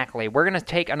 Exactly. We're going to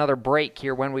take another break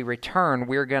here. When we return,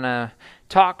 we're going to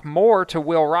talk more to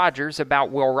Will Rodgers about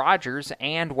Will Rodgers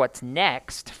and what's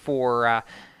next for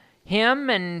him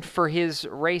and for his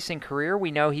racing career. We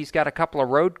know he's got a couple of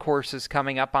road courses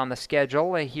coming up on the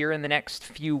schedule here in the next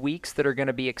few weeks that are going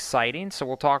to be exciting. So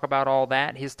we'll talk about all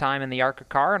that, his time in the ARCA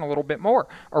car, and a little bit more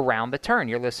around the turn.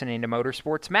 You're listening to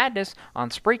Motorsports Madness on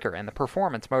Spreaker and the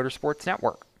Performance Motorsports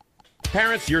Network.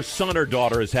 Parents, your son or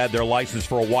daughter has had their license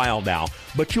for a while now,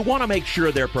 but you want to make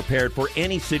sure they're prepared for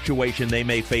any situation they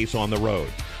may face on the road.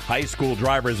 High school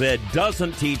driver's ed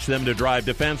doesn't teach them to drive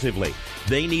defensively.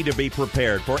 They need to be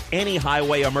prepared for any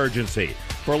highway emergency.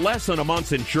 For less than a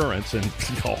month's insurance, and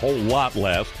a whole lot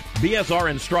less, BSR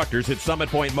instructors at Summit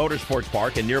Point Motorsports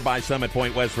Park in nearby Summit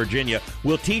Point, West Virginia,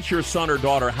 will teach your son or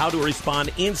daughter how to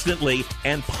respond instantly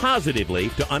and positively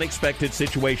to unexpected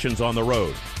situations on the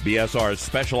road. BSR's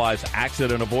specialized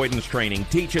accident avoidance training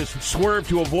teaches swerve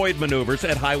to avoid maneuvers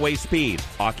at highway speed,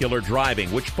 ocular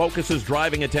driving, which focuses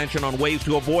driving attention on ways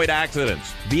to avoid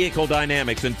accidents, vehicle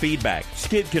dynamics and feedback,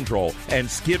 skid control and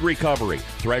skid recovery,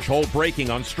 threshold braking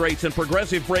on straights and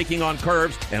progressive braking on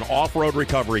curves, and off-road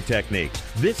recovery techniques.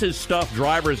 This is stuff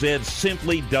driver's ed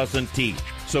simply doesn't teach.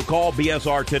 So call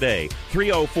BSR today,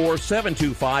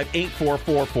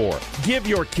 304-725-8444. Give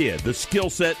your kid the skill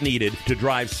set needed to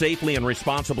drive safely and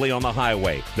responsibly on the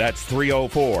highway. That's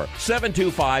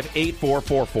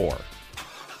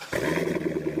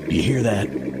 304-725-8444. You hear that?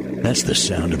 That's the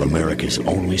sound of America's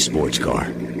only sports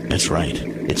car. That's right,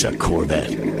 it's a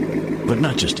Corvette. But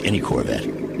not just any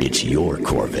Corvette. It's your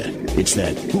Corvette. It's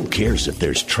that who cares if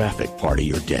there's traffic part of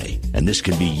your day. And this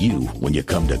can be you when you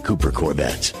come to Cooper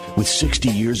Corvettes. With 60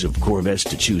 years of Corvettes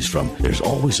to choose from, there's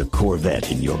always a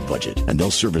Corvette in your budget. And they'll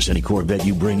service any Corvette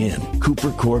you bring in. Cooper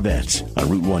Corvettes on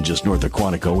Route 1 just north of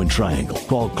Quantico and Triangle.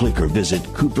 Call, click, or visit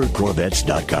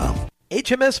CooperCorvettes.com.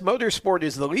 HMS Motorsport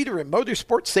is the leader in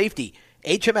motorsport safety.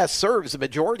 HMS serves the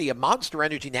majority of Monster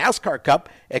Energy NASCAR Cup,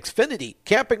 Xfinity,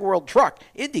 Camping World Truck,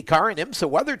 IndyCar, and IMSA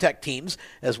WeatherTech teams,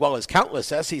 as well as countless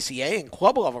SCCA and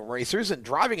club-level racers and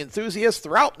driving enthusiasts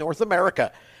throughout North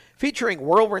America. Featuring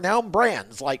world-renowned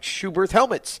brands like Schuberth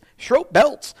helmets, Schroep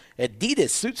belts,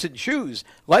 Adidas suits and shoes,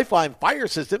 Lifeline fire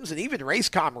systems, and even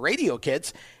Racecom radio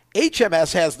kits,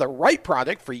 HMS has the right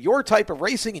product for your type of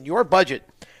racing and your budget.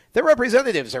 Their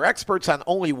representatives are experts on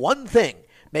only one thing: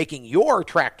 making your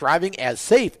track driving as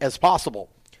safe as possible.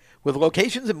 With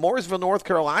locations in Mooresville, North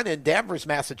Carolina, and Danvers,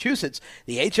 Massachusetts,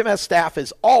 the HMS staff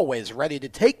is always ready to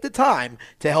take the time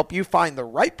to help you find the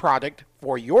right product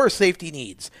for your safety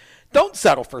needs. Don't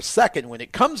settle for second when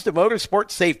it comes to motorsport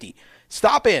safety.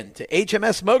 Stop in to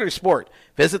HMS Motorsport.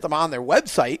 Visit them on their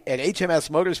website at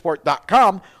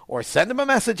hmsmotorsport.com or send them a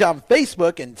message on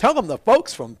Facebook and tell them the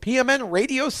folks from PMN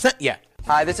Radio sent you.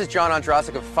 Hi, this is John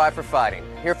Ondrasik of Five for Fighting,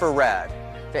 here for RAD,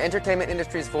 the entertainment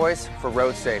industry's voice for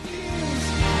road safety.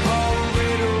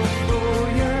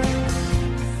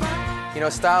 You know,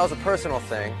 style is a personal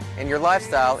thing, and your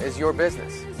lifestyle is your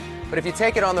business. But if you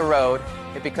take it on the road,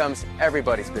 it becomes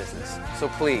everybody's business. So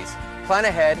please, plan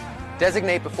ahead,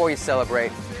 designate before you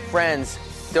celebrate. Friends,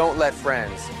 don't let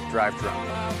friends drive drunk.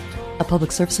 A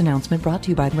public service announcement brought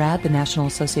to you by RAD, the National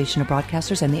Association of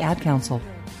Broadcasters, and the Ad Council.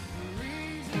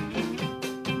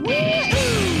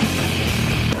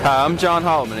 Hi, I'm John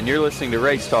Holloman, and you're listening to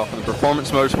Race Talk on the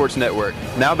Performance Motorsports Network.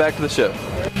 Now back to the show.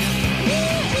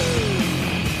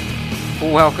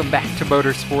 Welcome back to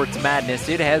Motorsports Madness.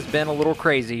 It has been a little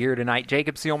crazy here tonight.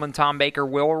 Jacob Seelman, Tom Baker,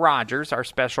 Will Rodgers, our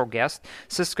special guest,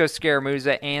 Cisco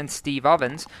Scaramouza, and Steve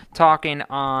Ovens, talking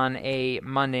on a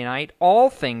Monday night, all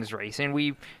things racing.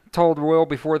 We told Will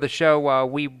before the show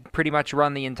we pretty much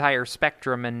run the entire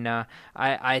spectrum, and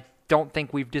I don't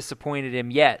think we've disappointed him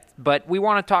yet. But we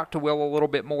want to talk to Will a little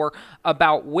bit more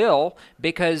about Will,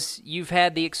 because you've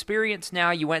had the experience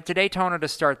now. You went to Daytona to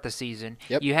start the season.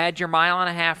 Yep. You had your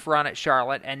mile-and-a-half run at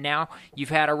Charlotte, and now you've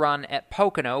had a run at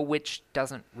Pocono, which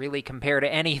doesn't really compare to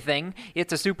anything.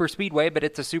 It's a super speedway, but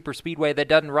it's a super speedway that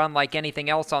doesn't run like anything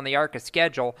else on the ARCA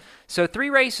schedule. So 3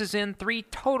 races in, 3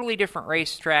 totally different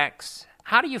racetracks.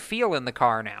 How do you feel in the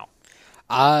car now?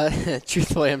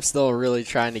 Truthfully, I'm still really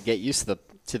trying to get used to the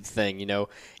thing. You know,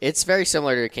 it's very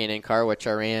similar to a K&N car, which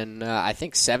I ran, I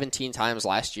think, 17 times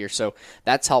last year. So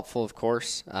that's helpful, of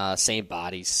course. Same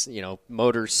bodies, you know,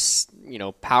 motors, you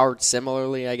know, powered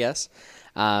similarly, I guess.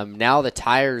 Now the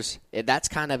tires, that's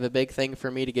kind of a big thing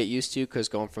for me to get used to, because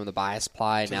going from the bias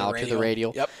ply now to the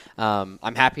radial. Yep.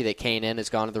 I'm happy that K&N has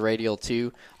gone to the radial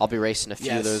too. I'll be racing a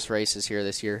few of those races here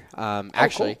this year.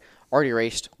 Actually, cool. Already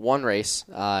raced one race,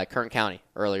 Kern County,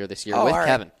 earlier this year with right.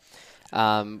 Kevin.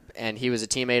 And he was a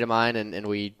teammate of mine, and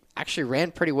we actually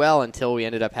ran pretty well until we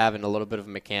ended up having a little bit of a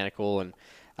mechanical and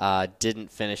didn't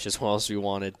finish as well as we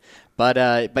wanted.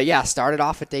 But yeah, started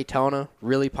off at Daytona,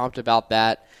 really pumped about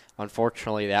that.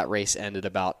 Unfortunately, that race ended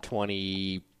about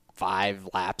 25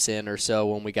 laps in or so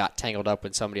when we got tangled up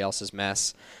in somebody else's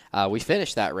mess. We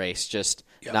finished that race, just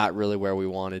not really where we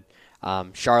wanted.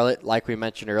 Charlotte, like we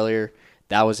mentioned earlier,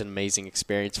 that was an amazing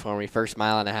experience for me. First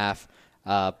mile and a half.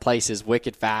 Place is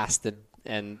wicked fast,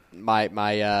 and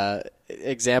my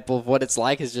example of what it's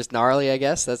like is just gnarly, I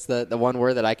guess. That's the one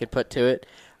word that I could put to it.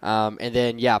 And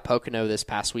then, Pocono this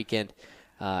past weekend.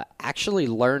 Actually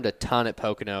learned a ton at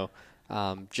Pocono,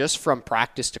 just from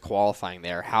practice to qualifying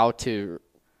there, how to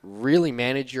really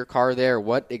manage your car there,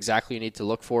 what exactly you need to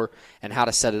look for, and how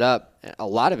to set it up. A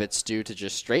lot of it's due to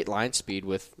just straight line speed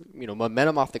with, you know,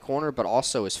 momentum off the corner, but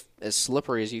also as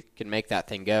slippery as you can make that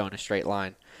thing go in a straight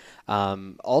line.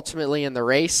 Ultimately in the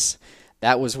race,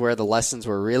 that was where the lessons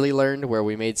were really learned, where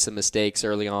we made some mistakes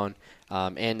early on.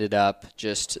 Ended up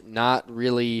just not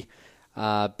really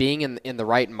being in the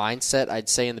right mindset, I'd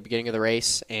say, in the beginning of the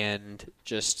race, and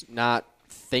just not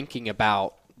thinking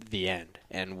about the end.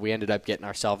 And we ended up getting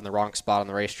ourselves in the wrong spot on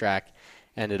the racetrack,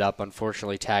 ended up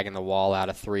unfortunately tagging the wall out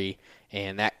of 3,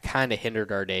 and that kind of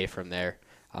hindered our day from there.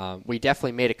 We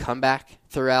definitely made a comeback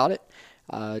throughout it.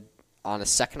 On a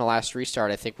second-to-last restart,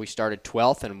 I think we started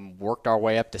 12th and worked our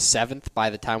way up to 7th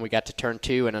by the time we got to turn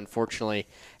 2, and unfortunately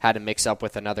had to mix up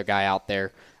with another guy out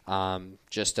there.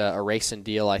 Just a racing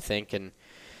deal, I think, and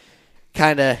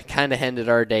kind of ended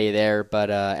our day there.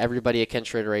 But everybody at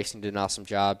Kentrader Racing did an awesome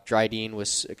job. Dryden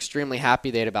was extremely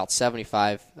happy. They had about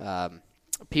 75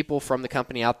 people from the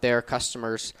company out there,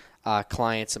 customers,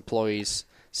 clients, employees,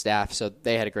 staff, so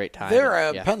they had a great time.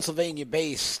 They're a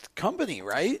Pennsylvania-based company,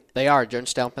 right? They are,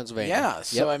 Jonestown, Pennsylvania. Yeah,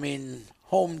 so I mean,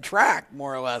 home track,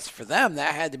 more or less, for them.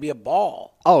 That had to be a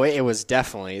ball. Oh, it was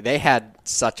definitely. They had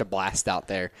such a blast out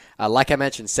there. Like I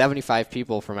mentioned, 75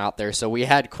 people from out there, so we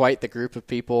had quite the group of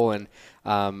people, and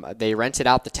they rented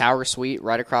out the Tower Suite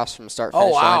right across from the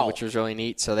start-finish line, which was really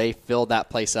neat, so they filled that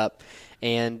place up.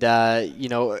 And, you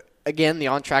know, again, the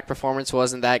on-track performance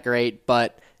wasn't that great,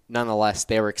 but nonetheless,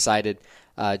 they were excited.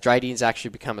 Dryden's actually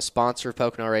become a sponsor of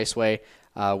Pocono Raceway,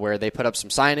 where they put up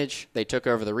some signage, they took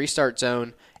over the restart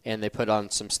zone, and they put on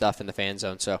some stuff in the fan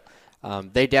zone. So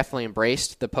they definitely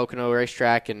embraced the Pocono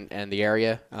racetrack and the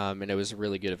area, and it was a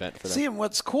really good event for them. See, and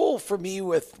what's cool for me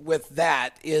with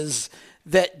that is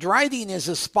that Dryden is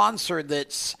a sponsor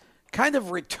that's kind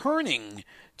of returning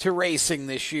to racing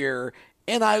this year,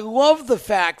 and I love the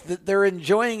fact that they're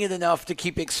enjoying it enough to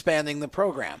keep expanding the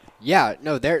program. Yeah,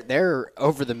 no, they're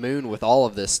over the moon with all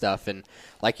of this stuff, and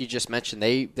like you just mentioned,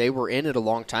 they were in it a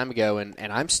long time ago, and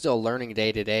I'm still learning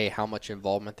day to day how much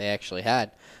involvement they actually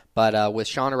had. But with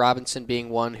Shauna Robinson being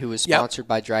one who was sponsored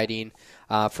by Dryden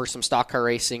for some stock car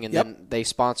racing, and then they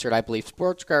sponsored, I believe,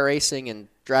 sports car racing and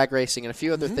drag racing and a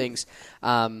few other things.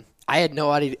 I had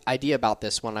no idea about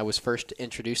this when I was first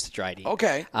introduced to Dryden.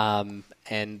 Okay.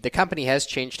 And the company has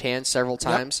changed hands several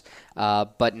times,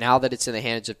 but now that it's in the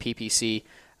hands of PPC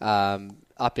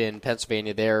up in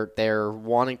Pennsylvania, they're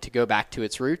wanting to go back to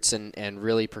its roots and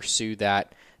really pursue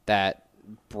that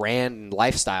brand and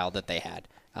lifestyle that they had.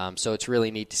 So it's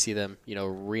really neat to see them,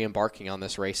 re-embarking on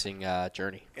this racing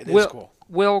journey. It is cool.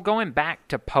 Will, going back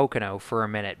to Pocono for a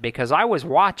minute, because I was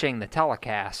watching the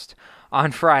telecast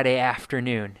on Friday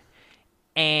afternoon,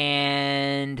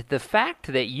 and the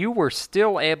fact that you were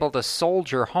still able to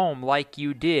soldier home like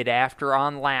you did after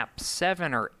on lap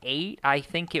 7 or 8, I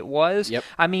think it was. Yep.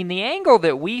 I mean, the angle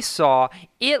that we saw,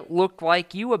 it looked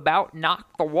like you about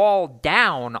knocked the wall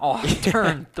down off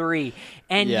turn 3.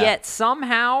 And yet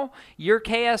somehow your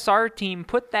KSR team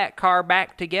put that car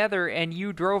back together and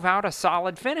you drove out a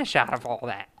solid finish out of all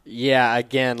that. Yeah,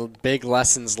 again, big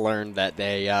lessons learned that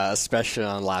day, especially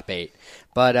on lap 8.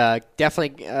 But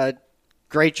definitely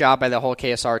great job by the whole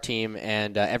KSR team,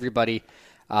 and everybody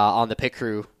on the pit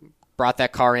crew brought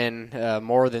that car in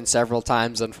more than several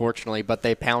times, unfortunately, but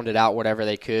they pounded out whatever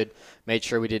they could, made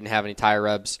sure we didn't have any tire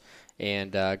rubs,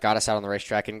 and got us out on the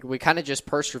racetrack. And we kind of just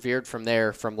persevered from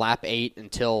there, from lap 8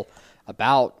 until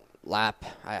about lap,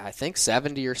 I think,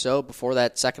 70 or so before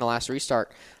that second-to-last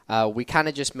restart. We kind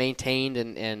of just maintained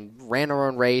and ran our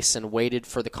own race and waited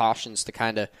for the cautions to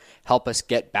kind of help us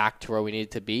get back to where we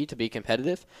needed to be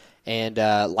competitive. And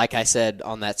like I said,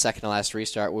 on that second-to-last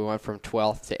restart, we went from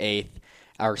 12th to 8th,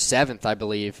 or 7th, I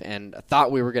believe, and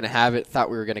thought we were going to have it,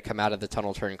 thought we were going to come out of the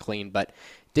tunnel turn clean, but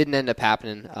didn't end up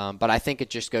happening. But I think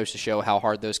it just goes to show how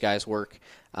hard those guys work,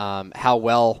 how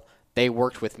well they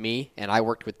worked with me and I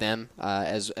worked with them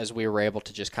as we were able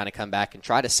to just kind of come back and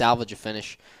try to salvage a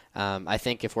finish. I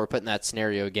think if we're put in that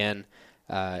scenario again,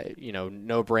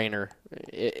 no brainer.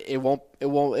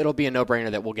 It'll be a no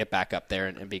brainer that we'll get back up there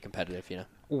and be competitive.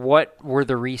 What were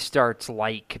the restarts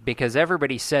like? Because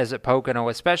everybody says at Pocono,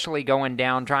 especially going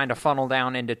down, trying to funnel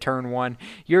down into turn 1,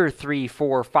 you're 3,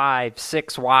 4, 5,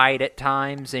 6 wide at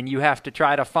times, and you have to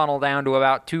try to funnel down to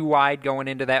about 2 wide going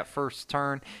into that first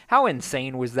turn. How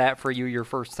insane was that for you your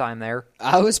first time there?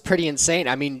 It was pretty insane.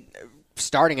 I mean,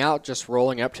 starting out, just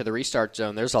rolling up to the restart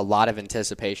zone, there's a lot of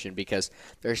anticipation because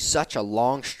there's such a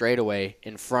long straightaway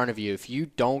in front of you. If you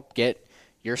don't get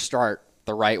your start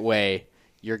the right way,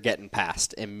 you're getting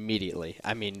passed immediately.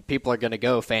 I mean, people are going to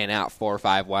go fan out 4 or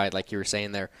 5 wide, like you were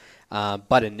saying there,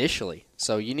 but initially.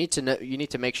 So you need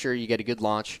to make sure you get a good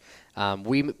launch.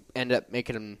 We ended up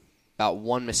making about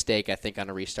one mistake, I think, on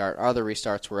a restart. Our other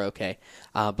restarts were okay.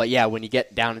 But yeah, when you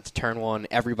get down into turn 1,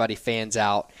 everybody fans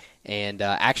out. And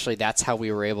actually, that's how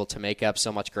we were able to make up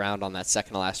so much ground on that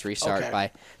second-to-last restart by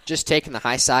just taking the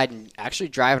high side and actually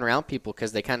driving around people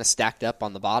because they kind of stacked up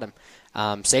on the bottom.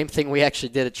 Same thing we actually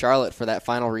did at Charlotte for that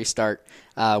final restart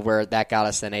where that got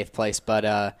us in 8th place.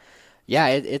 But, yeah,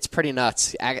 it's pretty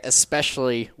nuts,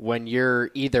 especially when you're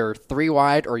either 3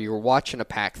 wide or you're watching a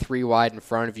pack 3 wide in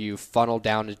front of you funnel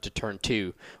down into turn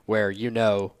 2 where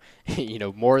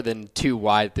more than 2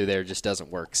 wide through there just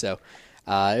doesn't work. So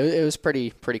it was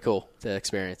pretty cool to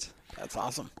experience. That's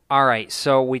awesome. All right,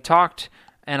 so we talked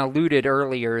and alluded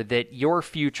earlier that your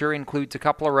future includes a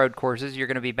couple of road courses. You're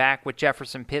going to be back with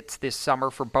Jefferson Pitts this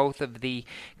summer for both of the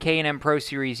K&M Pro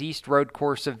Series East road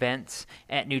course events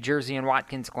at New Jersey and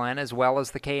Watkins Glen, as well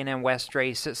as the K&M West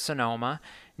race at Sonoma.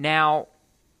 Now,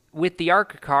 with the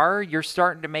ARCA car, you're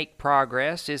starting to make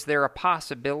progress. Is there a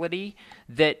possibility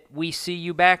that we see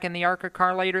you back in the ARCA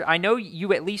car later? I know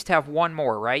you at least have one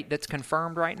more, right, that's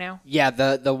confirmed right now? Yeah,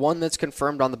 the one that's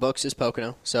confirmed on the books is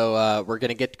Pocono. So we're going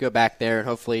to get to go back there and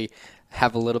hopefully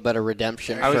have a little bit of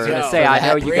redemption. I was going to say, I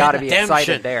know you got to be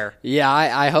excited there. Yeah,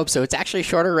 I hope so. It's actually a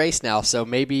shorter race now, so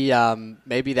maybe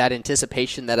that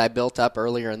anticipation that I built up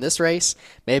earlier in this race,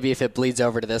 maybe if it bleeds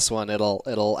over to this one,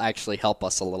 it'll actually help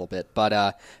us a little bit.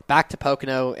 But back to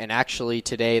Pocono, and actually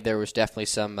today there was definitely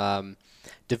some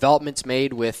developments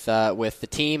made with the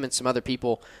team and some other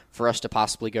people for us to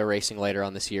possibly go racing later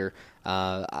on this year.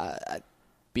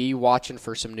 Be watching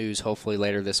for some news hopefully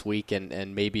later this week,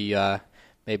 and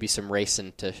maybe some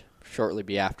racing to shortly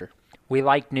be after. We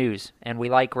like news, and we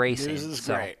like racing. News is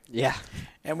great. Yeah.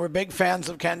 And we're big fans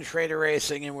of Ken Schrader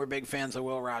Racing, and we're big fans of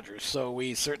Will Rodgers. So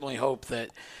we certainly hope that,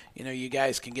 you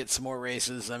guys can get some more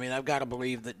races. I mean, I've got to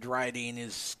believe that Dryden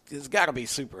has got to be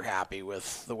super happy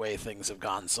with the way things have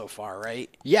gone so far, right?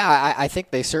 Yeah, I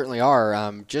think they certainly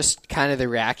are. Just kind of the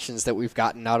reactions that we've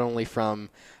gotten not only from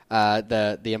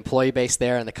the employee base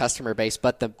there and the customer base,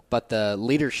 but the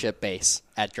leadership base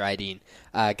at Dryden.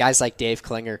 Guys like Dave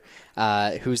Klinger,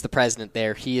 who's the president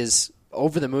there, he is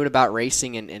over the moon about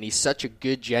racing, and he's such a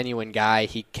good, genuine guy.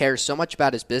 He cares so much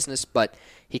about his business, but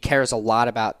he cares a lot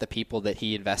about the people that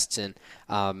he invests in.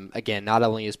 Again, not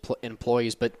only his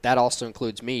employees, but that also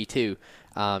includes me, too.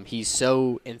 He's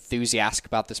so enthusiastic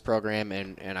about this program,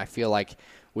 and I feel like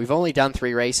we've only done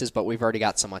 3 races, but we've already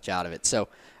got so much out of it. So,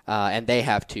 and they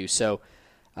have too. So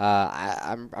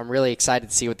I'm really excited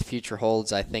to see what the future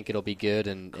holds. I think it'll be good,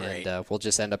 and we'll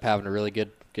just end up having a really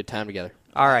good time together.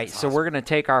 All right, so we're going to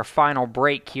take our final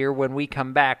break here. When we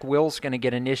come back, Will's going to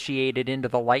get initiated into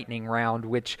the lightning round,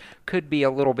 which could be a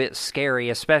little bit scary,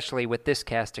 especially with this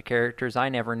cast of characters. I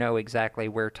never know exactly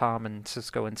where Tom and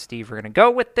Cisco and Steve are going to go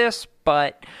with this,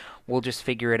 but we'll just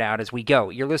figure it out as we go.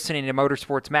 You're listening to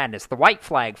Motorsports Madness. The white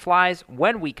flag flies.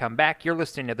 When we come back, you're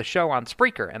listening to the show on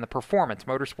Spreaker and the Performance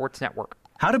Motorsports Network.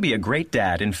 How to be a great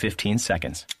dad in 15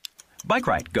 seconds. Bike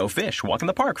ride, go fish, walk in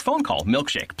the park, phone call,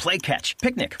 milkshake, play catch,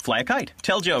 picnic, fly a kite,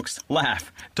 tell jokes,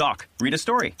 laugh, talk, read a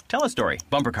story, tell a story,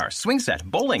 bumper cars, swing set,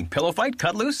 bowling, pillow fight,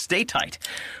 cut loose, stay tight.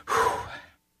 Whew.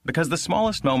 Because the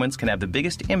smallest moments can have the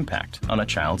biggest impact on a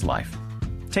child's life.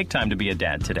 Take time to be a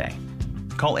dad today.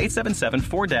 Call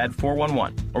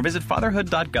 877-4DAD-411 or visit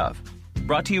fatherhood.gov.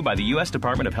 Brought to you by the U.S.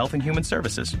 Department of Health and Human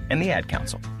Services and the Ad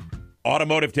Council.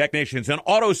 Automotive technicians and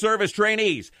auto service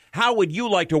trainees, how would you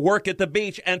like to work at the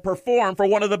beach and perform for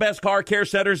one of the best car care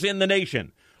centers in the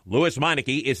nation? Lewis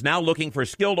Meineke is now looking for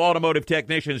skilled automotive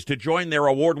technicians to join their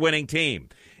award-winning team.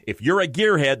 If you're a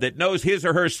gearhead that knows his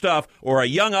or her stuff or a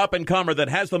young up-and-comer that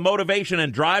has the motivation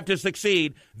and drive to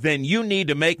succeed, then you need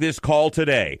to make this call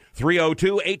today.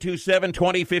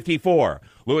 302-827-2054.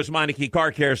 Lewis Meineke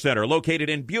Car Care Center, located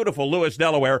in beautiful Lewis,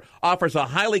 Delaware, offers a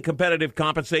highly competitive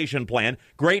compensation plan,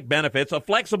 great benefits, a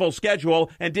flexible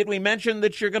schedule, and did we mention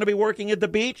that you're going to be working at the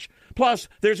beach? Plus,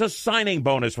 there's a signing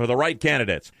bonus for the right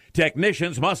candidates.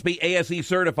 Technicians must be ASE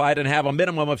certified and have a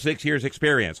minimum of 6 years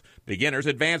experience. Beginners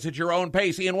advance at your own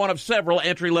pace in one of several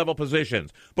entry-level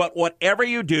positions. But whatever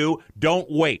you do, don't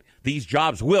wait. These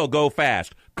jobs will go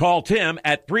fast. Call Tim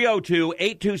at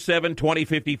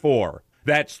 302-827-2054.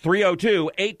 That's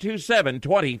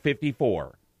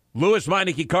 302-827-2054. Lewis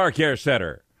Meineke Car Care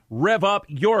Center. Rev up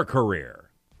your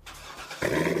career.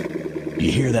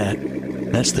 You hear that?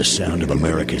 That's the sound of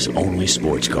America's only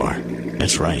sports car.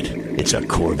 That's right. It's a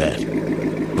Corvette.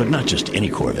 But not just any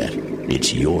Corvette.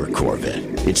 It's your Corvette.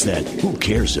 It's that who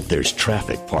cares if there's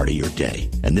traffic part of your day.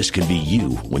 And this can be you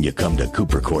when you come to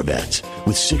Cooper Corvettes.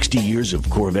 With 60 years of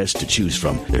Corvettes to choose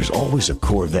from, there's always a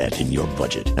Corvette in your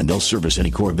budget. And they'll service any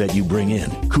Corvette you bring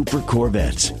in. Cooper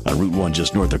Corvettes on Route 1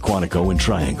 just north of Quantico and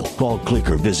Triangle. Call, click,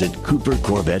 or visit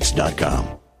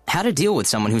CooperCorvettes.com. How to deal with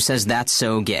someone who says that's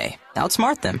so gay.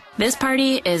 Outsmart them. This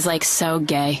party is like so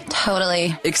gay.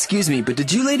 Totally. Excuse me, but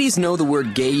did you ladies know the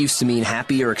word gay used to mean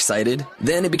happy or excited?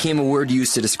 Then it became a word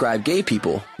used to describe gay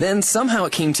people. Then somehow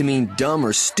it came to mean dumb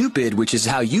or stupid, which is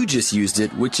how you just used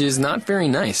it, which is not very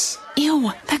nice.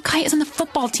 Ew, that guy is on the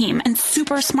football team and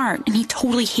super smart, and he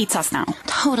totally hates us now.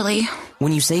 Totally.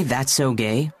 When you say that's so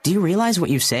gay, do you realize what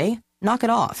you say? Knock it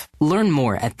off. Learn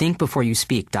more at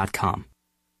thinkbeforeyouspeak.com.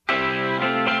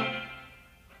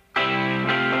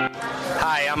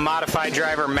 Hi, I'm modified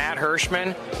driver Matt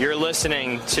Hirschman. You're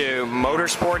listening to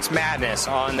Motorsports Madness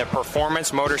on the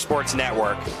Performance Motorsports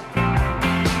Network.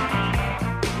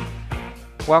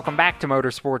 Welcome back to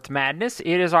Motorsports Madness.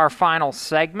 It is our final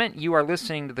segment. You are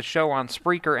listening to the show on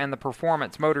Spreaker and the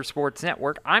Performance Motorsports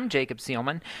Network. I'm Jacob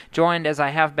Seelman, joined as I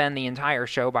have been the entire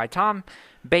show by Tom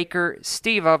Baker,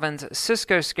 Steve Ovens,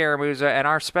 Cisco Scaramouza, and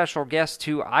our special guest,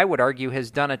 who I would argue has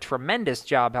done a tremendous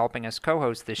job helping us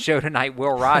co-host this show tonight,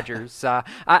 Will Rodgers.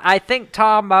 I think,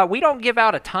 Tom, we don't give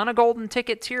out a ton of golden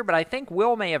tickets here, but I think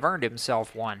Will may have earned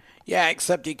himself one. Yeah,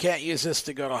 except you can't use this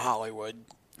to go to Hollywood.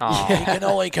 Oh. You can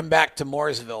only come back to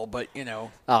Mooresville, but, you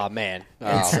know. Oh, man.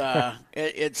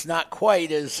 It's not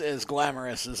quite as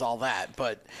glamorous as all that.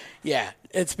 But, yeah,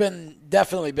 it's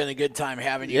definitely been a good time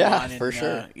having you on. Yeah, for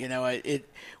sure. You know,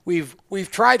 we've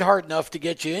tried hard enough to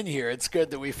get you in here. It's good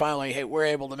that we finally we're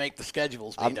able to make the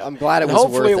schedules. I'm glad it was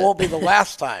hopefully worth it won't be the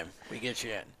last time we get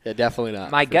you in. Yeah, definitely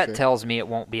not. My gut tells me it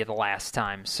won't be the last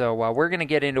time. So we're going to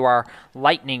get into our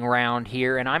lightning round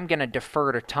here, and I'm going to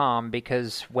defer to Tom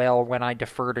because, well, when I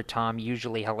defer to Tom,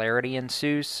 usually hilarity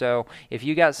ensues. So if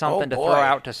you got something to throw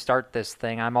out to start this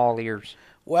thing, I'm all ears.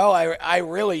 Well, I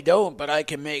really don't, but I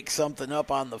can make something up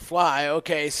on the fly.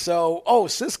 Okay, so,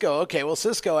 Cisco. Okay, well,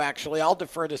 Cisco, actually, I'll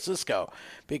defer to Cisco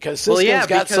because Cisco's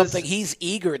got something he's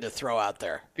eager to throw out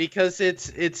there. Because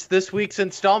it's this week's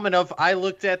installment of I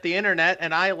Looked at the Internet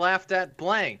and I Laughed at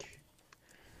Blank,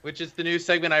 which is the new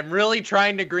segment. I'm really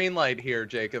trying to greenlight here,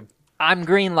 Jacob. I'm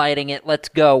greenlighting it. Let's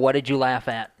go. What did you laugh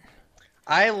at?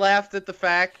 I laughed at the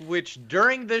fact which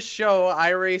during this show,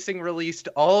 iRacing released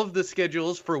all of the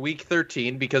schedules for Week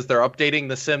 13 because they're updating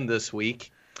the sim this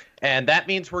week. And that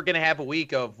means we're going to have a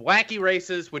week of wacky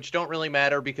races, which don't really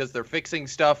matter because they're fixing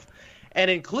stuff. And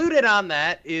included on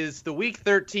that is the Week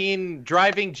 13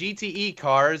 driving GTE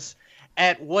cars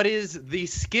at what is the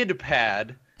skid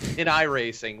pad in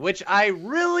iRacing, which I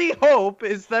really hope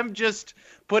is them just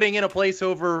putting in a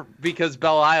placeholder because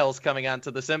Belle Isle's coming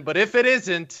onto the sim. But if it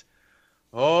isn't,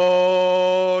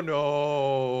 Oh,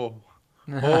 no.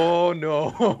 Oh,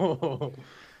 no.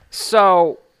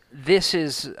 So this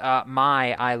is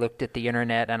I looked at the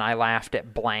internet and I laughed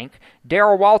at blank.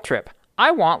 Darrell Waltrip,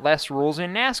 I want less rules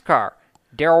in NASCAR.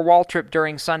 Darrell Waltrip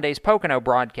during Sunday's Pocono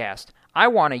broadcast. I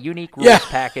want a unique rules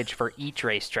package for each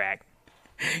racetrack.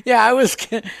 Yeah,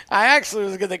 I actually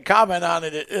was going to comment on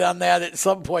that at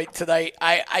some point tonight.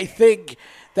 I think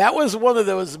that was one of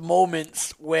those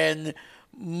moments when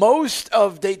most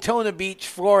of Daytona Beach,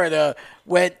 Florida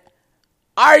went,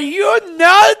 "Are you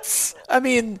nuts?" I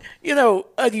mean, a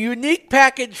unique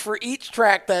package for each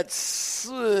track. That's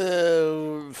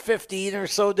 15 or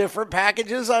so different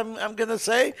packages, I'm going to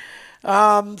say,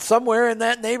 somewhere in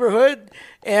that neighborhood,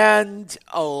 and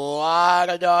a lot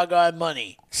of doggone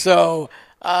money. So,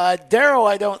 Darrell,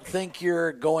 I don't think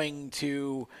you're going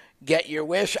to get your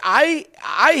wish. I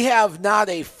have not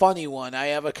a funny one. I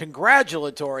have a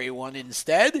congratulatory one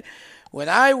instead. When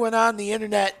I went on the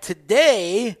internet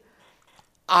today,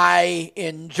 I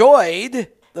enjoyed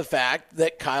the fact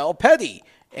that Kyle Petty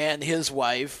and his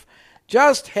wife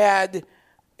just had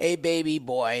a baby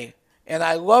boy, and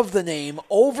I love the name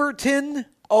Overton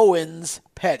Owens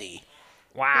Petty.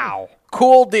 Wow.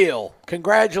 Cool deal.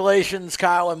 Congratulations,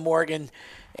 Kyle and Morgan.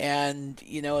 And,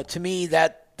 to me,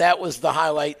 that was the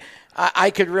highlight.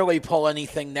 I could really pull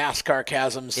anything NASCAR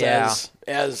Chasm says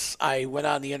as I went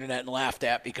on the internet and laughed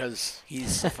at because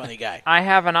he's a funny guy. I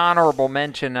have an honorable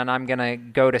mention, and I'm going to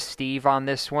go to Steve on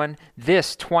this one.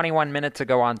 This 21 minutes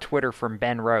ago on Twitter from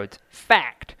Ben Rhodes.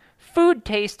 Fact, food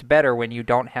tastes better when you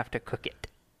don't have to cook it.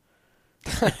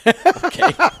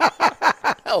 Okay.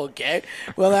 Okay.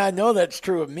 Well, I know that's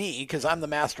true of me because I'm the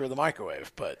master of the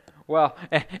microwave, but... Well,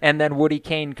 and then Woody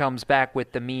Kane comes back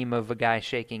with the meme of a guy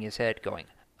shaking his head going,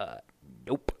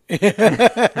 nope. Ben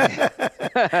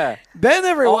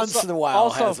every once in a while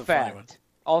has a funny one.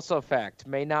 Also fact,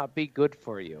 may not be good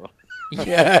for you.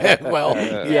 Yeah, well,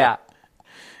 yeah.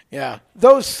 Yeah.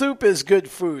 Though soup is good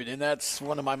food, and that's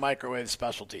one of my microwave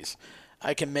specialties.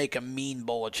 I can make a mean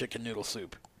bowl of chicken noodle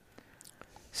soup.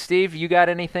 Steve, you got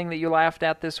anything that you laughed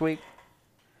at this week?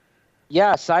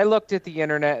 Yes, I looked at the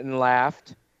internet and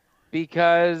laughed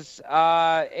because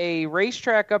a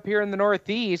racetrack up here in the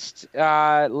Northeast,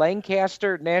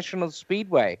 Lancaster National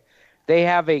Speedway, they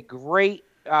have a great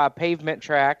pavement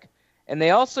track, and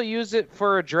they also use it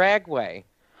for a dragway.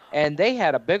 And they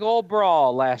had a big old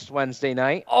brawl last Wednesday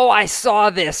night. Oh, I saw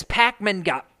this. Pac-Man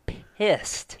got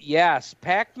pissed. Yes,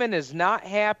 Pac-Man is not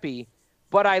happy,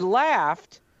 but I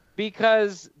laughed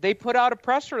because they put out a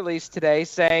press release today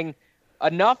saying,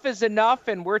 enough is enough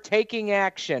and we're taking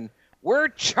action. We're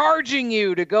charging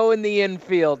you to go in the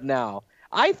infield now.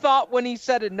 I thought when he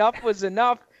said enough was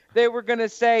enough, they were going to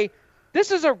say,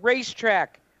 this is a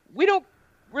racetrack. We don't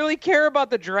really care about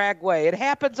the dragway. It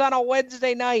happens on a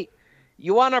Wednesday night.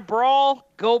 You want to brawl?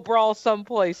 Go brawl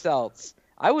someplace else.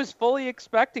 I was fully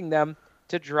expecting them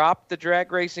to drop the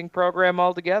drag racing program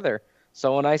altogether.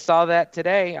 So when I saw that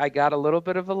today, I got a little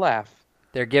bit of a laugh.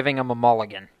 They're giving him a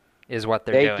mulligan, is what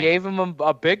they're doing. They gave him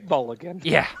a big mulligan.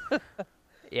 Yeah.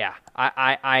 Yeah.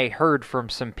 I heard from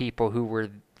some people who were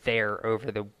there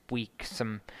over the week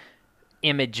some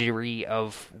imagery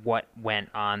of what went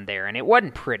on there, and it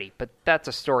wasn't pretty, but that's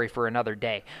a story for another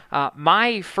day.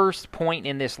 My first point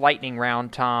in this lightning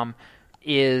round, Tom,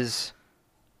 is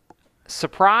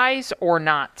surprise or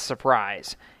not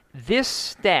surprise. This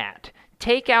stat,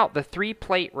 take out the 3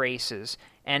 plate races,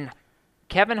 and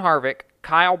Kevin Harvick,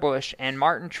 Kyle Busch, and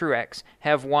Martin Truex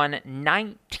have won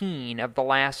 19 of the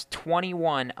last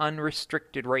 21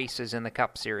 unrestricted races in the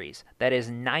Cup Series. That is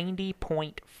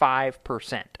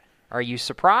 90.5%. Are you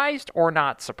surprised or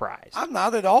not surprised? I'm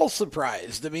not at all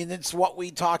surprised. I mean, it's what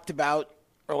we talked about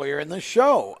earlier in the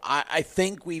show. I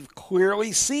think we've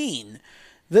clearly seen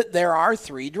that there are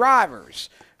 3 drivers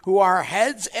who are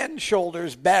heads and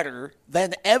shoulders better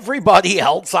than everybody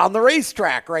else on the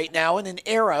racetrack right now in an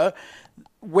era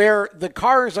where the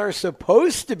cars are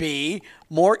supposed to be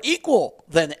more equal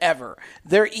than ever.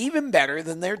 They're even better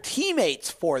than their teammates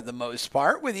for the most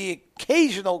part, with the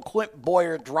occasional Clint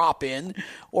Boyer drop-in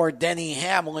or Denny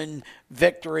Hamlin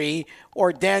victory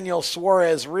or Daniel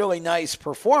Suarez really nice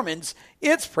performance.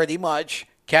 It's pretty much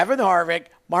Kevin Harvick,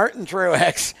 Martin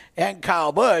Truex, and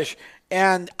Kyle Busch.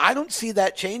 And I don't see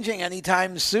that changing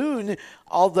anytime soon.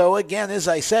 Although, again, as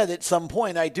I said, at some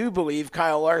point, I do believe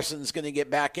Kyle Larson's going to get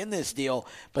back in this deal.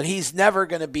 But he's never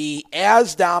going to be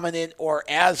as dominant or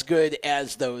as good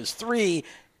as those 3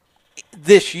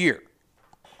 this year.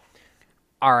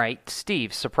 All right,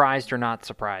 Steve, surprised or not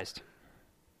surprised?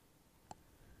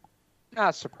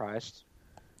 Not surprised.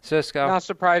 Cisco? Not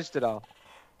surprised at all.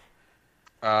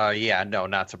 Yeah, no,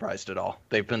 not surprised at all.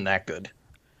 They've been that good.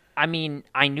 I mean,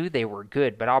 I knew they were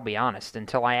good, but I'll be honest,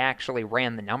 until I actually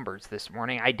ran the numbers this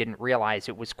morning, I didn't realize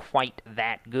it was quite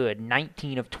that good.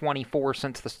 19 of 24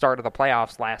 since the start of the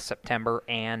playoffs last September,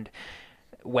 and,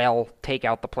 well, take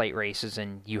out the plate races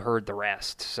and you heard the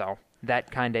rest. So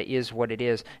that kind of is what it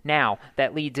is. Now,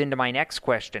 that leads into my next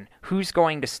question. Who's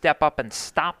going to step up and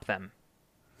stop them?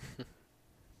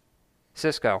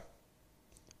 Cisco.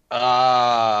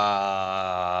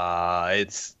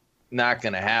 It's not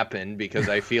going to happen because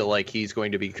I feel like he's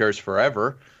going to be cursed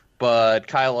forever. But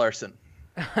Kyle Larson.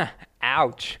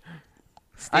 Ouch.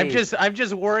 Steve. I'm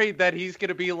just worried that he's going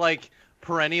to be like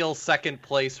perennial second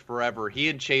place forever. He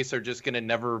and Chase are just going to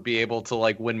never be able to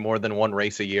like win more than one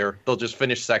race a year. They'll just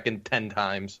finish second 10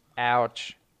 times.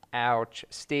 Ouch. Ouch.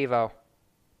 Steve-O.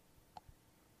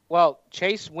 Well,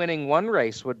 Chase winning one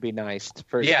race would be nice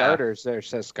for starters there,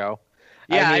 Cisco.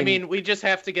 Yeah, I mean, we just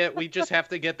have to get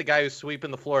the guy who's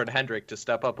sweeping the floor at Hendrick to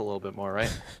step up a little bit more,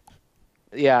 right?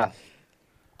 Yeah.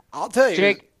 I'll tell you.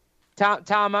 Jake,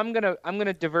 Tom, I'm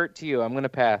gonna divert to you. I'm gonna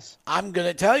pass. I'm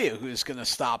gonna tell you who's gonna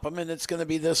stop him, and it's gonna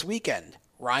be this weekend.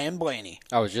 Ryan Blaney.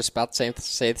 I was just about to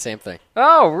say the same thing.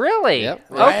 Oh, really? Yep.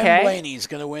 Ryan Blaney's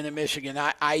going to win at Michigan.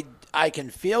 I can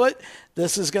feel it.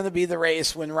 This is going to be the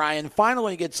race when Ryan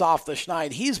finally gets off the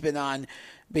schneid he's been on.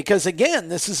 Because, again,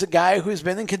 this is a guy who's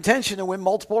been in contention to win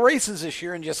multiple races this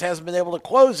year and just hasn't been able to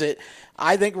close it.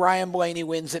 I think Ryan Blaney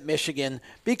wins at Michigan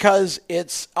because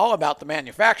it's all about the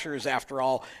manufacturers, after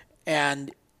all.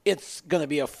 And it's going to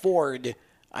be a Ford,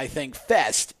 I think,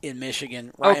 fest in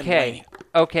Michigan. Ryan Blaney.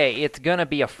 Okay, it's going to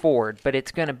be a Ford, but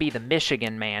it's going to be the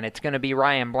Michigan man. It's going to be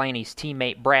Ryan Blaney's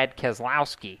teammate Brad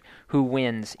Keselowski who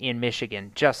wins in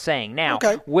Michigan. Just saying. Now,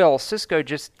 Will, Cisco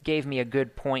just gave me a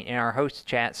good point in our host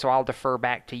chat, so I'll defer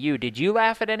back to you. Did you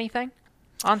laugh at anything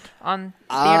on the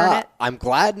internet? I'm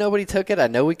glad nobody took it. I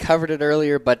know we covered it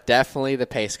earlier, but definitely the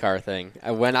pace car thing.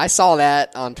 When I saw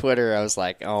that on Twitter, I was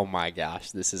like, oh my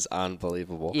gosh, this is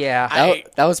unbelievable. Yeah.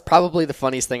 That was probably the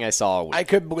funniest thing I saw all week. I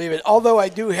couldn't believe it. Although I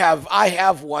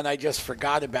have one, I just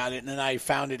forgot about it, and then I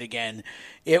found it again.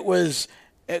 It was,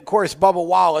 of course, Bubba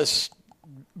Wallace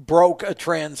broke a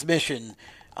transmission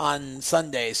on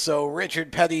Sunday. So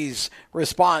Richard Petty's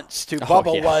response to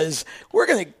Bubba was, we're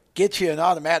going to get you an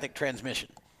automatic transmission.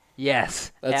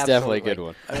 Yes, that's definitely a good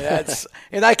one. I mean,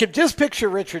 and I could just picture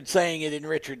Richard saying it in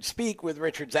Richard's speak with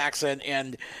Richard's accent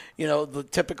and, the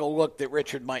typical look that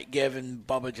Richard might give, and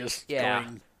Bubba just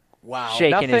going, wow.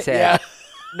 Shaking his head. Yeah.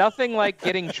 Nothing like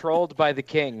getting trolled by the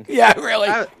king. Yeah, really.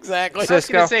 Exactly. I was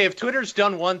going to say, if Twitter's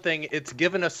done one thing, it's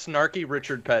given us snarky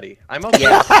Richard Petty. I'm okay.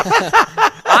 Yeah.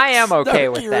 I am okay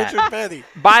with that. Richard Petty.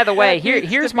 By the way,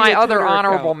 here's my other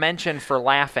honorable mention for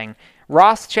laughing.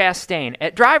 Ross Chastain.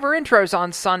 At driver intros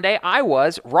on Sunday, I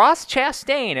was Ross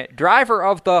Chastain, driver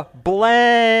of the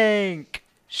blank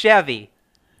Chevy.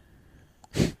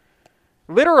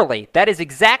 Literally, that is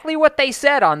exactly what they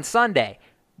said on Sunday.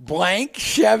 Blank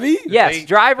Chevy? Yes,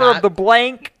 driver of the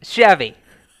blank Chevy.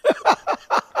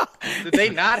 Did they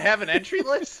not have an entry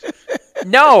list?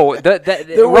 No,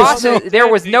 there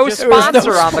was no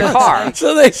sponsor on the car.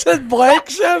 So they said blank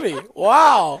Chevy.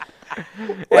 Wow.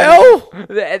 Well,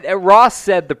 Ross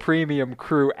said the premium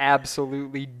crew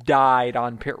absolutely died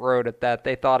on pit road at that.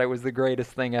 They thought it was the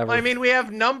greatest thing ever. I mean, we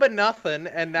have number nothing,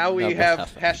 and now we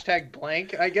have hashtag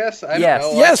blank, I guess. I don't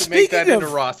know. Yes, make that into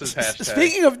Ross's hashtag.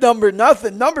 Speaking of number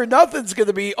nothing's going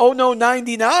to be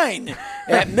 99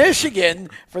 at Michigan.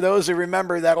 For those who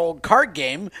remember that old card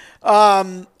game,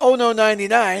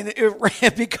 99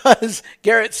 because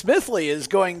Garrett Smithley is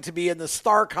going to be in the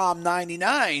Starcom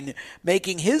 99,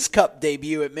 making his Cup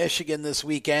debut at Michigan this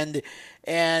weekend.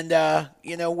 And,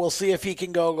 we'll see if he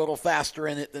can go a little faster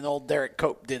in it than old Derek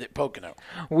Cope did at Pocono.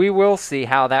 We will see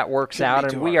how that works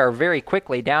out, and we are very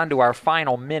quickly down to our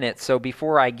final minute. So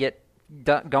before I get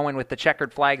going with the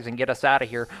checkered flags and get us out of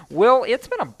here, Will, it's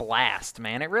been a blast,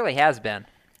 man. It really has been.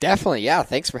 Definitely, yeah.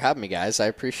 Thanks for having me, guys. I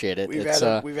appreciate it. We've had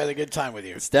a good time with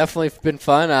you. It's definitely been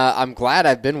fun. I'm glad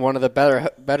I've been one of the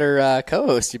better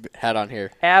co-hosts you had on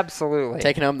here. Absolutely.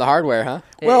 Taking home the hardware, huh?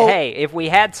 Well, hey, if we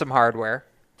had some hardware,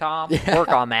 Tom, work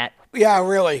on that. Yeah,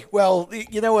 really. Well,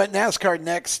 you know what? NASCAR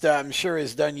Next, I'm sure,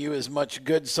 has done you as much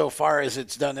good so far as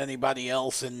it's done anybody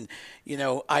else. And,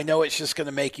 I know it's just going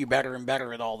to make you better and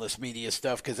better at all this media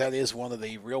stuff because that is one of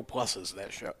the real pluses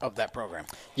of that program.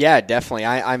 Yeah, definitely.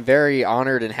 I'm very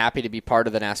honored and happy to be part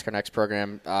of the NASCAR Next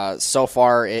program. So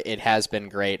far, it has been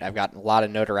great. I've gotten a lot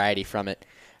of notoriety from it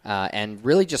and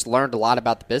really just learned a lot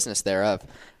about the business thereof.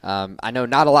 I know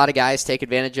not a lot of guys take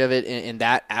advantage of it in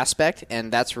that aspect,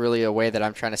 and that's really a way that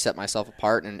I'm trying to set myself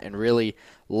apart and really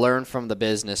learn from the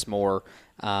business more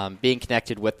being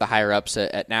connected with the higher-ups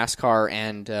at NASCAR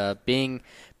and being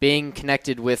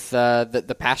connected with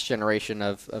the past generation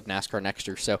of NASCAR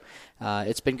Nexters. So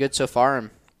it's been good so far, and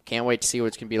can't wait to see what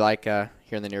it's going to be like here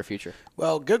in the near future.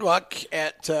 Well, good luck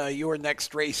at your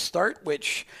next race start,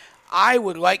 which I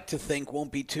would like to think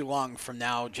won't be too long from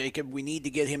now. Jacob, we need to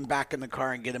get him back in the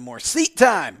car and get him more seat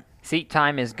time. Seat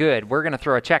time is good. We're going to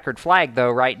throw a checkered flag, though,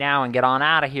 right now and get on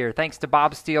out of here. Thanks to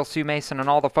Bob Steele, Sue Mason, and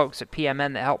all the folks at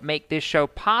PMN that helped make this show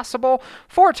possible.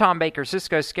 For Tom Baker,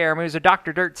 Cisco Scaramuza,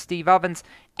 Dr. Dirt, Steve Ovens,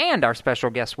 and our special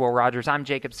guest, Will Rodgers, I'm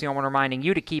Jacob Seelman, reminding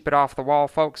you to keep it off the wall,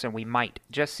 folks, and we might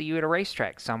just see you at a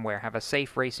racetrack somewhere. Have a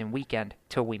safe racing weekend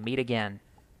till we meet again.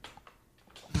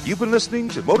 You've been listening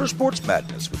to Motorsports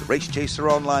Madness with the Race Chaser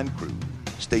Online crew.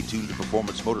 Stay tuned to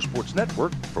Performance Motorsports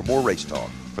Network for more race talk.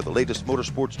 For the latest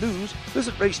motorsports news,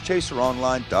 visit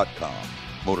racechaseronline.com.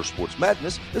 Motorsports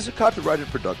Madness is a copyrighted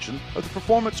production of the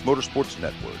Performance Motorsports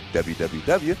Network,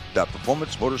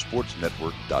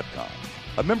 www.performancemotorsportsnetwork.com.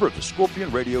 A member of the Scorpion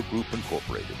Radio Group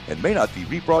Incorporated, and may not be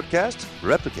rebroadcast,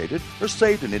 replicated, or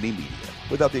saved in any media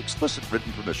without the explicit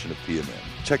written permission of PMN.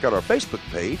 Check out our Facebook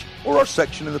page or our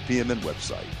section in the PMN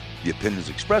website. The opinions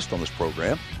expressed on this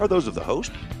program are those of the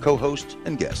host, co-hosts,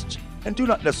 and guests, and do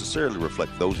not necessarily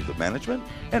reflect those of the management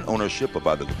and ownership of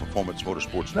either the Performance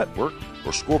Motorsports Network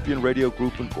or Scorpion Radio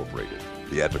Group Incorporated,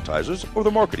 the advertisers, or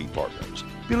the marketing partners.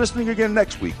 Be listening again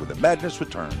next week when the madness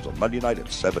returns on Monday night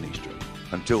at 7 Eastern.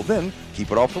 Until then,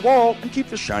 keep it off the wall and keep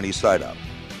the shiny side up.